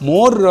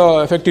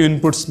effective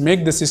inputs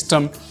make the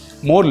system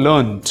more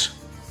learned.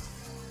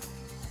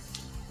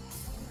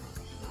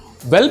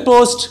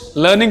 Well-posed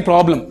learning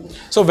problem.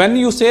 So when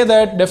you say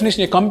that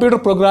definition, a computer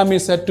program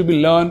is said to be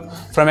learned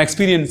from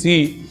experience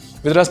E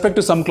with respect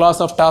to some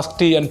class of task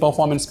T and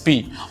performance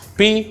P.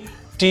 P,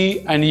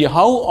 T and E,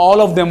 how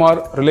all of them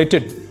are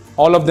related.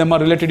 All of them are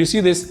related. You see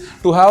this,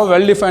 to have a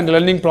well-defined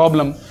learning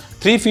problem,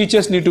 Three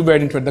features need to be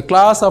identified. The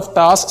class of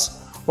tasks,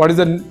 what is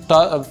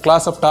the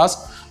class of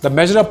task, the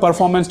measure of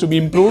performance to be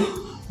improved,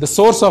 the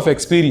source of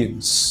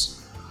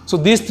experience. So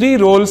these three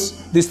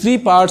roles, these three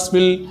parts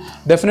will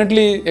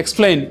definitely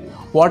explain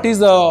what is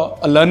the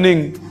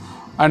learning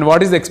and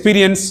what is the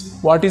experience,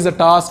 what is the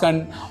task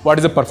and what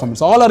is the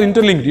performance. All are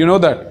interlinked, you know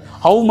that.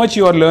 How much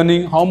you are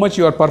learning, how much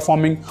you are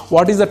performing,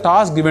 what is the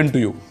task given to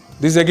you.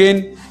 This is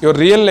again your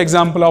real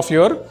example of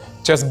your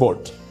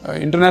chessboard.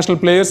 International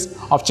players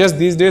of chess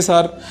these days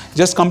are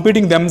just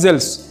competing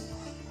themselves,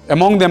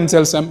 among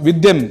themselves and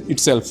with them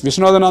itself.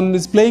 Viswanathan Anand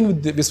is playing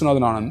with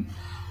Viswanathan Anand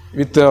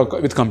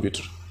with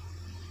computer.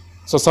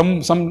 So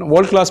some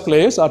world-class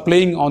players are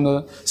playing on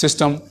the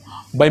system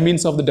by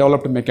means of the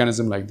developed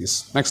mechanism like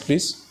this. Next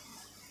please.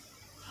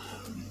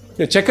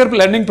 A checker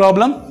learning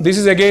problem. This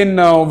is again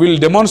we'll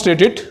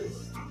demonstrate it.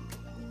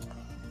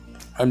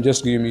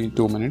 Just give me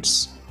 2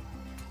 minutes.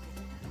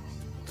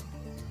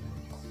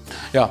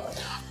 Yeah.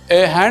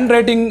 A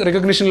handwriting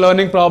recognition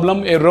learning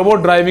problem, a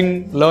robot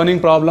driving learning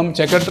problem,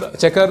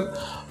 checker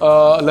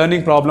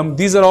learning problem.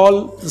 These are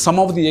all some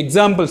of the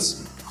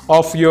examples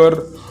of your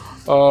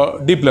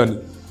deep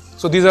learning.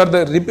 So these are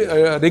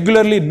the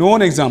regularly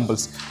known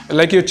examples,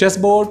 like your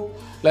chessboard,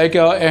 like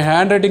a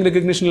handwriting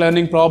recognition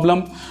learning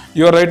problem.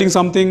 You are writing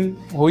something,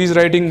 who is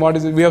writing, what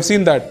is it? We have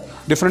seen that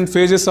different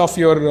phases of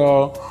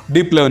your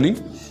deep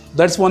learning.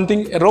 That's one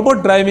thing. A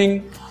robot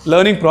driving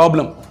learning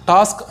problem.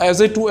 Task,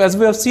 as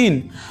we have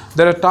seen,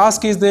 there are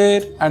task is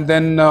there, and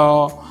then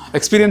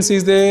experience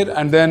is there,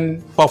 and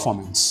then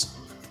performance.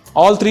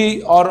 All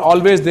three are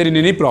always there in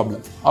any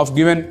problem of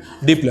given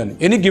deep learning.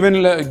 Any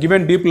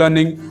given deep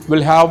learning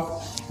will have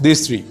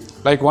these three.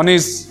 Like one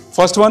is,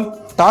 first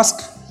one, task.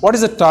 What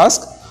is the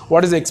task?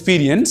 What is the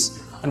experience?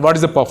 And what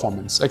is the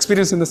performance?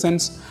 Experience in the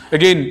sense,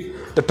 again,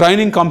 the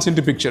training comes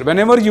into picture.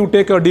 Whenever you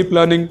take a deep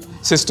learning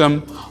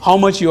system, how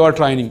much you are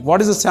training?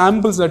 What is the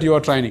samples that you are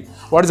training?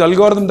 What is the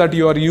algorithm that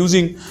you are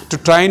using to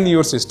train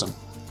your system?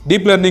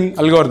 Deep learning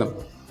algorithm.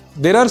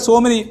 There are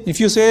so many. If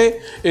you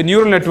say a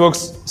neural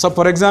networks, so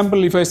for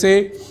example, if I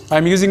say I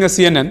am using a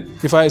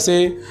CNN, if I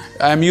say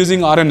I am using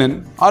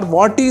RNN, or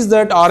what is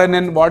that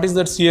RNN, what is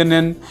that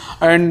CNN,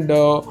 and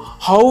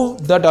how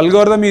that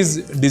algorithm is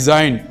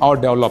designed or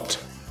developed.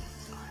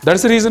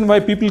 That's the reason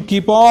why people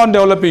keep on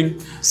developing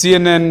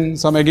CNN,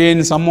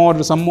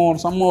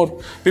 some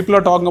more. People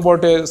are talking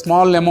about a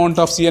small amount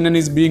of CNN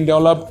is being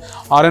developed,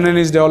 RNN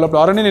is developed,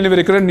 RNN anyway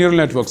recurrent neural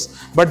networks.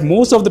 But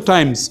most of the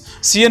times,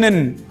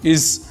 CNN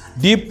is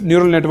deep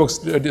neural networks,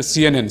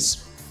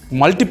 CNNs.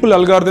 Multiple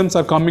algorithms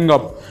are coming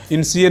up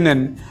in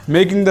CNN,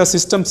 making the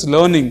systems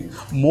learning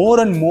more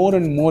and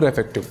more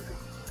effective.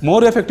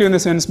 More effective in the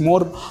sense,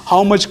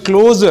 how much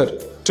closer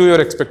to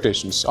your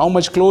expectations, how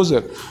much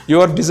closer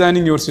you are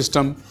designing your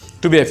system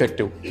to be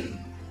effective.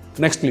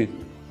 Next please.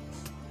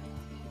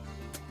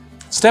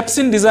 Steps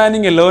in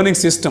designing a learning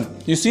system.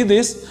 You see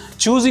this,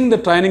 choosing the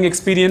training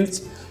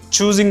experience,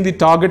 choosing the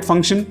target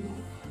function,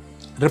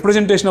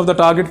 representation of the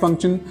target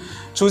function,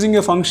 choosing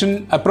a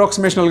function,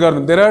 approximation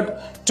algorithm. There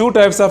are two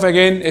types of,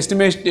 again,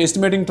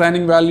 estimating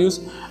training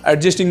values,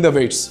 adjusting the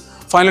weights,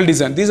 final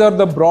design. These are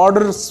the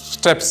broader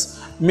steps.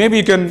 Maybe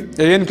you can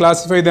again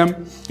classify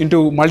them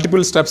into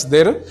multiple steps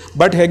there,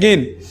 but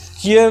again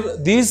here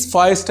these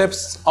 5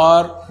 steps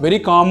are very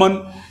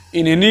common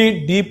in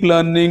any deep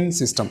learning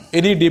system.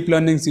 Any deep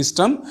learning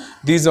system,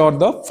 these are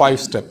the 5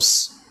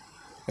 steps.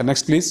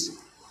 Next please.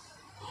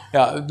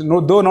 Yeah,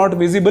 though not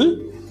visible,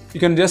 you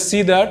can just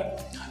see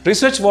that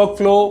research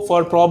workflow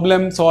for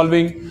problem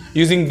solving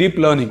using deep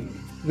learning.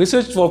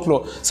 Research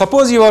workflow.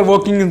 Suppose you are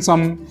working in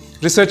some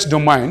research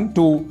domain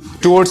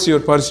towards your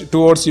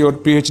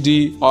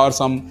PhD or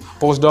some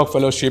postdoc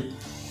fellowship.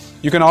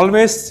 You can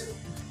always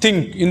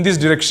think in this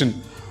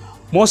direction.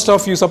 Most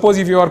of you, suppose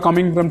if you are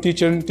coming from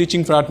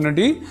teaching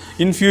fraternity,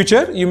 in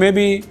future you may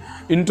be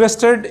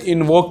interested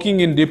in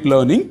working in deep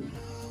learning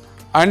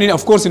and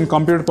of course in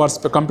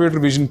computer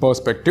vision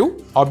perspective.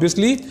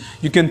 Obviously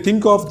you can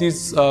think of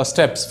these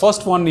steps.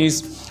 First one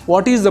is,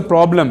 what is the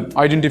problem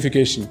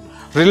identification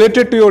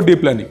related to your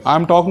deep learning. I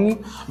am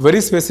talking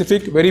very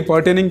specific, very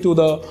pertaining to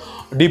the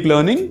deep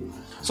learning.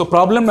 So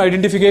problem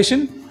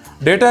identification,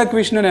 data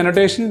acquisition and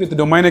annotation with the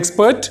domain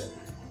expert.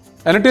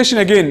 Annotation,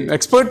 again,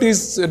 expert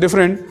is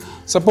different.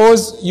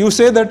 Suppose you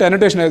say that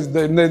annotation,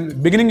 in the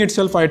beginning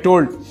itself I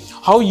told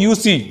how you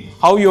see,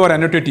 how you are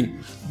annotating.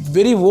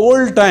 Very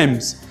old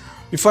times,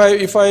 if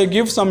I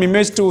give some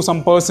image to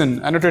some person,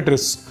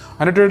 annotators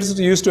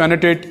used to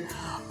annotate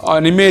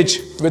an image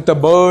with a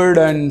bird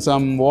and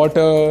some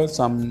water,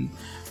 some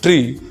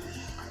tree.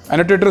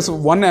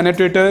 One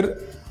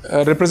annotator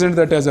represents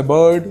that as a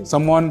bird,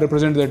 someone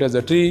represents that as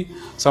a tree,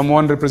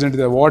 someone represents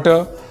the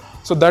water.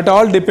 So that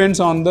all depends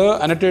on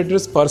the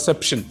annotator's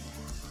perception.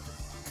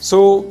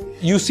 So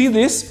you see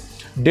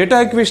this data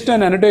acquisition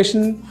and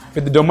annotation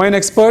with the domain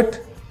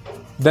expert.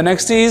 The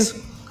next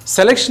is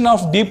selection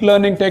of deep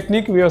learning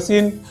technique. We have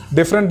seen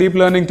different deep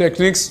learning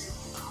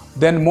techniques.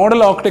 Then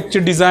model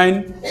architecture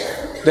design,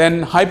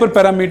 then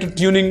hyperparameter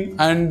tuning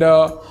and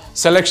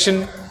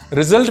selection,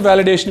 result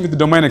validation with the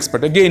domain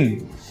expert.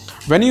 Again,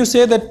 When you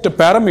say that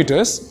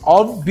parameters,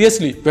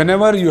 obviously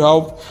whenever you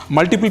have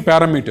multiple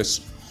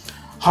parameters,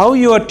 how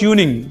you are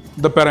tuning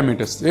the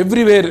parameters?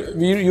 Everywhere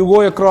you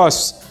go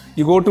across,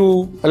 you go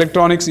to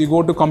electronics, you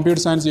go to computer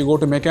science, you go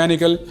to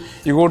mechanical,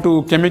 you go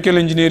to chemical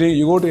engineering,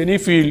 you go to any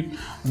field,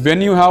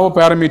 when you have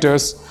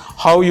parameters,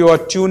 how you are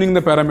tuning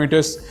the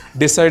parameters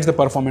decides the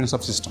performance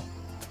of system.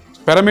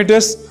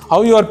 Parameters,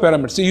 how you are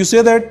parameters. So you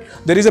say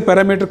that there is a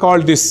parameter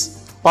called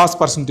this, pass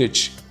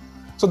percentage.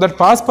 So that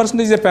pass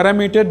percentage is a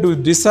parameter to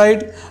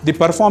decide the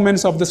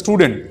performance of the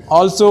student,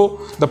 also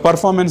the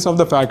performance of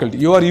the faculty.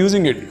 You are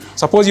using it.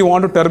 Suppose you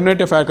want to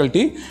terminate a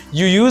faculty,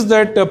 you use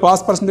that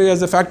pass percentage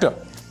as a factor.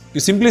 You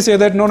simply say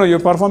that no, your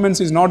performance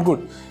is not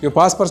good, your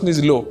pass percentage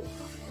is low.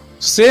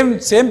 Same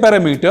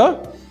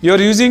parameter you are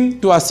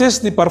using to assess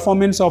the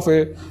performance of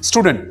a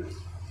student.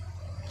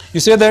 You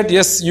say that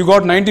yes, you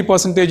got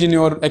 90% in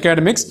your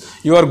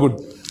academics, you are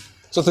good.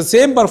 So the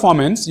same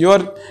performance, you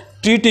are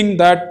treating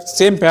that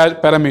same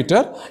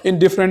parameter in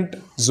different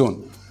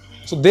zone.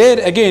 So there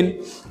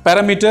again,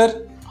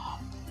 parameter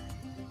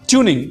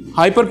tuning,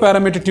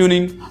 hyperparameter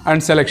tuning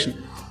and selection.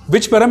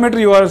 Which parameter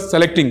you are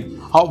selecting?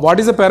 What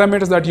is the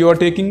parameters that you are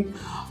taking,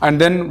 and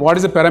then what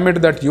is the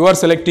parameter that you are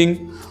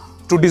selecting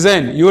to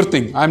design your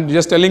thing? I am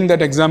just telling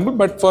that example,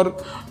 but for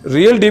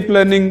real deep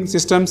learning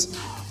systems,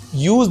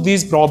 use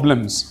these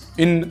problems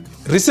in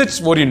research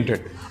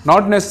oriented,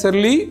 not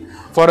necessarily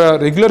for a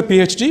regular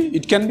PhD,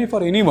 it can be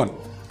for anyone.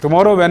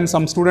 Tomorrow when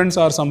some students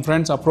or some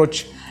friends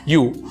approach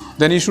you,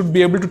 then you should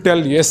be able to tell,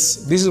 yes,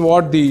 this is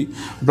what the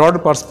broader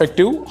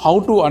perspective, how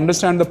to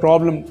understand the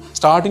problem,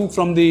 starting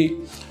from the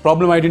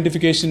problem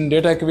identification,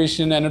 data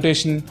acquisition,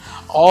 annotation,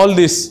 all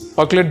this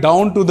percolate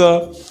down to the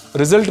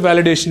result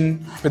validation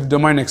with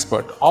domain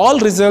expert. All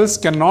results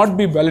cannot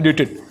be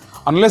validated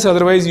unless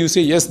otherwise you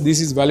say, yes,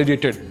 this is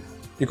validated.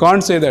 You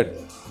can't say that.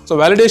 So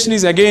validation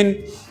is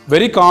again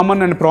very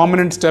common and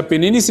prominent step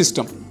in any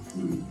system.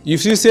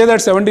 If you say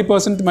that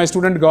 70% my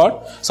student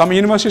got, some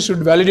university should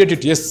validate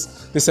it.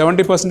 Yes, the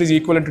 70% is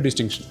equivalent to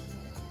distinction.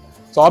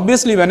 So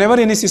obviously, whenever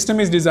any system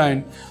is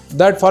designed,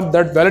 that for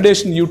that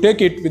validation, you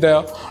take it with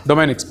a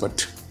domain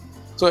expert.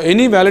 So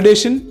any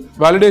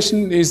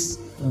validation is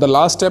the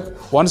last step.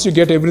 Once you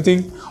get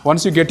everything,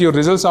 once you get your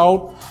results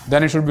out,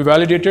 then it should be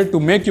validated to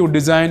make your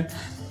design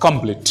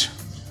complete.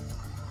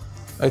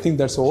 I think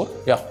that's over.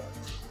 Yeah.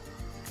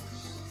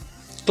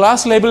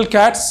 Class label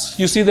cats,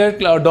 you see that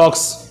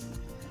dogs.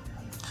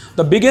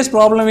 The biggest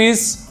problem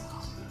is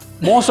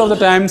most of the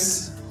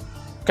times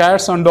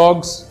cats and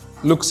dogs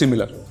look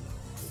similar.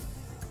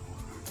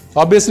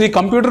 Obviously,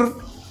 computer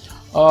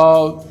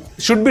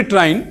should be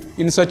trained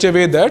in such a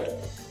way that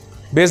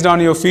based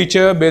on your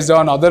feature, based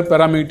on other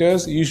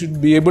parameters, you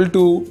should be able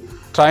to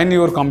train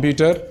your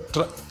computer,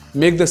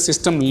 make the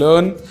system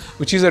learn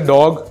which is a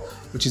dog,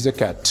 which is a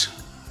cat.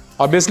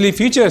 Obviously,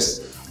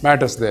 features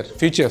matters there.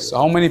 Features,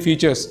 how many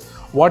features,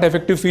 what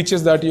effective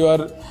features that you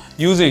are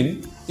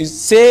using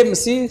is same.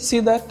 See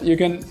that you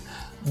can.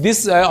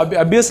 This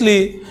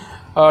obviously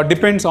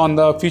depends on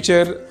the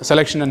feature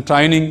selection and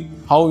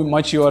training, how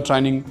much you are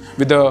training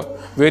with the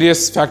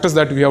various factors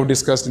that we have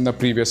discussed in the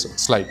previous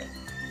slide.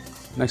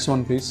 Next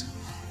one, please.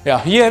 Yeah,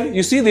 here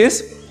you see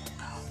this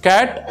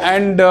cat,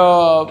 and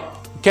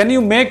can you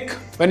make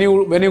when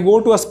you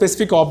go to a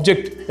specific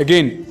object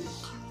again.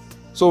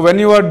 So when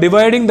you are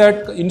dividing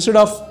that, instead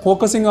of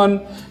focusing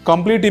on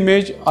complete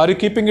image, are you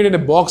keeping it in a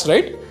box,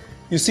 right?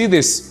 You see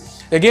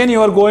this. Again, you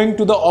are going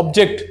to the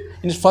object.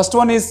 First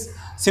one is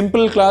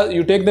simple class.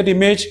 You take that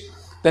image,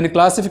 then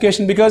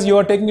classification, because you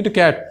are taking it to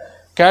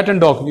cat and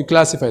dog. You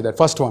classify that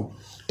first one.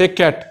 Take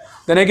cat.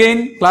 Then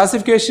again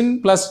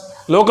classification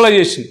plus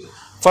localization.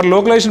 For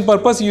localization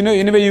purpose, you know,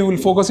 anyway you will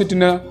focus it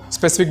in a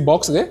specific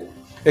box there.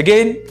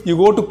 Again, you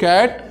go to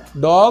cat,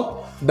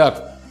 dog,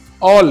 duck,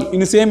 all in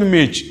the same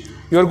image.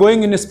 You are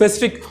going in a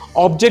specific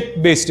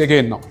object based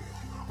again now.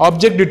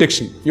 Object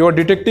detection. You are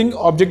detecting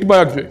object by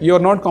object. You are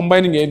not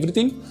combining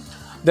everything.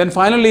 Then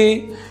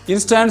finally,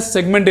 instance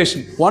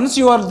segmentation. Once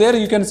you are there,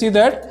 you can see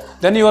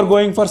that, then you are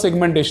going for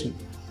segmentation.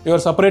 You are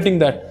separating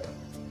that.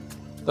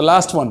 The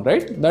last one,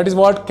 right? That is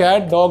what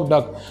cat, dog,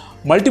 duck.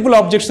 Multiple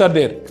objects are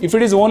there. If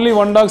it is only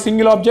one dog,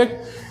 single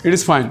object, it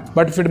is fine.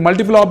 But if it is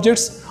multiple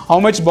objects,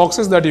 how much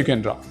boxes that you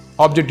can draw?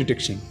 Object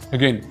detection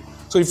again.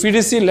 So if it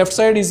is see left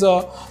side is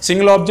a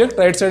single object,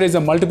 right side is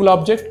a multiple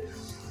object,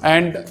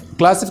 and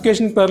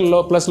classification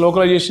plus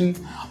localization,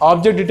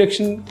 object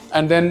detection,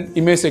 and then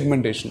image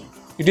segmentation.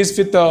 It is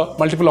with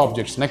multiple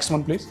objects. Next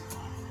one, please.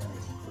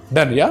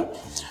 Done, yeah.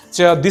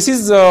 So this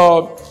is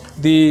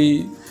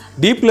the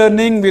deep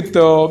learning with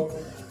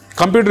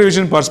computer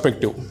vision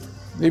perspective.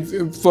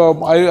 If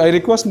I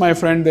request my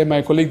friend there,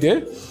 my colleague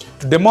there,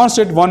 to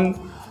demonstrate one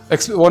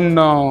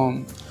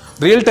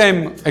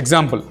real-time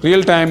example,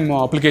 real-time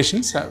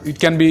applications. It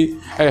can be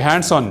a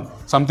hands-on,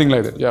 something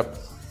like that. Yeah.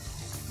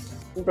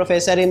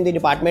 Professor in the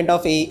Department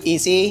of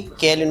EC,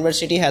 KL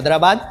University,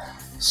 Hyderabad.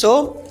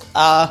 So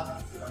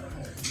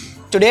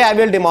today I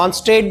will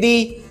demonstrate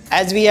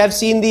as we have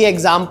seen the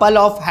example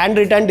of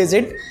handwritten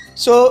digit.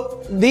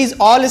 So these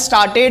all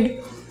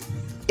started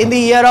in the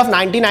year of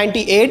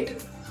 1998.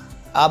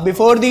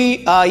 Before the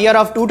year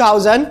of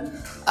 2000,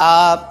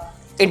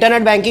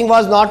 internet banking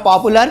was not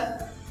popular,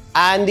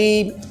 and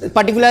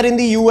particular in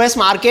the US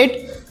market,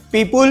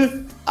 people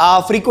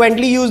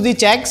frequently use the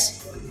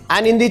checks,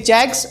 and in the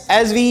checks,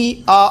 as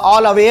we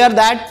all aware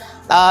that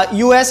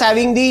US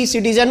having the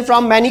citizen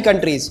from many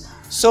countries,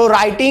 so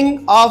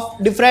writing of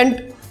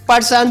different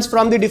persons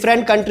from the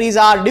different countries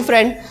are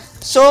different,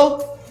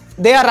 so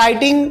they are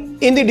writing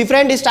in the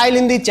different style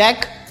in the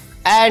check,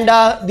 and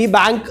the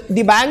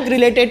bank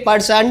related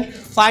person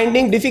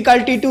finding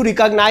difficulty to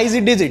recognize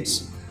the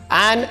digits,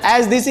 and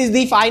as this is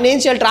the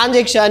financial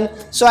transaction,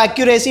 so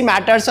accuracy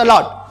matters a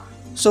lot.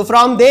 So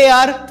from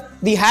there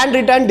the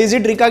handwritten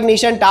digit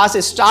recognition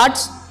task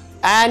starts,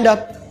 and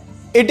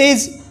it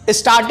is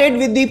started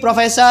with the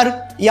Professor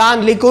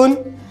Jan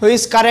LeCun, who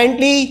is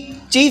currently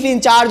chief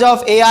in charge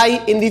of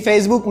AI in the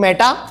Facebook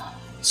Meta.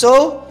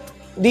 So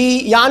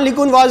the Jan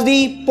LeCun was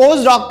the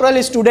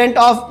postdoctoral student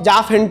of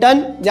Jeff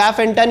Hinton. Jeff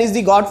Hinton is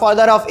the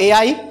godfather of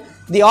AI.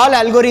 The all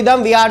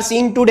algorithm we are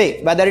seeing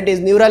today, whether it is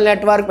neural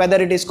network, whether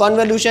it is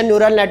convolution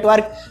neural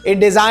network, is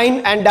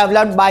designed and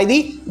developed by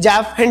the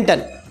Jeff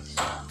Hinton.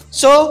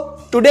 So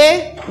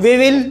today we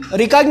will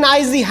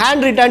recognize the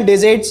handwritten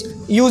digits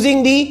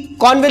using the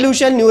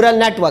convolution neural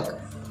network.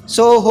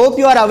 So hope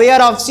you are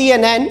aware of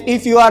CNN.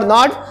 If you are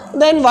not,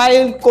 then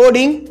while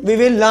coding we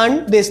will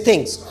learn these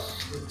things.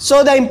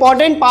 So the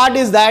important part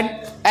is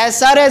that, as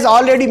sir has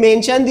already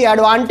mentioned, the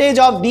advantage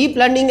of deep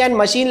learning and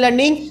machine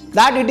learning,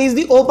 that it is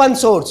the open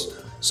source.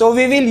 So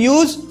we will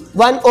use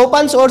one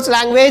open source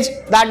language,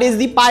 that is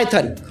the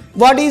Python.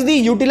 What is the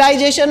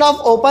utilization of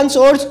open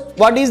source?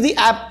 What is the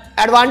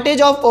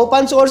advantage of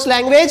open source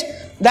language?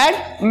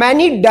 That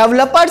many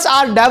developers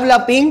are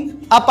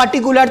developing a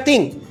particular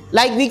thing.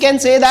 Like we can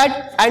say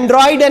that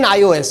Android and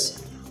iOS.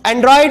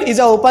 Android is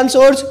a open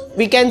source.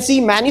 We can see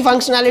many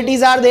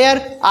functionalities are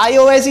there.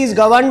 iOS is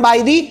governed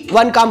by the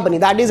one company,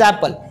 that is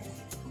Apple.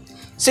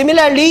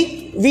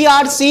 Similarly, we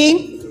are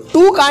seeing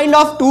two kind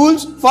of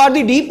tools for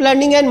the deep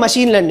learning and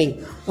machine learning.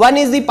 One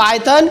is the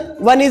Python,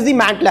 one is the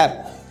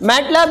MATLAB.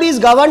 MATLAB is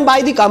governed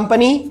by the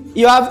company.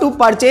 You have to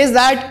purchase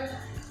that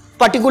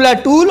particular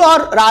tool,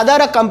 or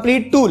rather a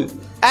complete tool,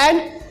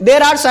 and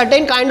there are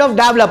certain kind of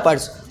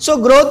developers,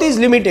 so growth is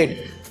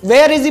limited.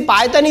 Where is the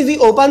Python is the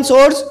open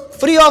source,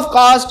 free of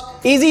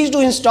cost, easy to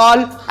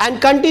install,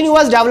 and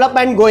continuous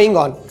development going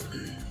on.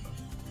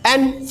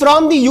 And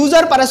from the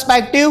user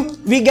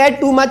perspective, we get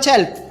too much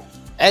help.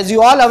 As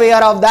you all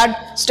aware of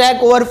that,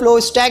 Stack Overflow,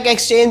 Stack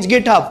Exchange,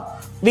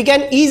 GitHub, we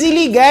can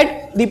easily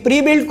get the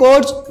pre-built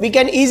codes, we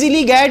can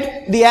easily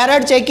get the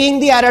error checking,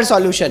 the error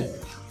solution.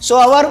 So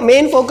our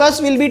main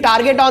focus will be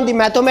target on the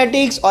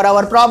mathematics or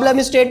our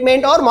problem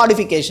statement or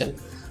modification.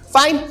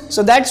 Fine.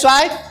 So that's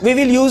why we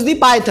will use the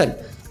Python.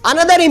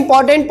 Another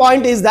important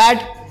point is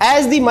that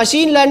as the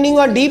machine learning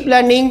or deep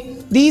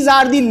learning, these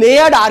are the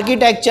layered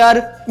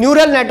architecture,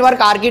 neural network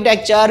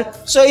architecture.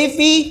 So if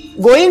we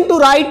going to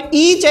write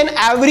each and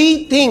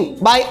everything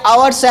by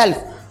ourselves,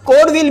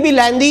 code will be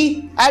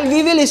lengthy and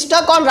we will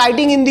stuck on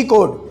writing in the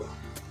code.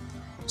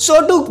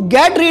 So to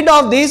get rid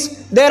of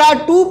this, there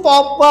are two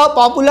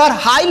popular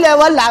high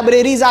level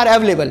libraries are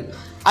available.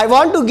 I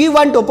want to give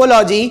one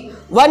topology.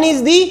 One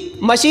is the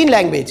machine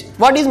language.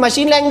 What is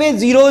machine language?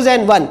 Zeros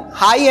and one,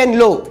 high and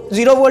low,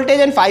 0 voltage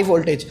and 5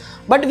 voltage.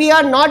 But we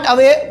are not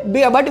aware,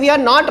 but we are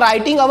not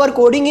writing our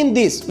coding in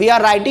this. We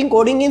are writing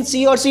coding in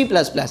C or C++,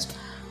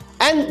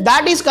 and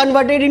that is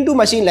converted into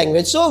machine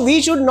language. So we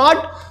should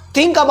not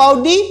think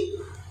about the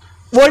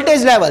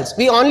voltage levels.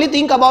 We only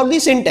think about the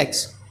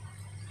syntax.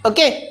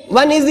 Okay.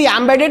 One is the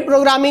embedded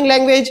programming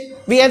language.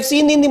 We have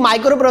seen in the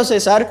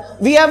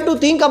microprocessor, we have to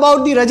think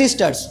about the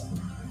registers.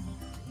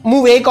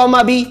 Move A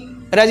comma B.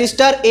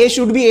 Register A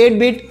should be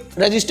 8-bit,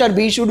 register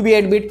B should be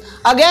 8-bit.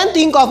 Again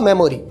think of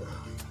memory.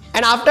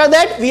 And after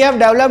that we have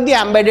developed the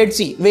embedded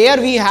C, where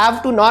we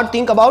have to not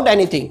think about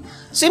anything.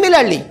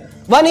 Similarly,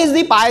 one is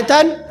the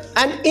Python,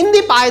 and in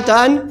the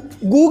Python,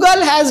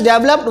 Google has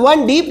developed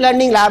one deep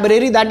learning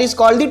library that is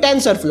called the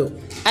TensorFlow,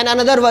 and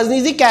another one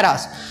is the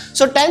Keras.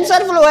 So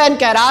TensorFlow and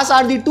Keras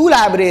are the two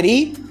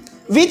libraries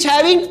which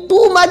having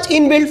too much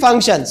inbuilt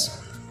functions.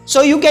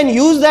 So you can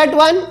use that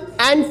one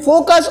and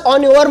focus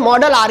on your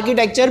model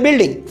architecture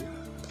building,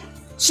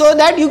 so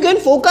that you can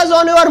focus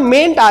on your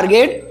main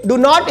target, do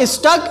not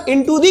stuck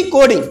into the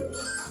coding.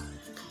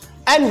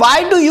 And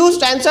why to use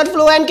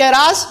TensorFlow and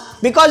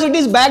Keras? Because it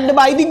is backed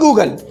by the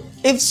Google.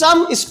 If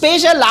some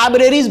special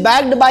library is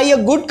backed by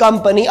a good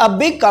company, a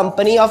big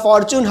company, a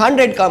Fortune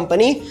 100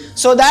 company,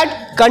 so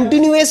that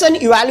continuation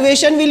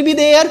evaluation will be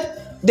there,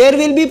 there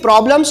will be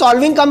problem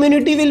solving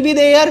community will be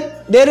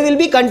there will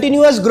be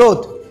continuous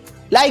growth.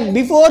 Like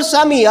before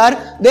some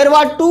year, there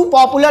were two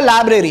popular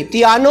libraries,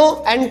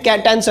 Theano and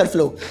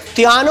TensorFlow.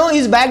 Theano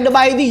is backed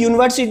by the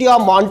University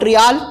of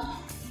Montreal.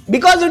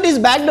 Because it is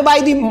backed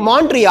by the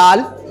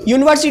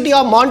University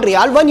of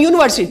Montreal, one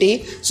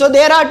university, so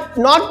there are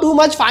not too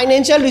much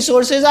financial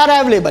resources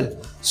are available.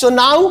 So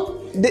now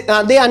they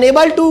are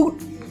unable to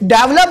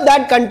develop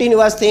that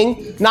continuous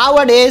thing.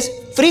 Nowadays,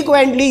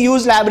 frequently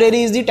used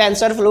library is the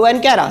TensorFlow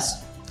and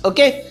Keras.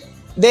 Okay,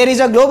 there is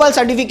a global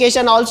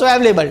certification also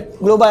available,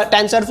 global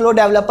TensorFlow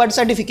developer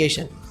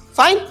certification.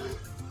 Fine.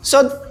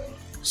 So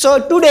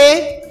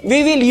today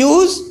we will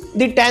use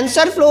the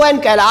TensorFlow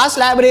and Keras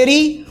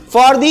library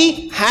for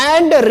the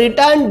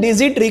handwritten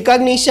digit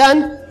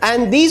recognition,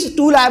 and these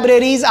two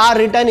libraries are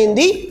written in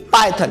the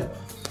Python.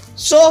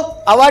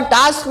 So our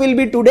task will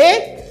be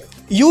today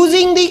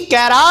using the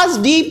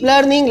Keras deep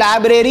learning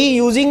library,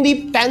 using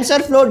the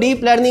TensorFlow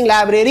deep learning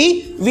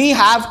library, we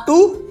have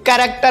to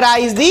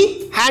characterize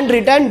the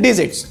handwritten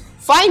digits.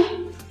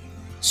 Fine.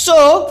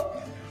 So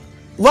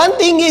one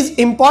thing is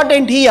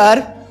important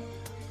here.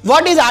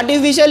 What is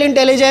artificial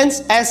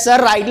intelligence? As sir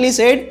rightly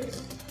said,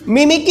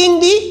 mimicking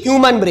the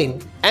human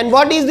brain. And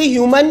what is the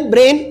human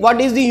brain?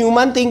 What is the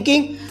human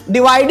thinking?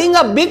 Dividing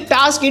a big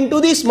task into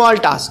the small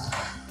tasks.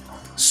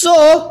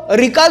 So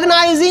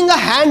recognizing a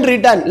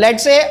handwritten,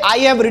 let's say I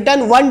have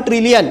written 1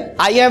 trillion,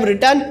 I have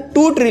written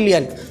 2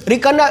 trillion.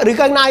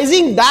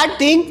 Recognizing that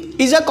thing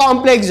is a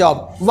complex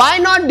job. Why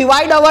not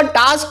divide our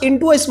task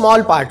into a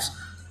small parts?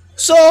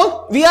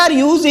 So we are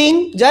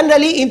using,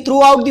 generally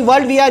throughout the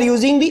world we are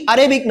using the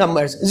Arabic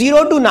numbers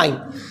 0 to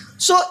 9.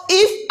 So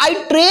if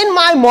I train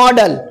my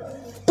model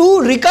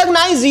to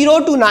recognize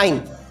 0 to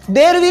 9,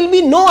 there will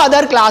be no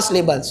other class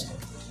labels.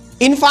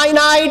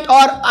 Infinite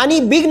or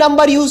any big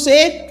number you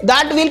say,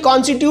 that will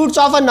constitute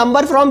of a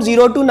number from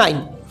 0 to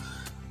 9.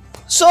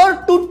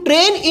 So to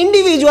train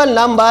individual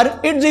number,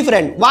 it's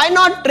different. Why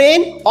not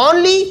train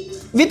only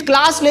with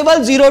class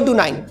level 0 to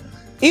 9?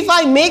 If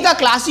I make a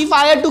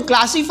classifier to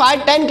classify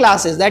 10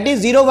 classes, that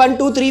is 0, 1,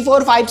 2, 3,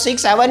 4, 5,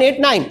 6, 7, 8,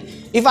 9.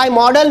 If I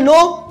model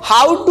know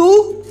how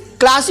to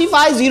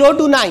classify 0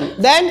 to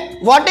 9,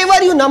 then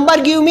whatever you number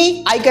give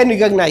me, I can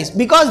recognize,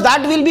 because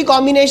that will be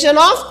combination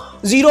of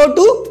 0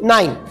 to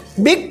 9.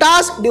 Big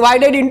task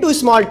divided into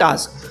small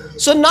task.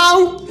 So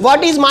now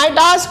what is my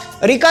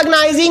task?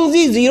 Recognizing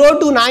the 0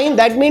 to 9,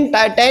 that means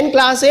 10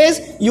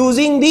 classes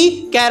using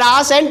the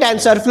Keras and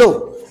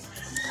TensorFlow.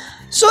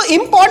 So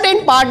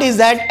important part is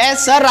that,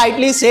 as sir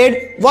rightly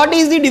said, what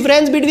is the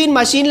difference between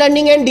machine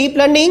learning and deep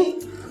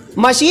learning?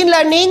 Machine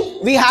learning,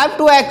 we have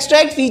to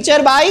extract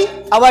feature by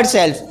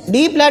ourselves.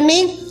 Deep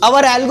learning,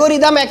 our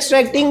algorithm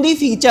extracting the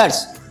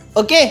features.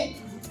 Okay.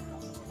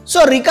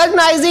 So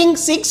recognizing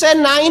 6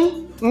 and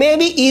 9 may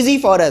be easy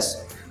for us.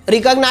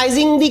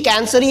 Recognizing the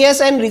cancerous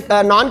and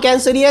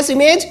non-cancerous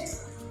image,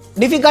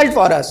 difficult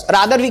for us.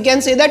 Rather we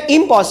can say that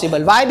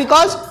impossible. Why?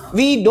 Because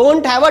we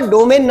don't have a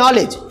domain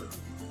knowledge.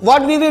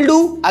 What we will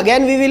do?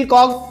 Again we will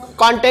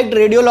contact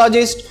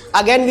radiologists,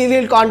 again we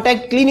will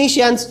contact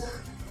clinicians.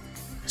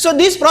 So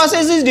this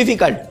process is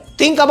difficult.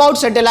 Think about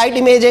satellite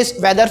images,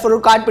 weather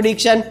forecast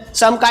prediction,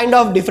 some kind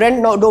of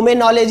different domain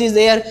knowledge is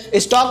there,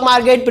 stock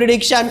market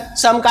prediction,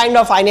 some kind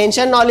of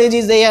financial knowledge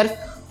is there.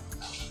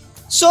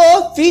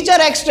 So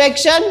feature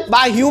extraction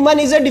by human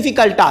is a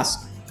difficult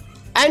task.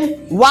 And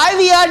why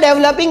we are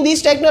developing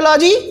this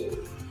technology?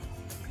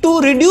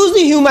 To reduce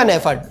the human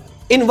effort.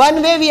 In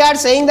one way we are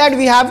saying that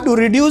we have to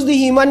reduce the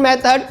human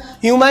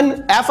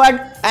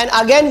effort, and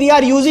again we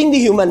are using the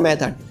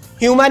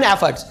human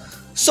efforts.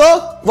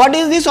 So what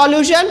is the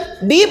solution?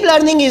 Deep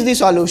learning is the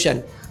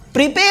solution.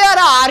 Prepare an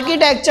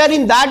architecture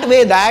in that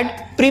way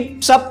that,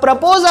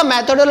 propose a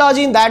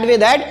methodology in that way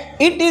that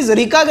it is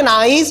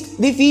recognize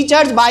the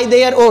features by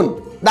their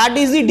own. That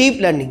is the deep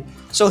learning.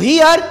 So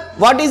here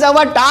what is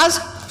our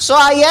task? So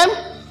I am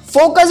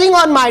focusing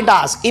on my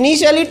task.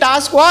 Initially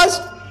task was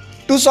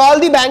to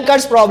solve the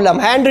banker's problem,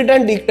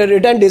 handwritten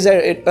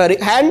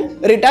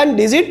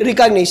digit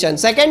recognition.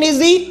 Second is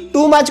the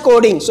too much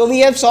coding. So we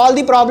have solved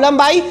the problem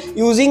by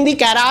using the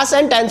Keras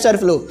and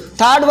TensorFlow.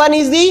 Third one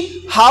is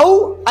the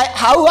how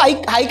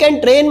I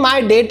can train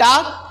my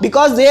data,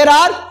 because there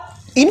are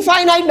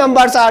infinite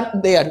numbers are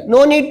there.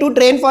 No need to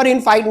train for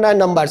infinite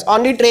numbers,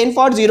 only train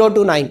for 0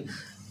 to 9.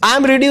 I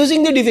am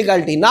reducing the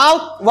difficulty.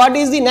 Now what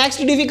is the next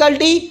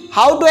difficulty?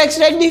 How to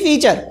extract the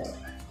feature.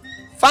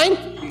 Fine.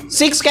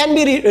 6 can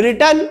be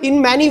written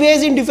in many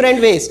ways, in different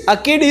ways. A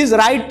kid is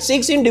write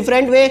 6 in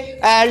different way,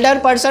 an elder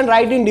person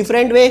write in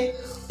different way.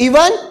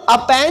 Even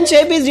a pen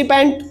shape is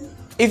depend.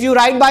 If you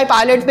write by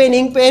pilot pen,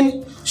 ink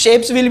pen,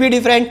 shapes will be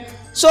different.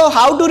 So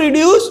how to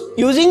reduce?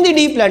 Using the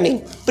deep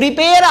learning.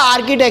 Prepare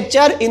an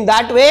architecture in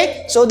that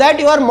way so that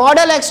your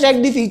model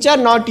extract the feature,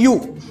 not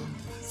you.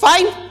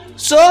 Fine.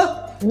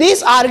 So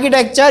this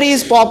architecture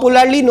is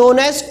popularly known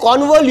as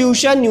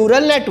convolution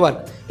neural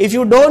network. If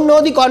you don't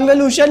know the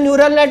convolution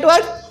neural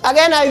network,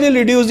 again I will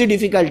reduce the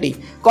difficulty.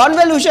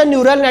 Convolution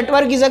neural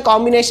network is a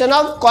combination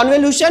of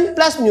convolution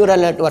plus neural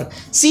network.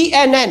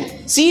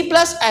 CNN, C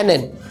plus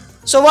NN.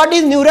 So what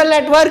is neural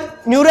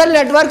network? Neural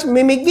networks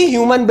mimic the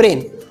human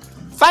brain.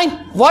 Fine.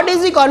 What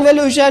is the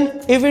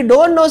convolution? If we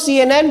don't know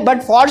CNN,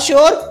 but for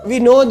sure we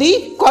know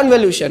the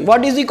convolution.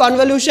 What is the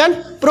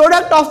convolution?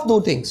 Product of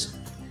two things.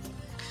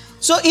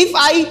 So if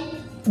I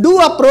do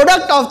a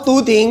product of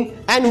two things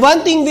and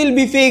one thing will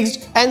be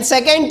fixed and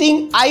second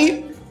thing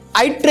I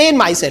train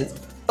myself.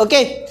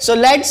 Okay, so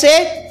let's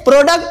say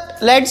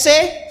product, let's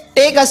say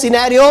take a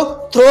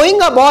scenario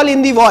throwing a ball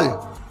in the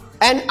wall,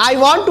 and I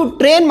want to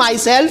train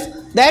myself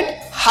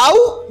that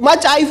how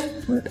much I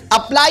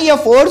apply a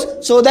force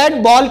so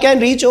that ball can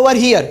reach over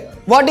here.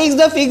 What is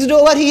the fixed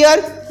over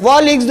here?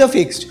 Wall is the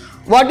fixed.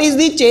 What is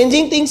the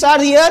changing things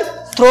are here?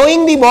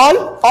 Throwing the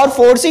ball or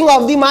forcing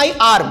of the my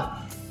arm.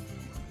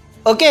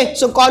 Okay,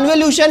 so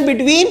convolution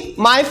between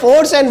my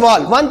force and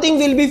wall, one thing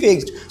will be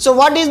fixed. So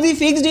what is the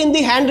fixed in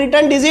the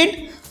handwritten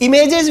digit?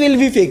 Images will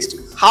be fixed.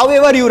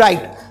 However you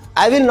write,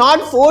 I will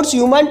not force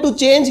human to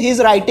change his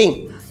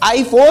writing.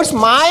 I force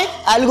my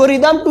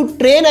algorithm to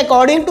train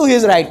according to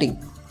his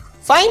writing.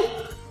 Fine.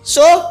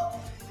 So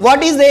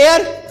what is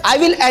there? I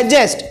will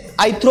adjust.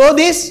 I throw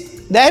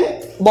this,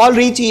 then ball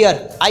reach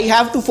here. I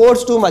have to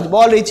force too much,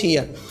 ball reach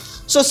here.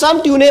 So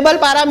some tunable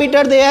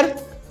parameter there.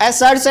 As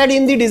sir said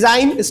in the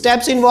design,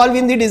 steps involved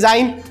in the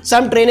design,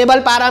 some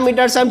trainable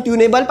parameter, some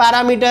tunable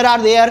parameter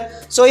are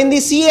there. So in the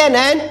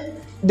CNN,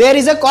 there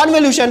is a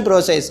convolution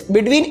process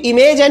between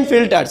image and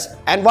filters.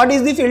 And what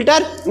is the filter?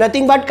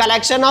 Nothing but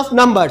collection of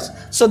numbers.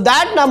 So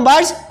that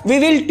numbers we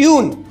will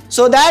tune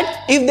so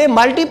that if they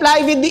multiply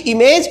with the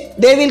image,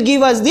 they will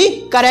give us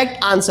the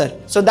correct answer.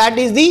 So that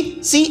is the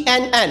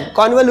CNN,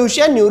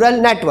 convolution neural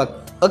network.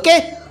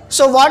 Okay.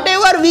 So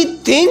whatever we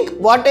think,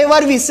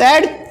 whatever we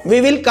said,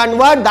 we will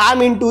convert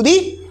them into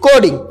the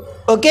coding.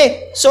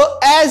 Okay. So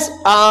as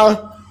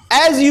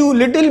you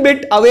little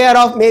bit aware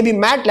of maybe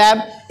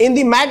MATLAB, in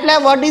the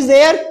MATLAB what is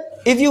there?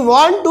 If you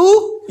want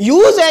to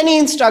use any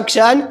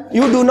instruction,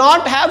 you do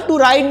not have to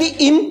write the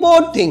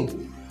import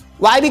thing.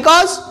 Why?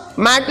 Because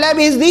MATLAB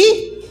is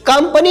the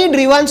company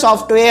driven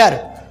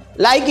software,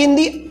 like in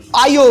the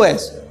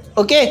iOS.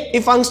 Okay,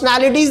 if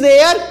functionality is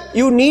there,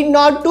 you need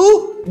not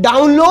to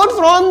download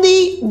from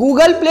the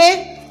Google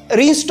Play,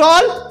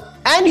 reinstall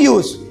and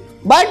use.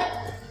 But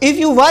if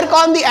you work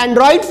on the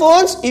Android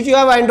phones, if you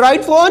have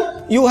Android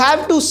phone, you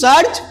have to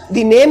search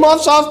the name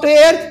of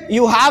software,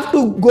 you have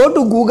to go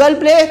to Google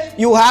Play,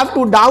 you have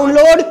to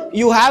download,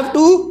 you have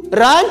to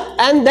run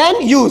and then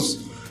use.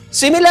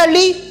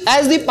 Similarly,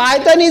 as the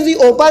Python is the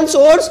open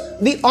source,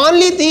 the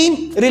only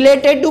thing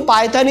related to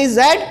Python is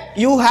that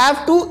you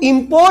have to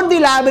import the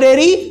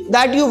library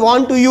that you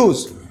want to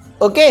use.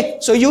 Okay,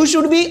 so you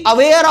should be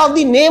aware of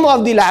the name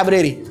of the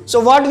library. So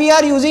what we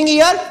are using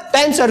here?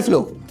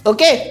 TensorFlow.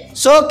 Okay,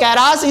 so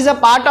Keras is a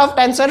part of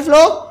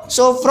TensorFlow.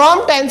 So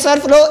from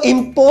TensorFlow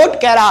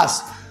import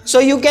Keras. So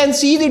you can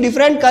see the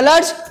different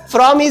colors.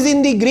 From is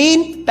in the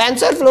green,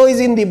 TensorFlow is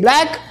in the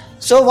black.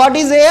 So what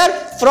is there?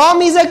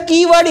 From is a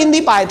keyword in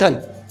the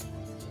Python.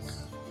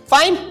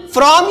 Fine.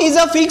 From is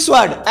a fixed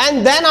word,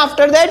 and then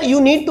after that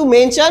you need to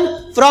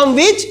mention from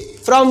which,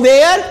 from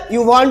where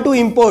you want to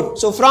import.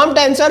 So from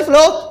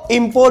TensorFlow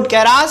import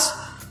Keras.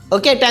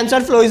 Okay,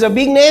 TensorFlow is a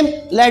big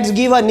name. Let's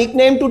give a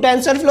nickname to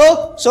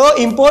TensorFlow. So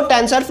import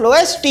TensorFlow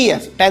as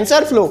TF.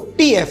 TensorFlow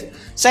TF.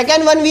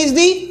 Second one is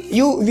the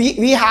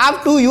we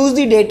have to use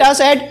the data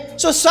set.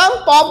 So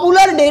some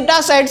popular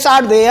data sets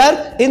are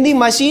there in the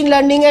machine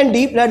learning and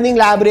deep learning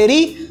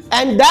library,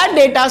 and that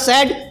data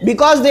set,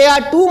 because they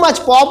are too much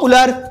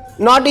popular,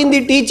 not in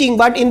the teaching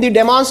but in the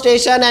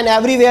demonstration and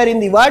everywhere in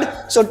the world.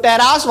 So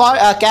Keras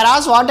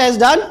what has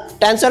done?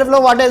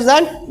 TensorFlow what has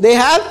done? They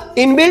have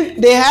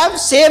inbuilt, they have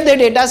saved the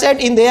data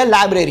set in their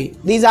library.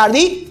 These are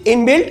the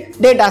inbuilt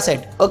data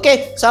set.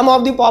 Okay, some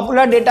of the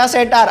popular data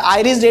set are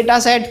iris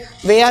data set,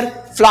 where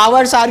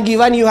flowers are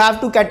given. You have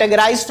to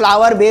categorize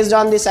flower based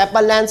on the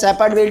sepal length,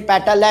 sepal width,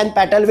 petal length,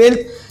 petal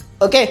width.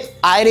 Okay,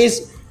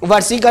 iris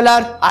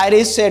versicolor,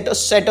 iris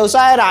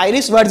setosa, and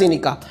iris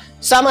virginica.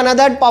 Some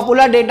another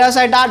popular data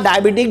set are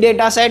diabetic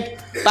data set.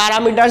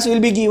 Parameters will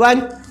be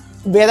given,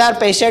 whether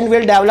patient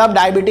will develop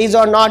diabetes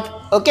or not.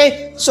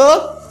 Okay,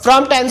 so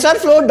from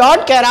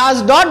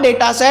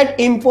TensorFlow.keras.dataset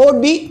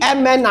import the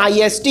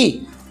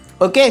MNIST.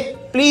 Okay,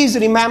 please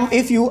remember,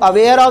 if you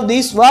aware of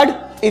this word,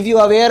 if you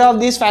aware of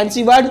this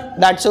fancy word,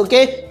 that's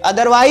okay.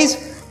 Otherwise,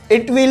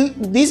 it will,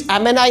 this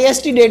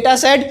MNIST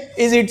dataset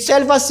is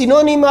itself a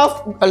synonym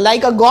of,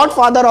 like a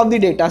godfather of the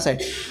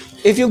dataset.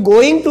 If you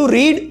going to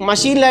read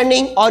machine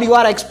learning or you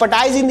are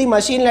expertise in the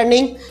machine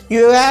learning,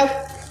 you have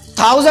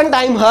 1000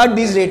 times heard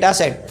this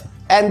dataset,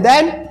 and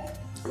then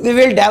we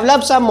will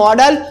develop some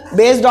model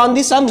based on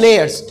the some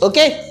layers.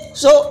 Okay,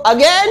 so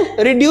again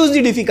reduce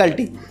the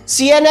difficulty.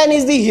 CNN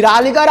is the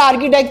hierarchical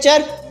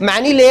architecture,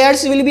 many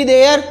layers will be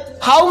there.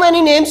 How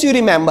many names you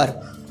remember?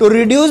 To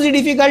reduce the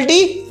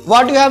difficulty,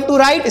 what you have to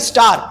write?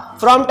 Star.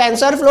 From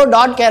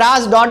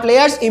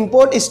TensorFlow.keras.layers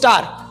import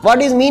star.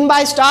 What is mean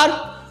by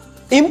star?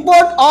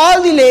 Import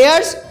all the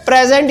layers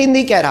present in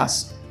the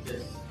Keras.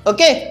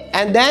 Okay,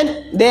 and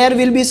then there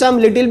will be some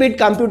little bit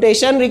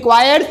computation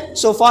required.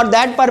 So for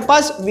that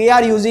purpose we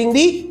are using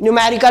the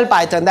numerical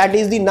Python, that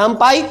is the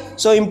NumPy.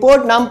 So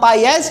import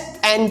NumPy as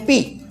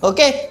NP.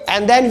 Okay,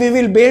 and then we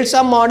will build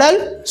some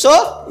model.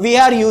 So we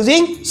are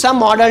using some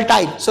model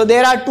type. So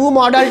there are two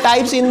model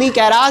types in the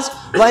Keras.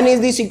 One is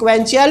the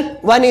sequential,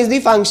 one is the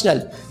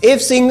functional. If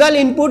single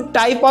input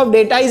type of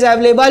data is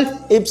available,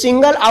 if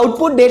single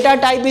output data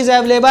type is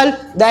available,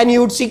 then you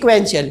would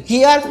sequential.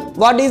 Here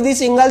what is the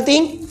single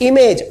thing?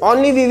 Image.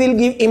 Only we will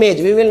give image.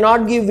 We will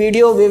not give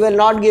video, we will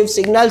not give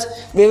signals,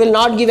 we will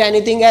not give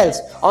anything else.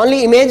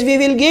 Only image we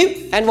will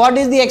give. And what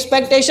is the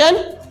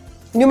expectation?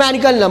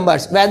 Numerical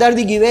numbers, whether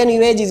the given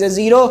image is a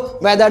 0,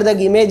 whether the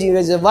image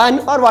is a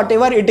 1, or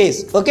whatever it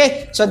is.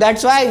 Okay, so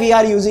that's why we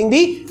are using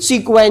the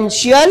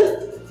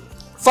sequential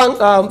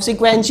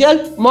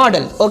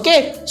model.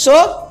 Okay,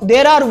 so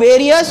there are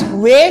various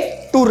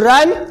ways to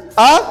run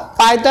a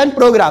Python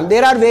program.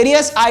 There are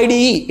various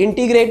IDE,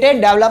 integrated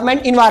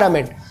development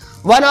environment.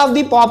 One of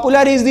the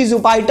popular is the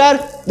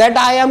Jupyter that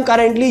I am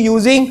currently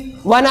using.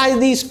 One is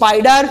the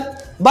Spider,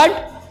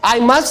 but I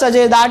must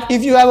suggest that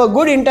if you have a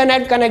good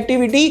internet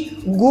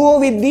connectivity, go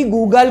with the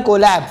Google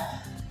Colab.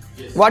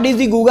 What is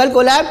the Google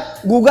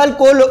Colab? Google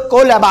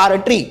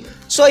Colaboratory.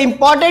 So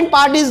important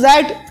part is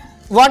that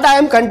what I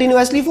am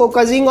continuously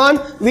focusing on,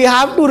 we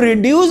have to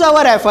reduce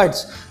our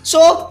efforts.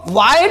 So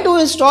why to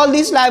install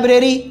this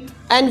library?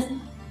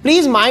 And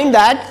please mind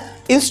that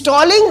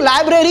installing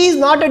library is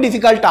not a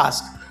difficult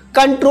task.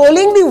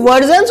 Controlling the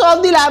versions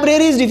of the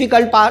library is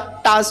difficult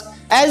task.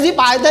 As the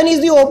Python is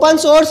the open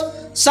source,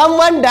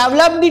 someone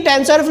developed the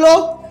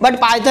TensorFlow, but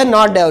Python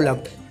not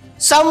developed.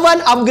 Someone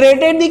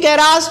upgraded the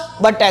Keras,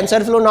 but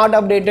TensorFlow not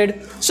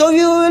updated. So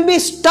you will be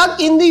stuck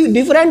in the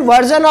different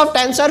version of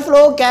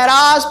TensorFlow,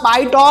 Keras,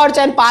 PyTorch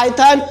and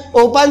Python,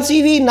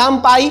 OpenCV,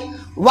 NumPy.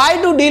 Why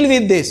to deal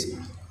with this?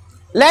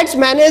 Let's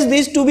manage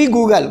this to be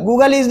Google.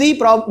 Google is the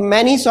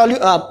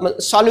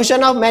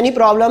solution of many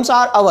problems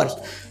are ours.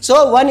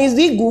 So one is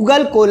the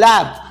Google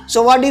Colab.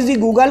 So what is the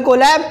Google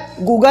Colab?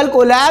 Google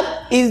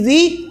Colab is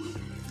the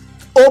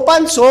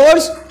open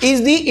source,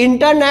 is the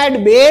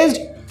internet based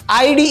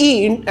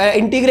IDE,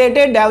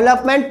 integrated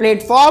development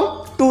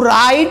platform to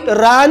write,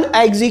 run,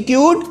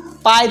 execute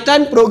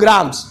Python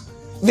programs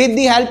with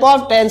the help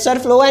of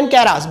TensorFlow and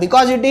Keras.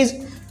 Because it is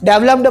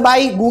developed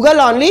by Google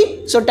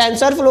only, so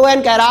TensorFlow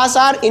and Keras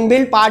are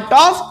inbuilt part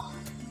of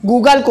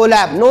Google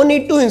Colab. No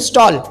need to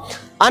install.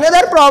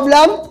 Another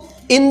problem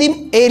in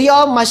the area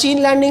of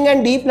machine learning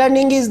and deep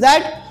learning is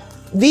that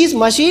these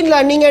machine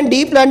learning and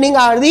deep learning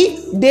are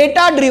the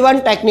data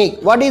driven technique.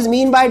 What is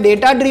mean by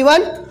data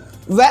driven?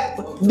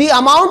 The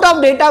amount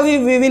of data we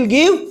will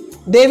give,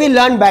 they will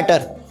learn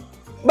better.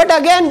 But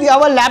again,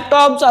 our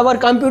laptops, our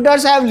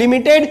computers have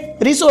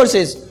limited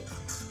resources,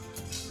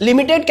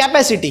 limited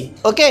capacity.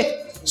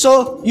 Okay,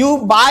 so you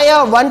buy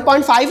a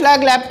 1.5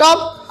 lakh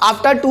laptop,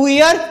 after 2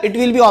 years it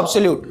will be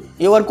obsolete.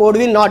 Your code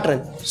will not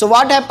run. So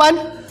what happened?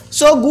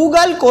 So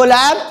Google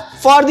Colab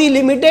for the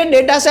limited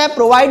data set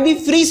provide the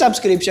free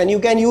subscription. You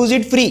can use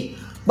it free.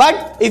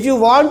 But if you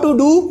want to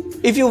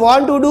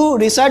do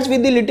research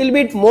with the little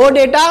bit more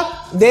data,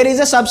 there is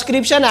a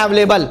subscription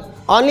available.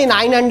 Only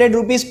 900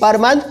 rupees per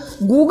month.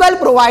 Google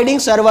providing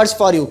servers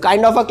for you,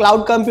 kind of a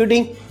cloud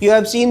computing. You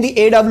have seen the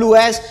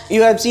AWS,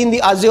 you have seen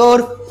the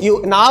Azure.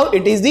 Now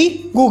it is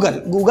the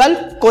Google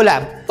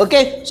Colab.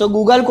 Okay, so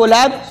Google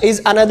Colab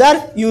is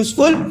another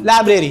useful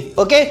library.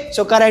 Okay,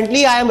 so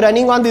currently I am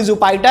running on the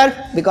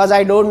Jupyter because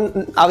I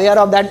don't aware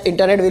of that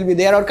internet will be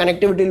there or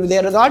connectivity will be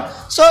there or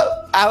not. So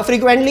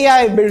frequently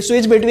I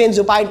switch between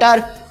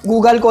Jupyter,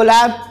 Google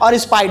Colab or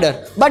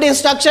Spider, but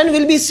instruction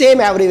will be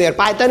same everywhere.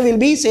 Python will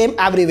be same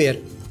everywhere.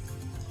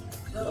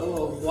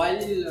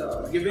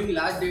 While giving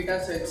large data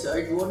sets,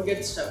 it won't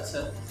get stuck,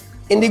 sir.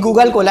 In the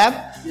Google Colab?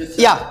 Yes,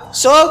 sir. Yeah.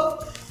 So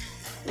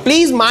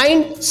please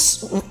mind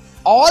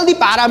all the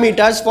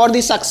parameters for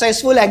the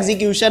successful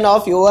execution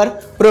of your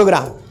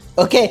program.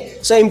 Okay.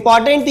 So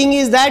important thing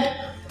is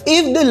that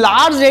if the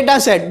large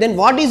data set, then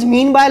what is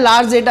mean by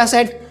large data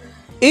set?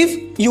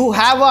 If you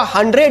have a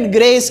 100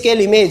 grayscale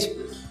image,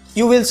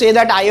 you will say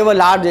that I have a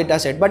large data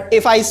set. But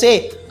if I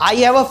say I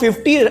have a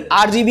 50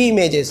 RGB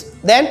images,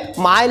 then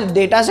my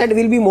data set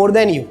will be more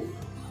than you.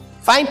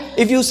 Fine.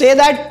 If you say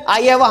that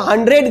I have a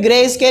 100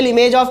 grayscale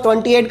image of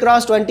 28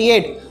 cross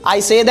 28, I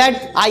say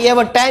that I have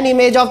a 10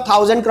 image of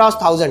 1000 cross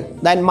 1000,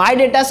 then my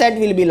data set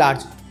will be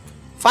large.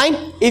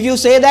 Fine. If you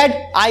say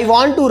that I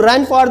want to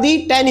run for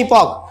the 10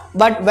 epoch,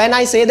 but when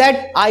I say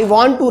that I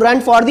want to run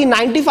for the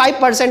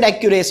 95%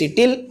 accuracy,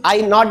 till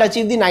I not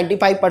achieve the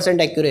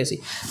 95% accuracy,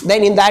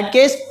 then in that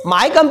case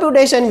my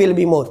computation will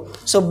be more.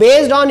 So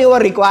based on your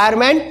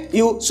requirement,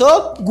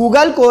 so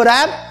Google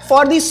Colab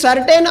for the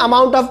certain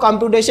amount of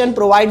computation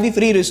provide the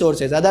free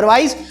resources.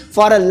 Otherwise,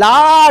 for a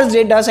large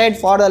data set,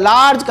 for a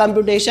large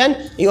computation,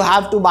 you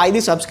have to buy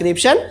the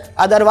subscription.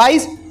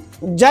 Otherwise,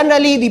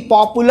 generally the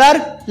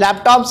popular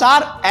laptops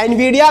are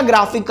NVIDIA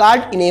graphic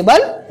card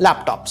enabled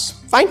laptops.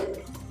 Fine.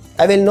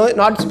 I will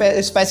not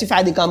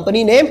specify the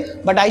company name,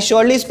 but I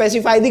surely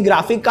specify the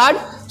graphic card.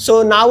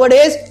 So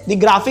nowadays the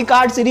graphic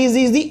card series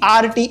is the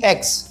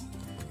RTX,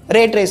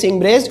 ray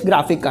tracing based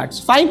graphic cards.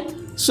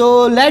 Fine.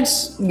 So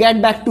let's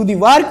get back to the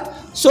work.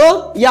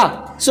 So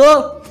yeah,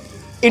 so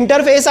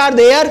interface are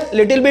there,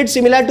 little bit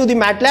similar to the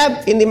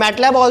MATLAB. In the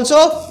MATLAB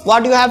also,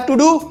 what you have to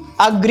do,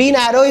 a green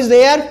arrow is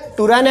there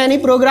to run any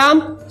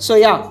program. So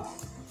yeah,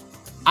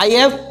 I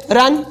have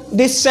run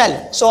this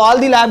cell. So all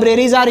the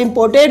libraries are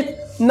imported.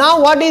 Now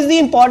what is the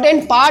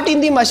important part in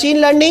the machine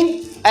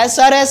learning? As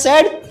sir has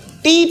said,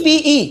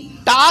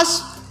 TPE,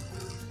 task,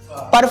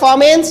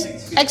 performance,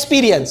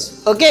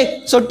 experience.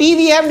 Okay, so T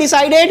we have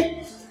decided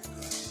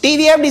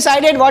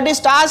what is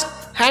task,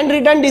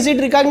 handwritten digit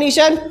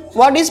recognition,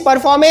 what is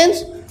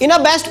performance, in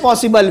a best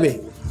possible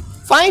way.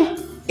 Fine,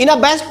 in a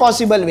best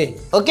possible way.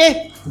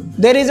 Okay,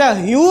 there is a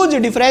huge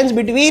difference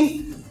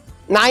between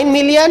 9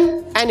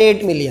 million and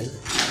 8 million,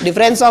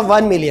 difference of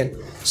 1 million.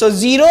 So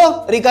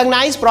 0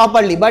 recognized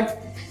properly, but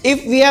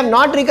if we have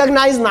not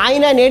recognized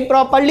 9 and 8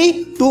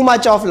 properly, too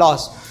much of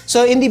loss.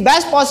 So in the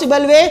best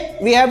possible way,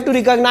 we have to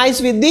recognize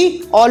with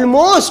the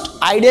almost,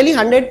 ideally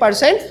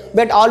 100%,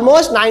 but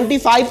almost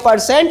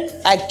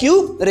 95%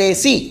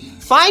 accuracy.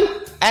 Fine.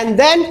 And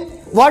then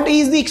what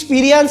is the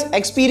experience?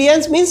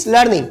 Experience means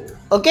learning.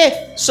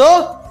 Okay.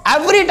 So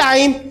every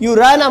time you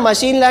run a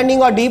machine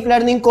learning or deep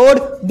learning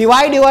code,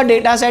 divide your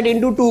data set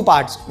into two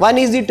parts. One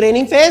is the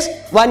training phase,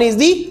 one is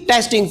the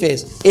testing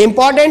phase.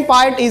 Important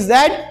part is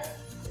that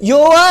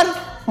your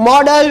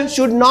model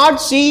should not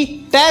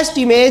see test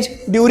image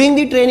during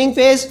the training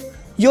phase.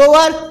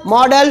 Your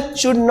model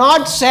should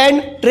not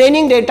send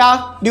training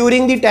data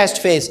during the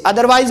test phase.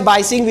 Otherwise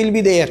biasing will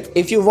be there.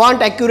 If you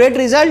want accurate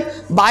result,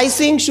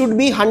 biasing should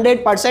be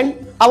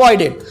 100%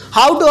 avoided.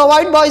 How to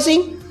avoid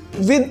biasing?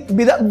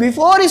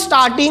 Before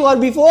starting or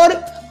before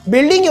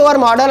building your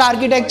model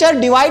architecture,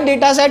 divide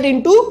data set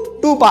into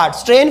two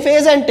parts, train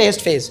phase and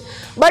test phase.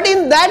 But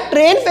in that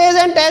train phase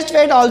and test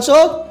phase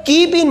also,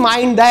 keep in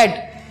mind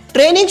that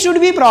training should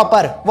be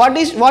proper. What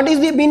is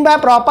the mean by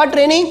proper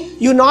training?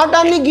 You not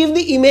only give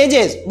the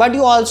images, but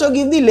you also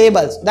give the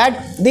labels,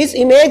 that this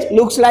image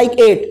looks like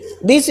 8,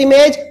 this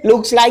image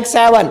looks like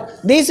 7,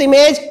 this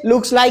image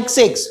looks like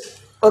 6.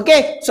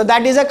 Okay, so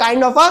that is a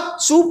kind of a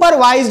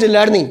supervised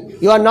learning.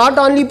 You are not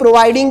only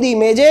providing the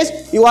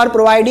images, you are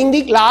providing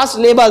the class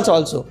labels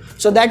also.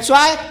 So that's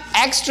why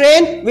X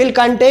train will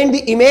contain the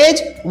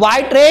image,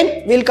 Y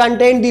train will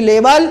contain the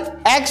label,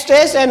 X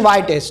test and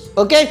Y test.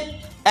 Okay,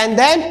 and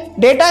then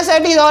data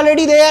set is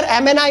already there,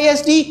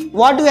 MNIST.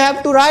 What you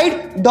have to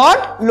write?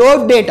 Dot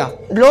load data.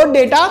 Load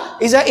data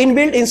is an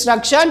inbuilt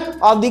instruction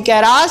of the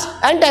Keras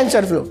and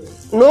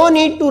TensorFlow. No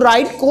need to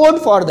write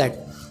code for that.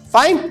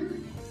 Fine.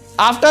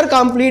 After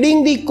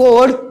completing the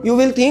code, you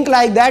will think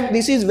like that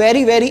this is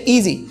very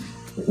easy.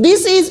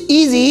 This is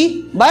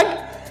easy,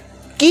 but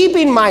keep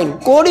in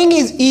mind, coding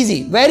is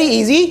easy, very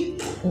easy,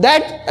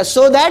 that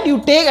so that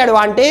you take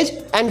advantage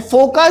and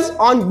focus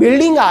on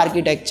building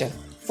architecture.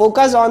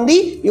 Focus on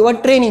your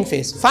training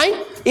phase. Fine.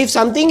 If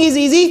something is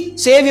easy,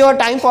 save your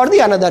time for the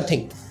another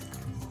thing.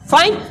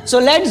 Fine. So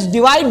let's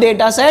divide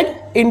data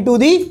set into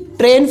the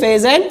train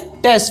phase and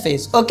test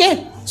phase.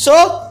 Okay.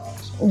 So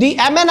the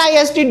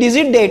MNIST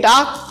digit data,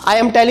 I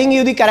am telling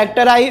you the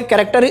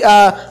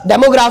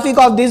demographic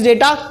of this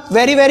data,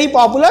 very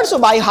popular, so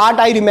by heart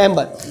I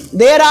remember.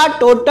 There are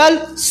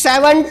total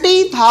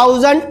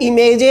 70,000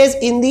 images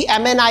in the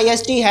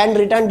MNIST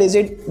handwritten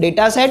digit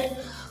data set.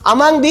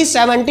 Among these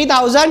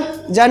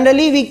 70,000,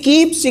 generally we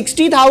keep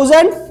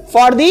 60,000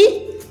 for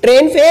the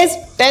train phase,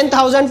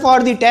 10,000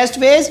 for the test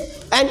phase,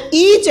 and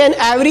each and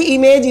every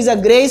image is a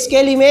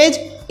grayscale image.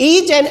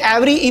 Each and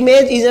every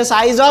image is a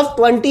size of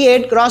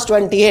 28 cross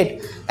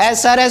 28.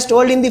 As sir has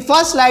told in the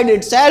first slide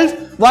itself,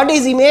 what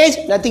is image?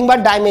 Nothing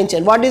but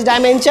dimension. What is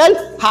dimension?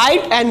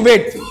 Height and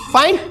width.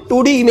 Fine.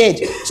 2D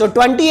image. So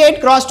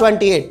 28 cross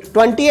 28.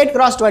 28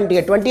 cross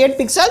 28. 28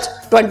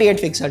 pixels, 28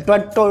 pixels.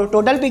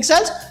 Total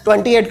pixels,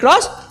 28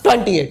 cross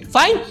 28.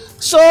 Fine.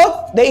 So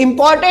the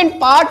important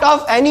part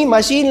of any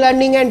machine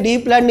learning and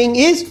deep learning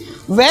is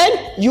when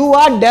you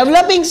are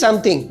developing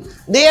something,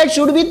 there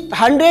should be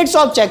hundreds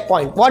of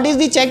checkpoints. What is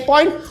the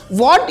checkpoint?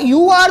 What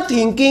you are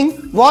thinking,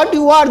 what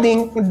you are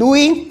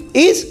doing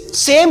is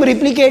same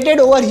replicated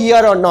over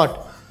here or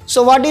not.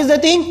 So what is the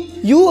thing?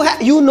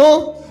 You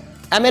know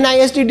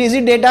MNIST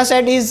digit data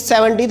set is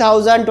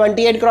 70,000,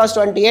 28 cross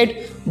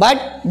 28.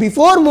 But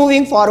before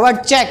moving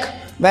forward, check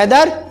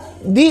whether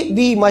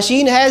the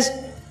machine has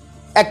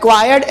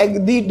acquired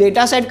the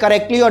data set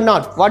correctly or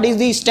not. What is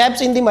the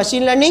steps in the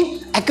machine learning?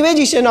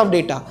 Acquisition of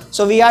data.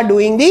 So we are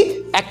doing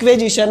the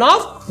acquisition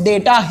of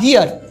data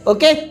here.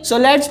 Okay, so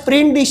let's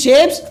print the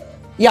shapes.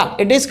 Yeah,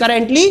 it is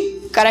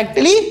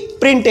correctly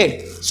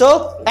printed.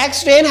 So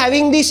X train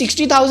having the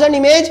 60,000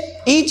 image,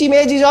 each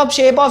image is of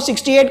shape of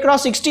 68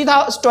 cross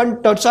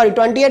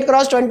 28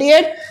 cross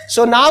 28.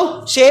 So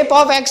now shape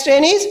of X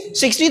train is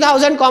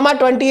 60,000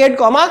 28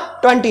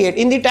 28.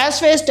 In the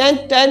test phase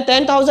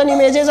 10,000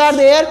 images are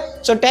there.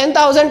 So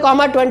 10,000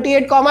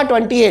 28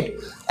 28.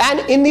 And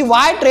in the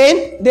Y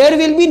train there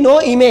will be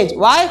no image.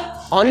 Why?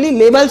 Only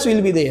labels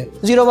will be there.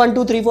 0, 1,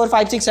 2, 3, 4,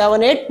 5, 6,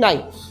 7, 8,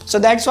 9. So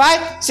that's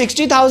why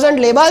 60,000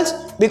 labels,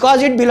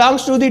 because it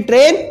belongs to the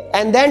train,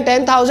 and then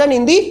 10,000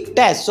 in the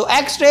test. So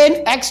X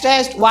train, X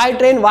test, Y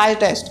train, Y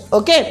test.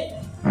 Okay.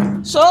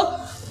 So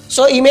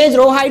So image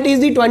row height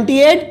is the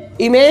 28,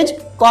 image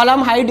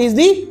column height is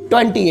the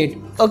 28.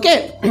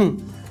 Okay.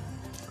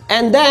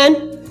 And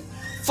then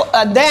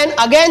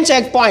again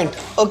checkpoint.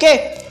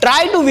 Okay,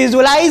 try to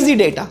visualize the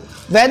data,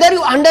 whether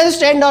you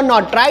understand or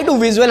not. Try to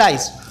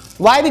visualize.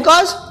 Why?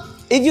 Because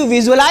if you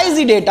visualize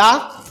the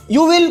data,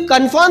 you will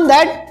confirm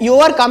that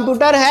your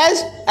computer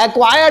has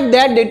acquired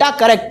that data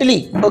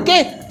correctly.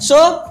 Okay,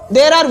 so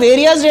there are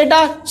various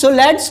data. So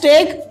let's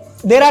take,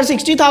 there are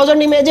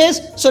 60,000 images.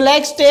 So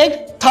let's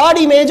take third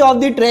image of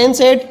the train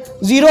set,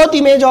 0th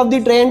image of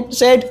the train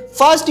set,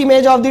 first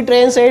image of the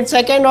train set,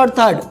 second or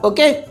third.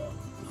 Okay,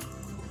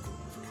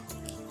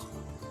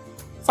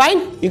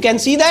 fine. You can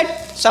see that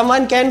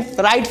someone can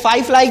write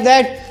 5 like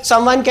that,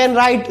 someone can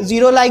write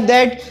 0 like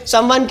that,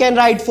 someone can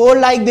write 4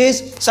 like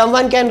this,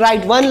 someone can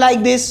write 1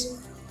 like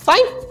this.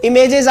 Fine,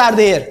 images are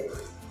there.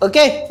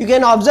 Okay, you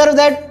can observe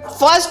that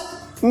first,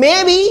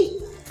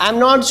 maybe, I'm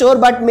not sure,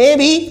 but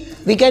maybe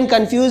we can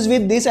confuse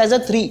with this as a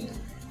 3.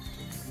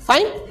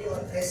 Fine,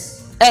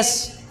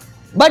 S.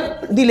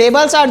 But the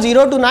labels are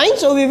 0 to 9,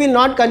 so we will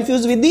not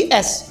confuse with the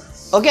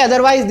S. Okay,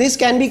 otherwise this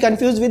can be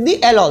confused with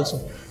the L also.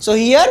 So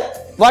here,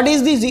 what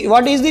is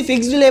the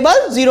fixed label?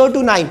 0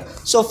 to 9.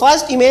 So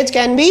first image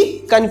can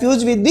be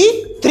confused with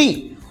the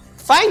 3.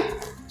 Fine.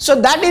 So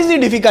that is the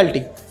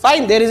difficulty.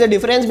 Fine. There is a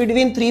difference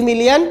between 3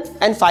 million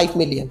and 5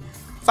 million.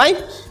 Fine.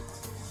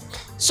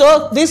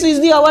 So this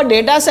is our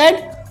data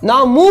set.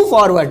 Now move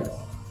forward.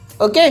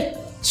 Okay.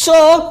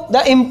 So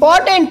the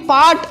important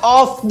part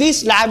of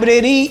this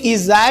library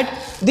is that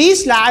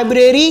this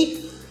library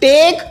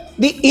take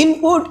the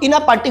input in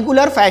a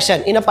particular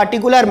fashion, in a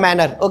particular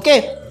manner.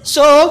 Okay.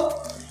 So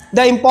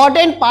the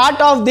important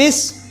part of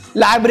this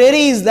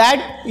library is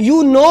that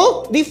you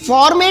know the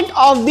format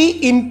of the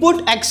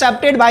input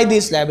accepted by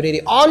this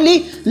library.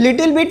 Only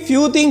little bit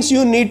few things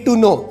you need to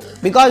know,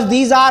 because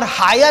these are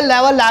higher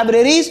level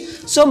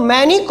libraries. So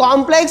many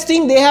complex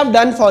things they have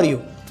done for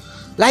you.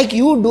 Like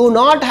you do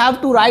not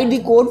have to write the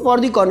code for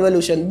the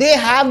convolution. They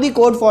have the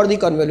code for the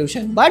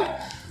convolution,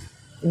 but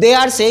they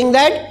are saying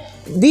that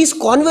this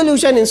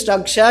convolution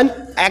instruction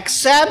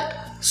accept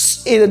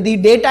the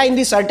data in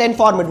the certain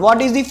format.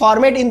 What is the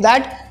format in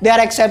that? They are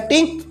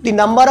accepting the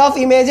number of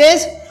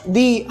images,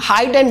 the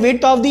height and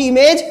width of the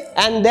image,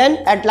 and then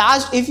at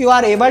last if you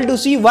are able to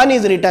see 1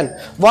 is written.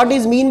 What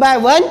is mean by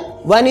 1?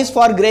 1 is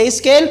for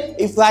grayscale.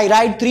 If I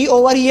write 3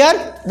 over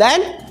here,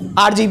 then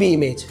RGB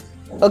image.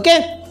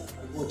 Okay.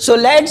 So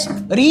let's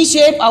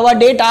reshape our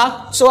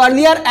data. So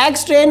earlier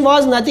X train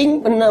was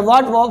nothing.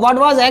 What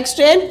was X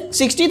train?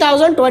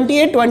 60,000,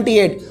 28,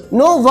 28.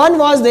 No 1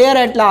 was there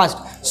at last.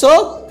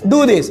 So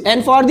do this,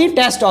 and for the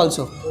test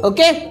also.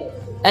 Okay.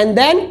 And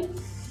then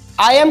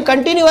I am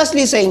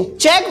continuously saying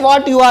check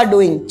what you are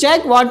doing.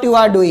 Check what you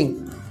are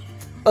doing.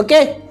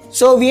 Okay.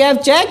 So we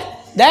have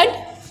checked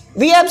that.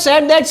 We have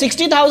said that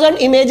 60,000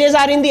 images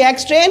are in the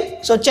X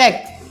train. So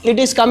check. It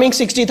is coming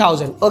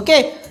 60,000.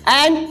 Okay.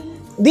 And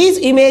these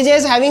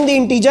images having the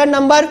integer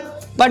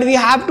number, but we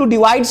have to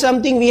divide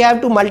something, we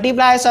have to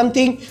multiply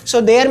something, so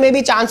there may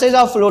be chances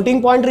of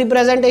floating point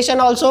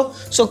representation also.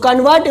 So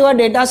convert your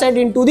data set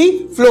into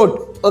the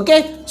float.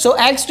 Okay, so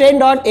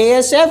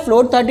xtrain.asf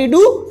float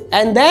 32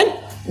 and then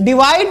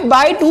divide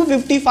by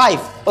 255.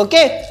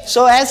 Okay,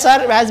 so as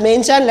sir has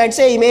mentioned, let's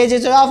say image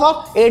is of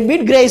a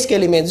 8-bit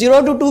grayscale image.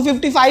 0 to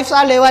 255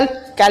 are level.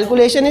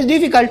 Calculation is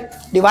difficult.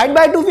 Divide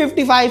by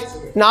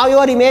 255. Now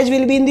your image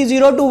will be in the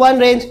 0 to 1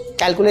 range.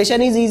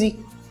 Calculation is easy.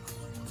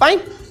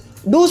 Fine.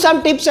 Do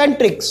some tips and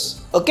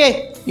tricks.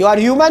 Okay. You are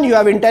human, you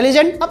are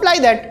intelligent. Apply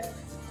that.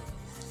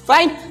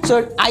 Fine.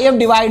 So I have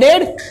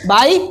divided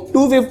by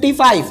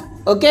 255.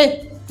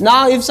 Okay.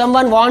 Now if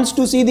someone wants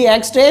to see the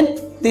X train,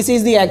 this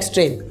is the X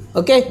train.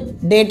 Okay.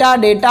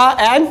 Data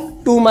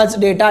and too much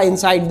data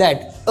inside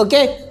that.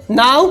 Okay.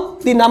 Now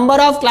the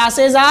number of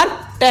classes are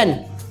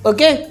 10.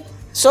 Okay.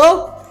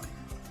 So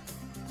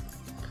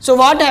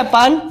what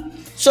happened?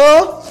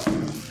 So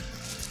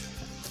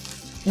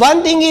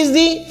one thing is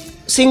the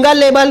single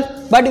label,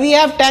 but we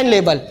have 10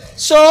 label.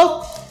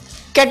 So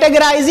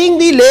categorizing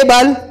the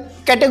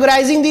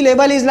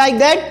label is like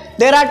that.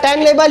 There are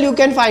 10 label you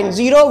can find.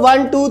 0,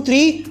 1, 2,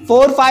 3,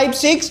 4, 5,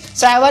 6,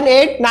 7,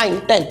 8,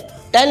 9, 10.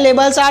 10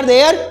 labels are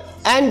there,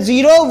 and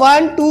 0,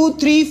 1, 2,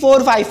 3,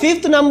 4, 5.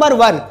 Fifth number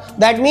 1.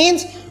 That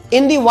means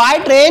in the Y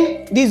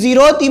train, the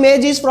 0th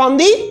image is from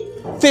the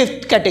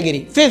 5th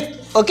category.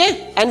 5th.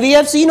 Okay. And we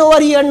have seen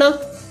over here now.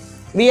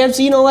 We have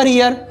seen over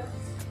here.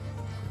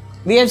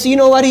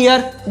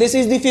 This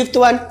is the 5th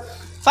one.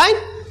 Fine.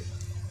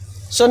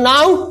 So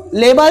now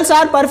labels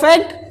are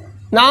perfect.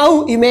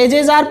 Now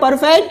images are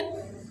perfect.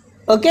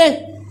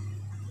 Okay.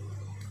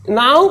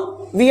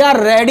 Now we are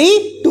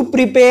ready to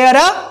prepare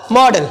a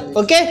model.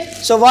 Okay.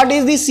 So what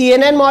is the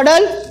CNN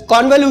model?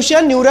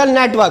 Convolution neural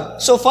network.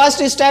 So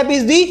first step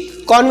is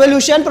the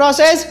convolution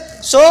process.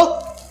 So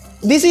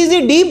this is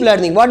the deep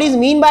learning. What is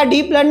mean by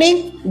deep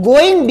learning?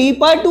 Going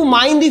deeper to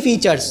mine the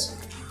features.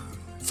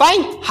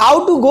 Fine.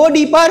 How to go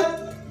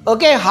deeper?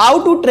 Okay.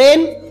 How to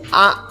train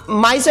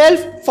myself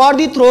for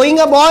the throwing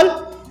a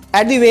ball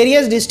at the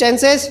various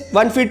distances,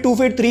 1 feet, 2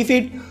 feet, 3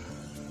 feet.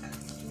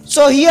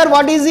 So here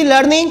what is the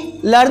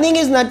learning? Learning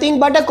is nothing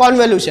but a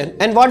convolution.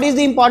 And what is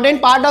the important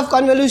part of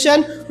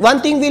convolution?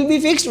 One thing will be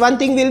fixed, one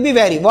thing will be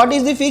vary. What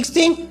is the fixed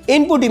thing?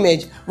 Input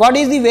image. What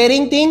is the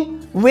varying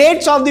thing?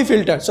 Weights of the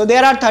filter. So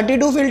there are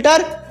 32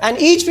 filter and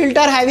each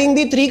filter having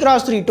the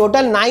 3x3,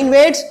 total 9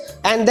 weights,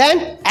 and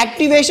then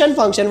activation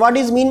function. What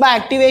is mean by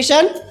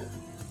activation?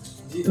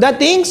 The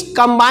things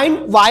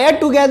combined,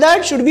 wired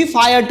together should be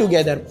fired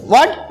together.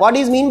 What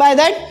is mean by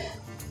that?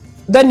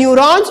 The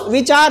neurons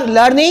which are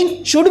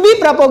learning should be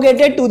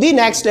propagated to the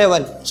next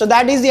level. So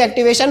that is the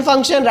activation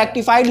function,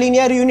 rectified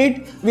linear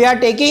unit we are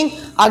taking.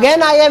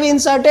 Again I have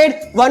inserted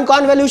one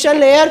convolution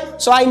layer,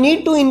 so I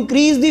need to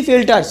increase the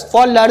filters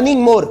for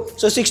learning more.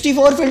 So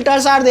 64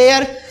 filters are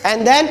there,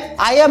 and then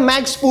I have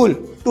max pool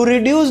to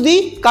reduce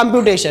the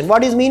computation.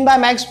 What is mean by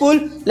max pool?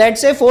 Let's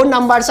say 4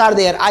 numbers are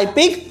there, I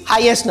pick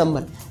highest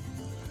number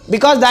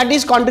because that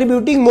is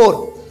contributing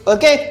more.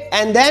 Okay,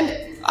 and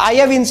then I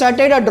have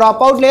inserted a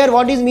dropout layer.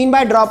 What is mean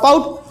by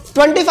dropout?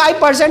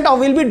 25% of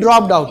will be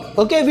dropped out.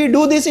 Okay, we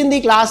do this in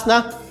the class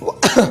now.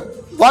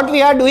 What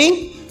we are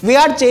doing? We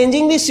are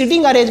changing the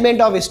sitting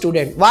arrangement of a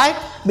student. Why?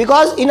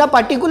 Because in a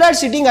particular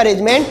sitting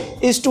arrangement,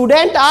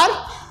 students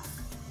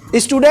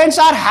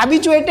are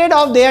habituated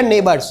of their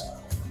neighbors.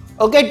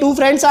 Okay, 2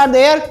 friends are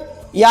there.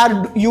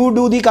 Yeah, you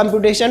do the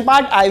computation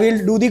part, I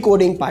will do the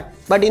coding part.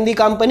 But in the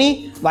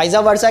company, vice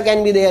versa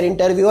can be there.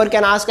 Interviewer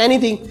can ask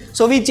anything.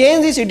 So we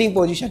change the sitting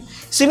position.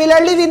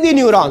 Similarly with the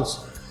neurons.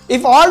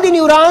 If all the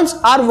neurons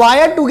are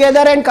wired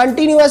together and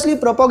continuously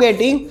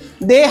propagating,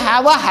 they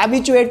have a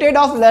habituated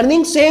of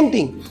learning same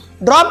thing.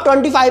 Drop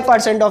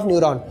 25% of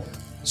neuron,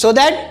 so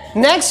that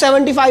next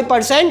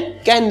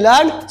 75% can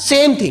learn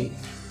same thing.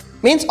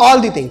 Means all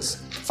the things.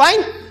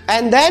 Fine.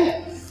 And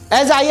then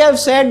as I have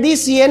said, the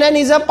CNN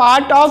is a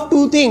part of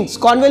 2 things,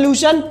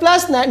 convolution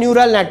plus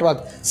neural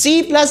network,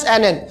 C plus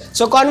NN.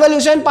 So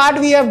convolution part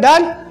we have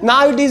done,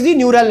 now it is the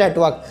neural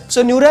network.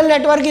 So neural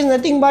network is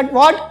nothing but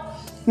what?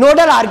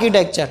 Nodal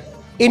architecture.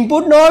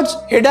 Input nodes,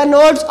 hidden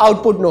nodes,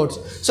 output nodes.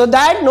 So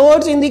that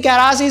nodes in the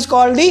Keras is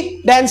called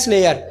the dense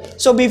layer.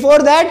 So before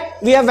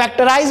that we have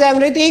vectorized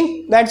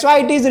everything, that's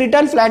why it is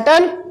written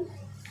flatten.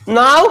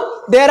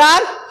 Now there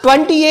are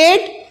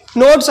 28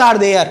 nodes are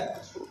there.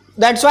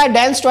 That's why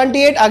dense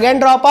 28, again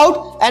drop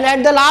out, and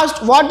at the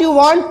last what you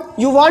want?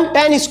 You want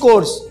 10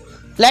 scores.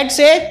 Let's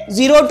say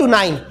 0 to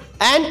 9,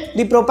 and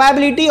the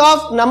probability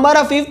of number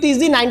of fifth is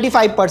the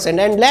 95%,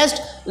 and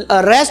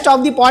rest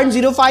of the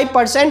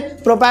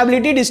 0.05%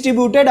 probability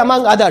distributed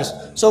among others.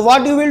 So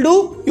what you will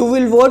do? You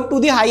will vote to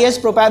the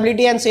highest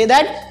probability and say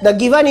that the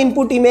given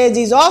input image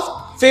is of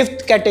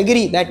 5th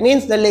category. That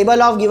means the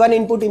label of given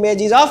input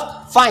image is of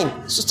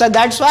fine. So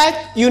that's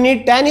why you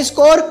need 10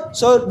 score.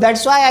 So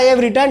that's why I have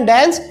written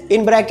dense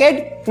in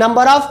bracket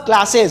number of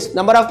classes.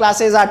 Number of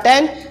classes are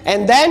 10.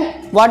 And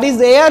then what is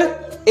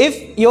there?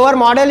 If your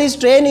model is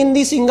trained in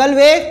the single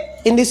way,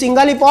 in the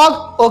single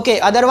epoch, okay.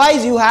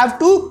 Otherwise you have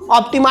to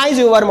optimize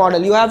your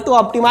model. You have to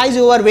optimize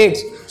your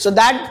weights. So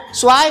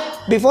that's why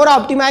before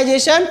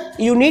optimization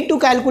you need to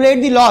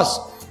calculate the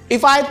loss.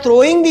 If I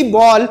throwing the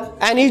ball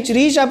and it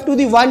reach up to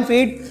the 1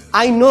 feet,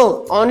 I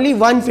know only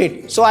 1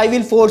 feet, so I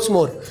will force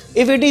more.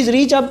 If it is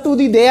reach up to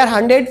the there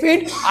 100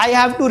 feet, I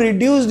have to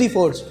reduce the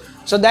force.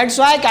 So that's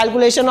why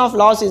calculation of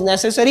loss is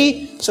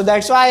necessary. So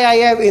that's why I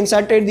have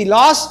inserted the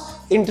loss,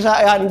 and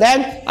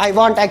then I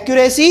want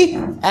accuracy,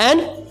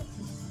 and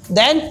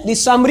then the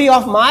summary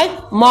of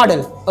my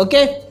model.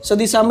 Okay, so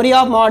the summary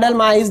of model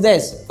my is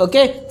this.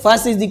 Okay,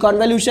 first is the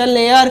convolution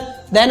layer,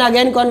 then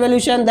again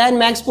convolution, then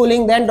max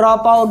pooling, then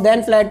dropout,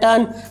 then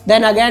flatten,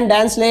 then again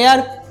dense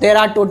layer. There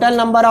are total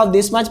number of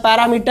this much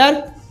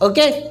parameter.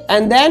 Okay,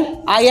 and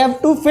then I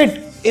have to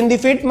fit. In the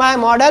fit my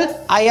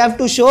model, I have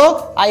to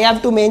show, I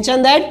have to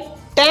mention that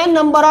 10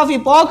 number of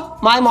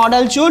epoch my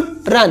model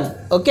should run.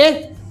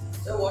 Okay.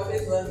 So what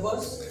is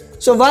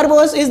verbose? So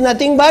verbose is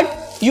nothing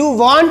but you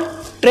want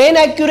train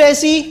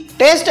accuracy,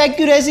 test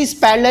accuracy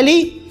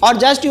parallelly, or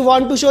just you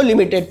want to show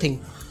limited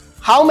thing.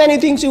 How many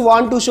things you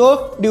want to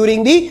show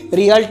during the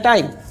real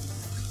time?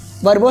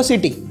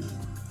 Verbosity.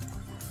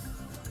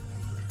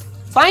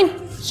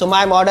 Fine. So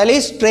my model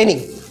is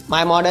training.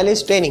 My model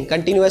is training,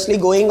 continuously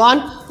going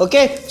on.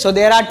 Okay. So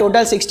there are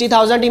total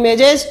 60,000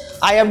 images.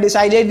 I have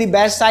decided the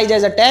best size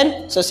as a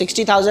 10. So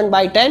 60,000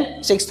 by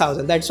 10,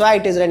 6,000. That's why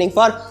it is running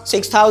for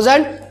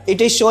 6,000.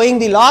 It is showing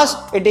the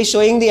loss. It is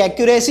showing the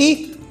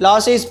accuracy.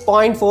 Loss is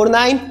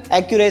 0.49,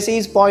 accuracy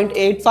is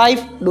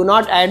 0.85. Do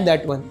not add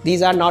that one.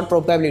 These are not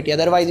probability.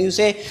 Otherwise you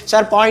say,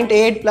 sir,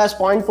 0.8 plus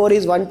 0.4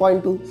 is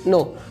 1.2.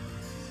 No,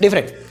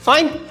 different.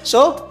 Fine.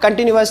 So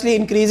continuously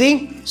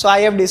increasing. So I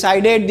have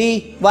decided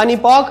the 1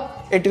 epoch.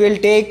 It will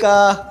take,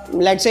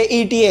 let's say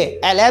ETA,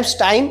 elapsed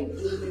time.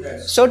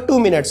 So 2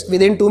 minutes.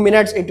 Within 2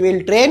 minutes it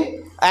will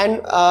train,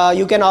 and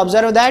you can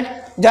observe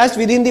that just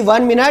within the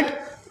 1 minute,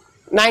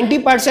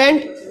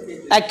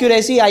 90%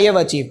 accuracy I have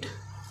achieved.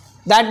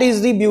 That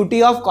is the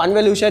beauty of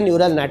convolution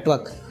neural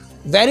network.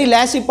 Very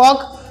less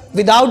epoch,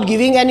 without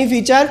giving any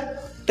feature,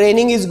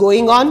 training is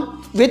going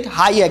on with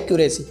high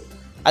accuracy.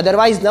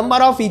 otherwise number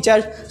of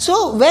features.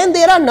 So when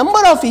there are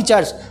number of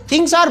features,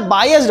 things are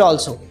biased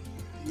also.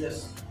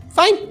 Yes.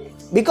 Fine,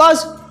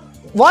 because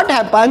what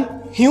happen,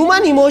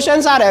 human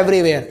emotions are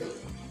everywhere.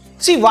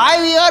 See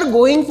why we are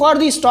going for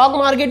the stock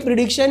market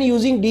prediction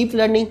using deep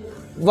learning.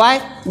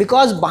 Why?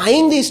 Because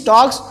buying the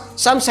stocks,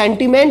 some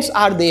sentiments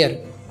are there.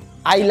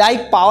 I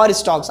like power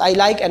stocks, I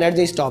like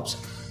energy stocks.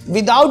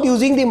 Without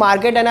using the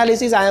market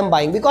analysis, I am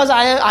buying because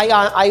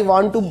I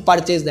want to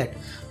purchase that.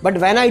 But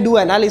when I do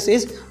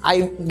analysis,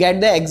 I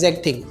get the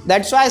exact thing.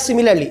 That's why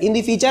similarly in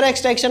the feature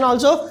extraction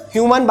also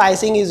human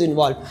biasing is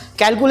involved,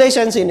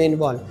 calculations is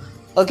involved.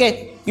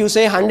 Okay, you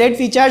say 100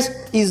 features,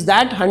 is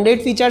that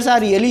 100 features are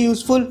really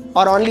useful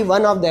or only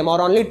one of them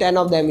or only 10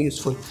 of them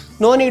useful?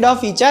 No need of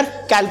feature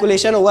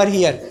calculation over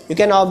here. You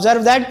can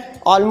observe that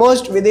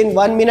almost within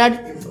 1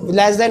 minute,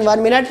 less than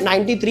 1 minute,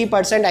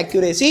 93%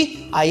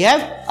 accuracy I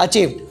have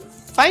achieved.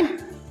 Fine.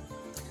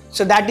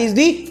 So that is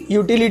the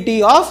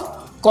utility of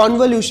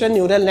convolution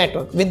neural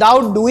network.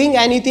 Without doing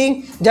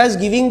anything, just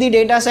giving the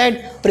data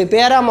set,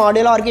 prepare a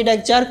model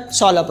architecture,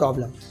 solve a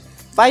problem.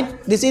 Fine.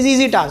 This is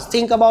easy task.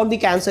 Think about the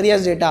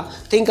cancerous data,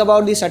 think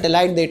about the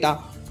satellite data,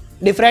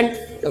 different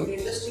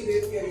Industry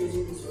where we are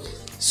using this one.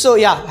 so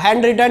yeah,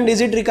 handwritten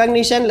digit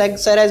recognition, like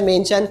sir has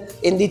mentioned,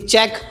 in the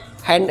check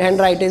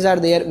handwritings are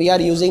there, we are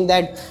using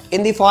that.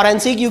 In the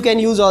forensic you can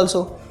use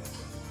also.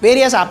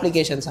 Various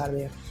applications are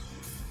there.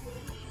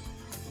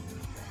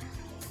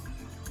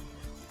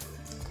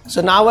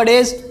 So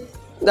nowadays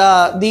we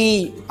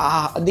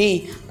are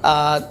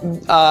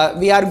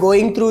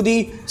going through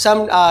the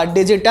some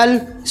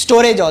digital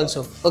storage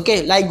also,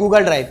 okay, like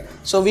Google Drive.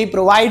 So we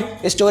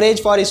provide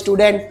storage for a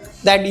student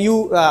that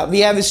we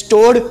have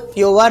stored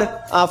your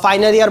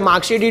final year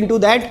mark sheet into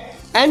that,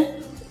 and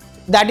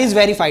that is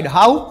verified.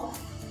 How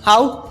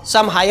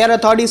some higher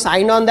authority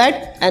signed on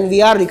that, and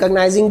we are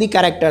recognizing the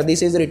character,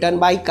 this is written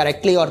by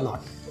correctly or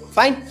not.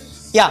 Fine.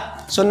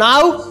 Yeah, so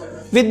now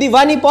with the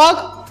one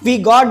epoch we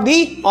got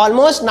the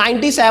almost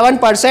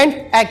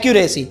 97%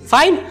 accuracy.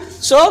 Fine.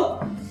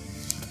 So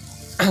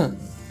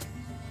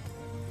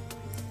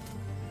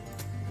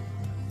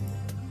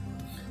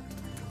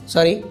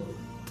sorry,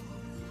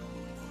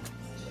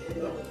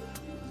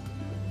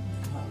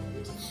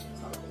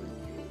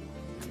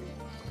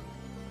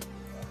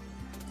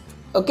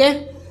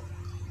 okay.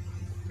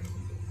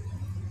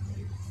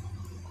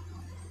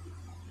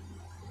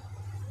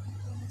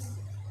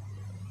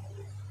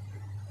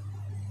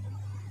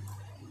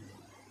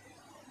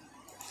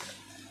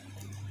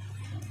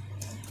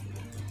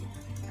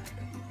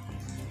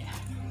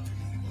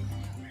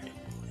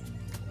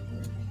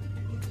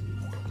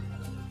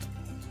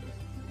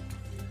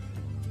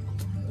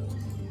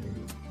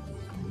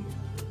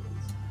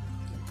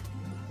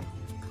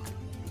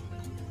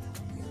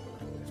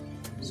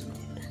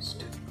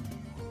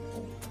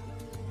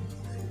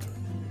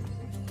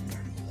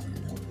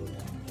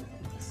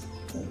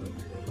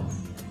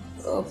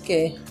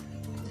 Okay.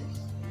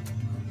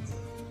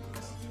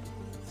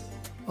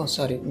 Oh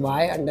sorry,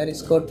 y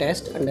underscore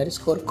test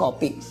underscore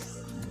copy.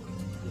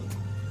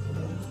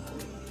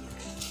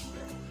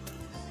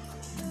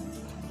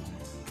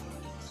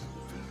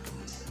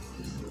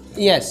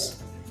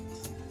 Yes.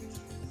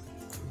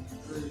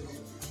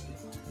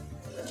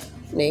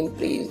 Name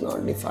please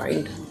not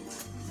defined.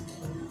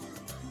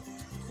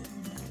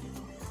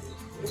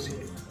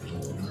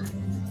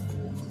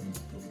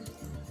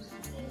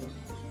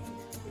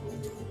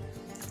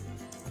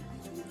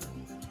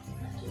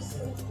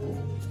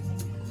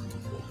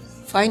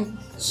 Fine.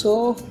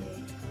 So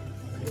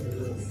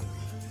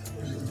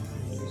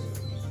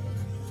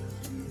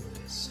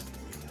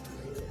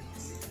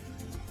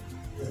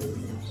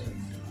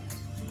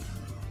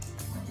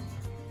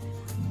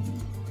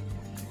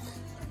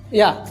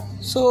yeah,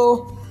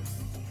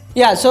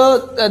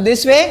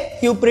 this way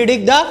you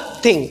predict the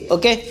thing.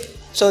 Okay,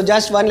 so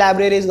just one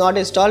library is not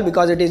installed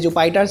because it is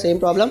Jupyter, same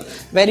problem.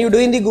 When you do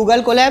in the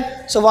Google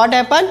Colab, so what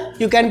happened,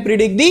 you can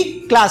predict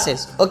the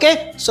classes.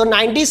 Okay, so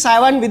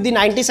 97 with the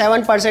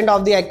 97%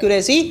 of the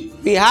accuracy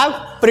we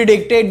have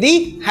predicted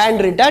the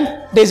handwritten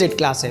digit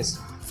classes.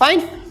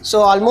 Fine.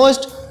 So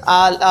almost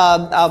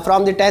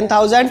from the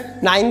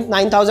 10,000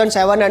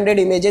 9,700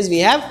 images we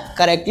have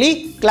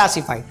correctly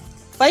classified.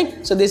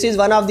 Fine. So this is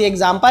one of the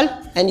example,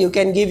 and you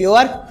can give your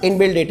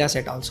inbuilt data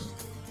set also.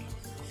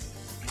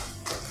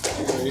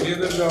 Any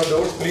other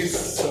doubts,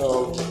 please,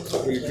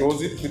 we'll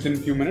close it within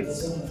few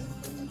minutes.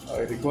 I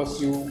request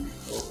you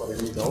for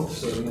any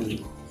doubts or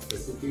any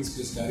things,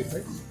 please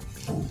clarify.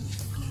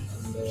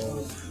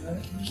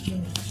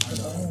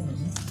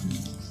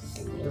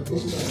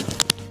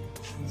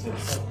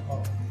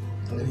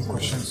 Any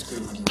questions?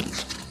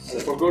 I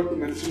forgot to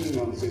mention Shaik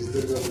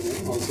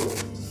name also.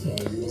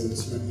 He was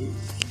instrumental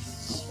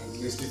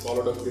and nicely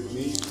followed up with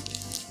me.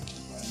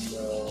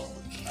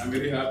 And I'm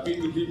very happy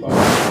to be part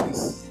of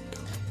this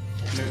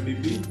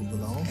FDP.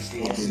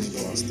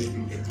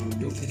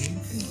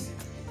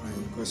 I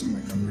request my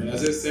And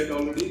as I said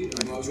already,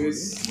 I'm always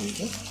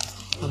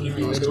FDP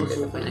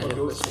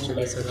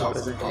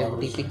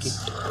kit.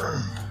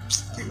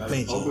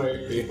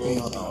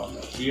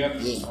 We are,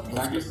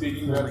 frankly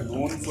speaking, we are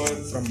known for a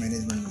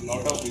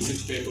lot of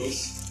research papers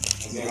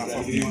as a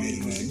category 1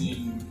 university in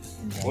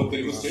both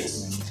Telugu states.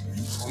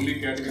 Only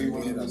category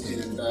 1 university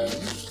in entire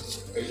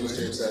Telugu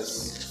states as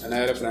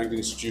NIRF ranked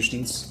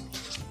institutions.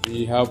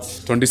 We have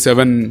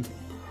 27,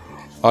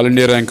 All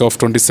India rank of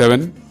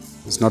 27.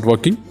 It's not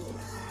working.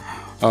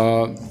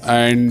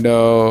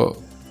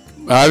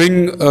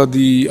 Having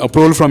the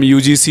approval from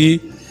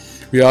UGC,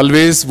 we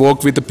always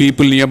work with the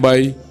people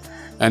nearby,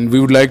 and we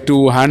would like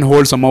to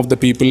handhold some of the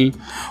people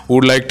who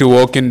would like to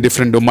work in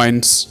different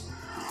domains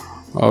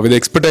with the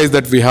expertise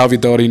that we have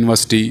with our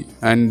university.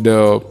 And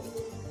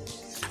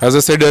as I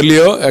said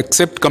earlier,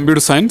 except computer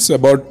science,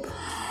 about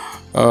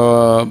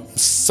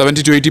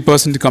 70 to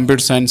 80%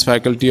 computer science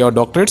faculty are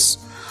doctorates.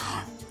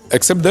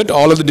 Except that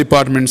all of the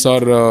departments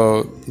are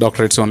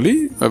doctorates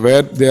only,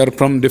 where they are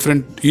from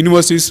different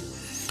universities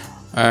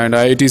and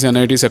IITs and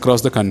NITs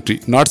across the country,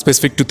 not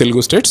specific to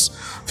Telugu states.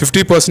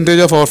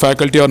 50% of our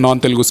faculty are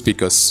non-Telugu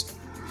speakers.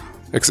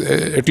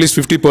 At least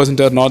 50%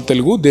 are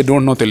non-Telugu, they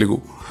don't know Telugu.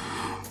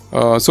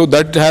 So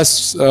that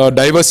has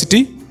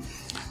diversity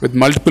with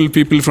multiple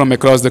people from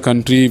across the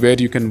country where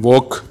you can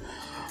work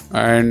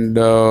and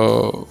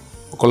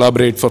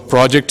collaborate for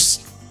projects.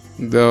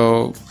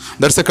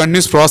 That's a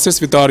continuous process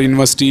with our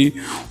university,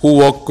 who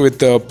work with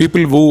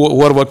people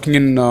who are working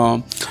in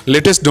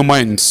latest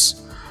domains.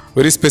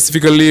 Very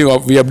specifically,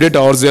 we update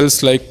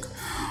ourselves. Like,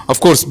 of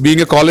course,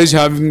 being a college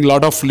having a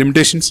lot of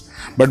limitations,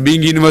 but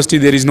being university,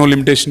 there is no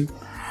limitation.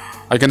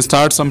 I can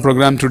start some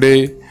program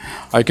today.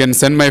 I can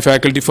send my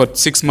faculty for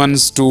 6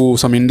 months to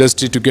some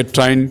industry to get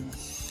trained.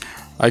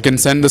 I can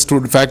send the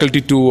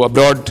faculty to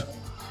abroad.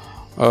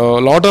 A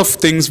lot of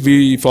things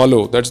we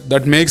follow.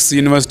 That makes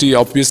university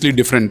obviously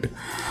different.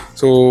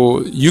 So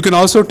you can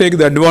also take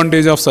the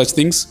advantage of such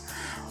things.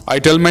 I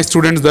tell my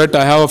students that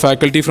I have a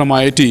faculty from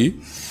IIT.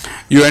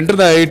 You enter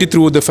the IIT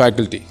through the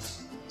faculty.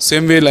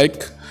 Same way,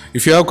 like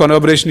if you have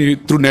collaboration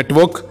through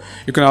network,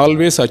 you can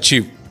always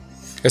achieve.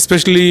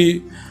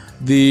 Especially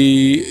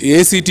the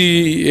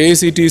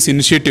AICTE's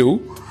initiative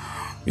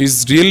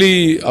is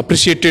really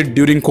appreciated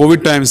during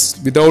COVID times.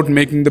 Without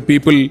making the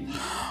people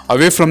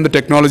away from the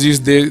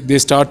technologies, they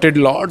started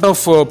a lot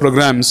of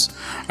programs,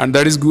 and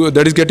that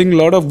is getting a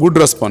lot of good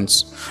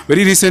response.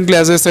 Very recently,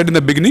 as I said in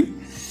the beginning,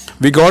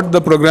 we got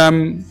the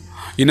program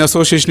in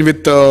association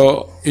with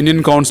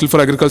Indian Council for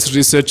Agricultural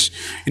Research,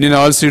 Indian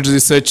Oilseeds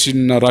Research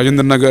in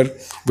Rajendra Nagar.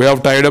 We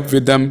have tied up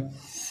with them,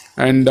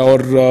 and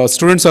our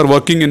students are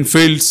working in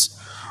fields,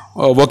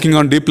 working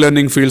on deep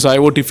learning fields,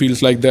 IoT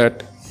fields like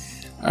that.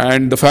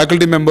 And the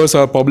faculty members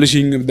are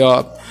publishing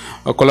the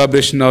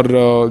collaboration or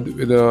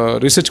the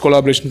research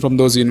collaboration from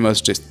those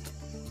universities.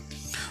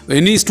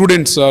 Any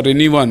students or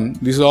anyone,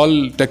 this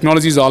all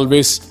technology is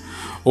always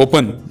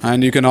open,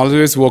 and you can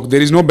always work. There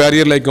is no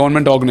barrier like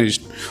government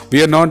organization.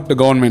 We are not the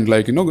government,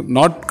 like,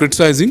 not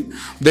criticizing.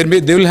 They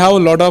will have a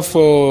lot of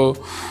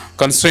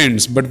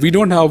constraints, but we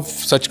don't have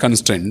such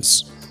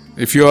constraints.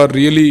 If you are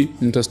really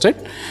interested,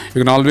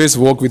 you can always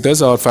work with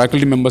us. Our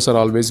faculty members are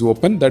always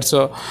open. That's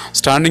a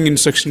standing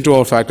instruction to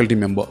our faculty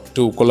member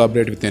to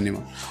collaborate with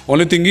anyone.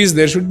 Only thing is,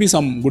 there should be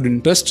some good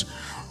interest.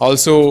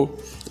 Also,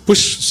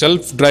 push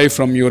self-drive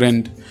from your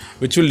end,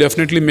 which will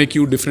definitely make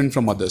you different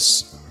from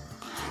others.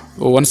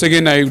 Once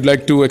again, I would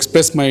like to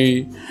express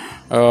my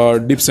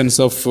deep sense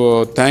of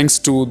thanks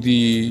to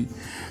the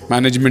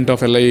management of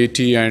LIAT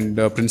and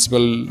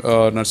Principal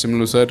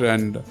Narasimhulu sir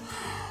and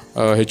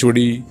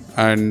HOD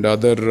and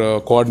other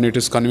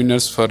coordinators,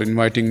 conveners for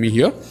inviting me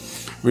here.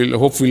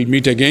 Hope we'll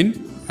meet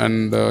again,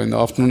 and in the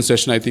afternoon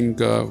session, I think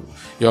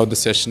you have the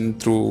session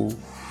through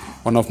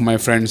one of my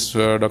friends,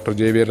 Dr.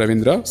 J.V.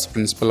 Ravindra,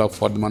 principal of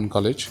Vardhaman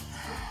College.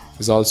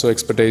 Is also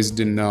expertised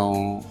in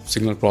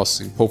signal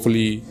processing.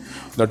 Hopefully,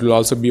 that will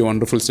also be a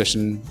wonderful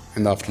session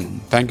in the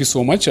afternoon. Thank you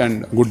so much,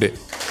 and good day.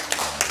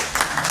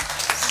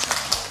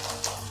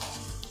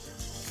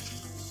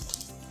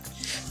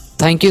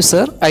 Thank you,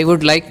 sir. I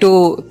would like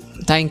to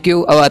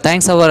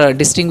thanks our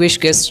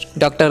distinguished guest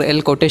Dr.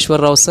 L.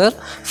 Koteswara sir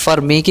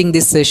for making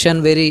this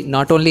session very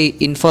not only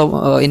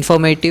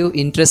informative,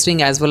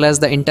 interesting as well as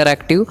the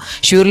interactive.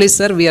 Surely,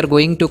 sir, we are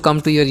going to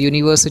come to your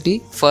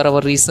university for our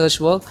research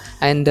work,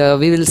 and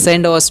we will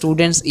send our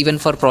students even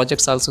for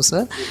projects also,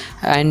 sir.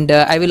 And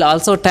I will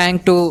also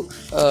thank to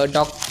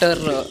Dr.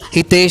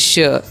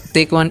 Hitesh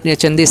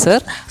Chandi sir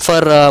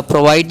for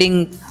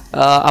providing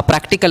a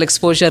practical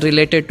exposure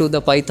related to the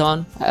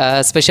Python,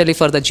 especially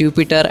for the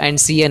Jupyter and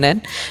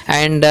CNN.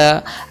 And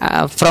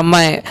from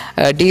my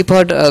deep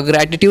heart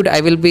gratitude,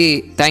 I will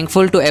be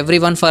thankful to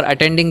everyone for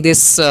attending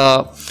this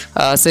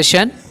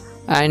session.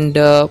 And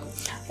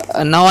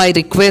now I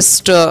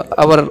request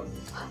our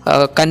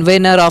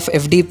convener of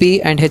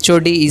FDP and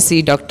HOD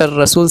EC, Dr.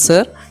 Rasool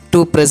sir,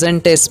 to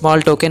present a small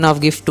token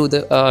of gift to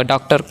the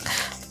Dr.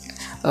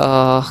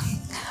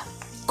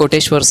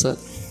 Koteswara sir.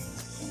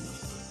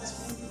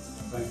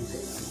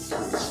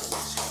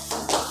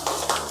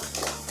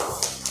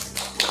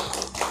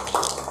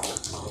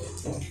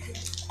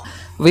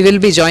 we will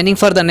be joining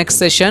for the next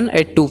session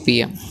at 2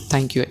 p.m.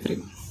 Thank you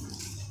everyone.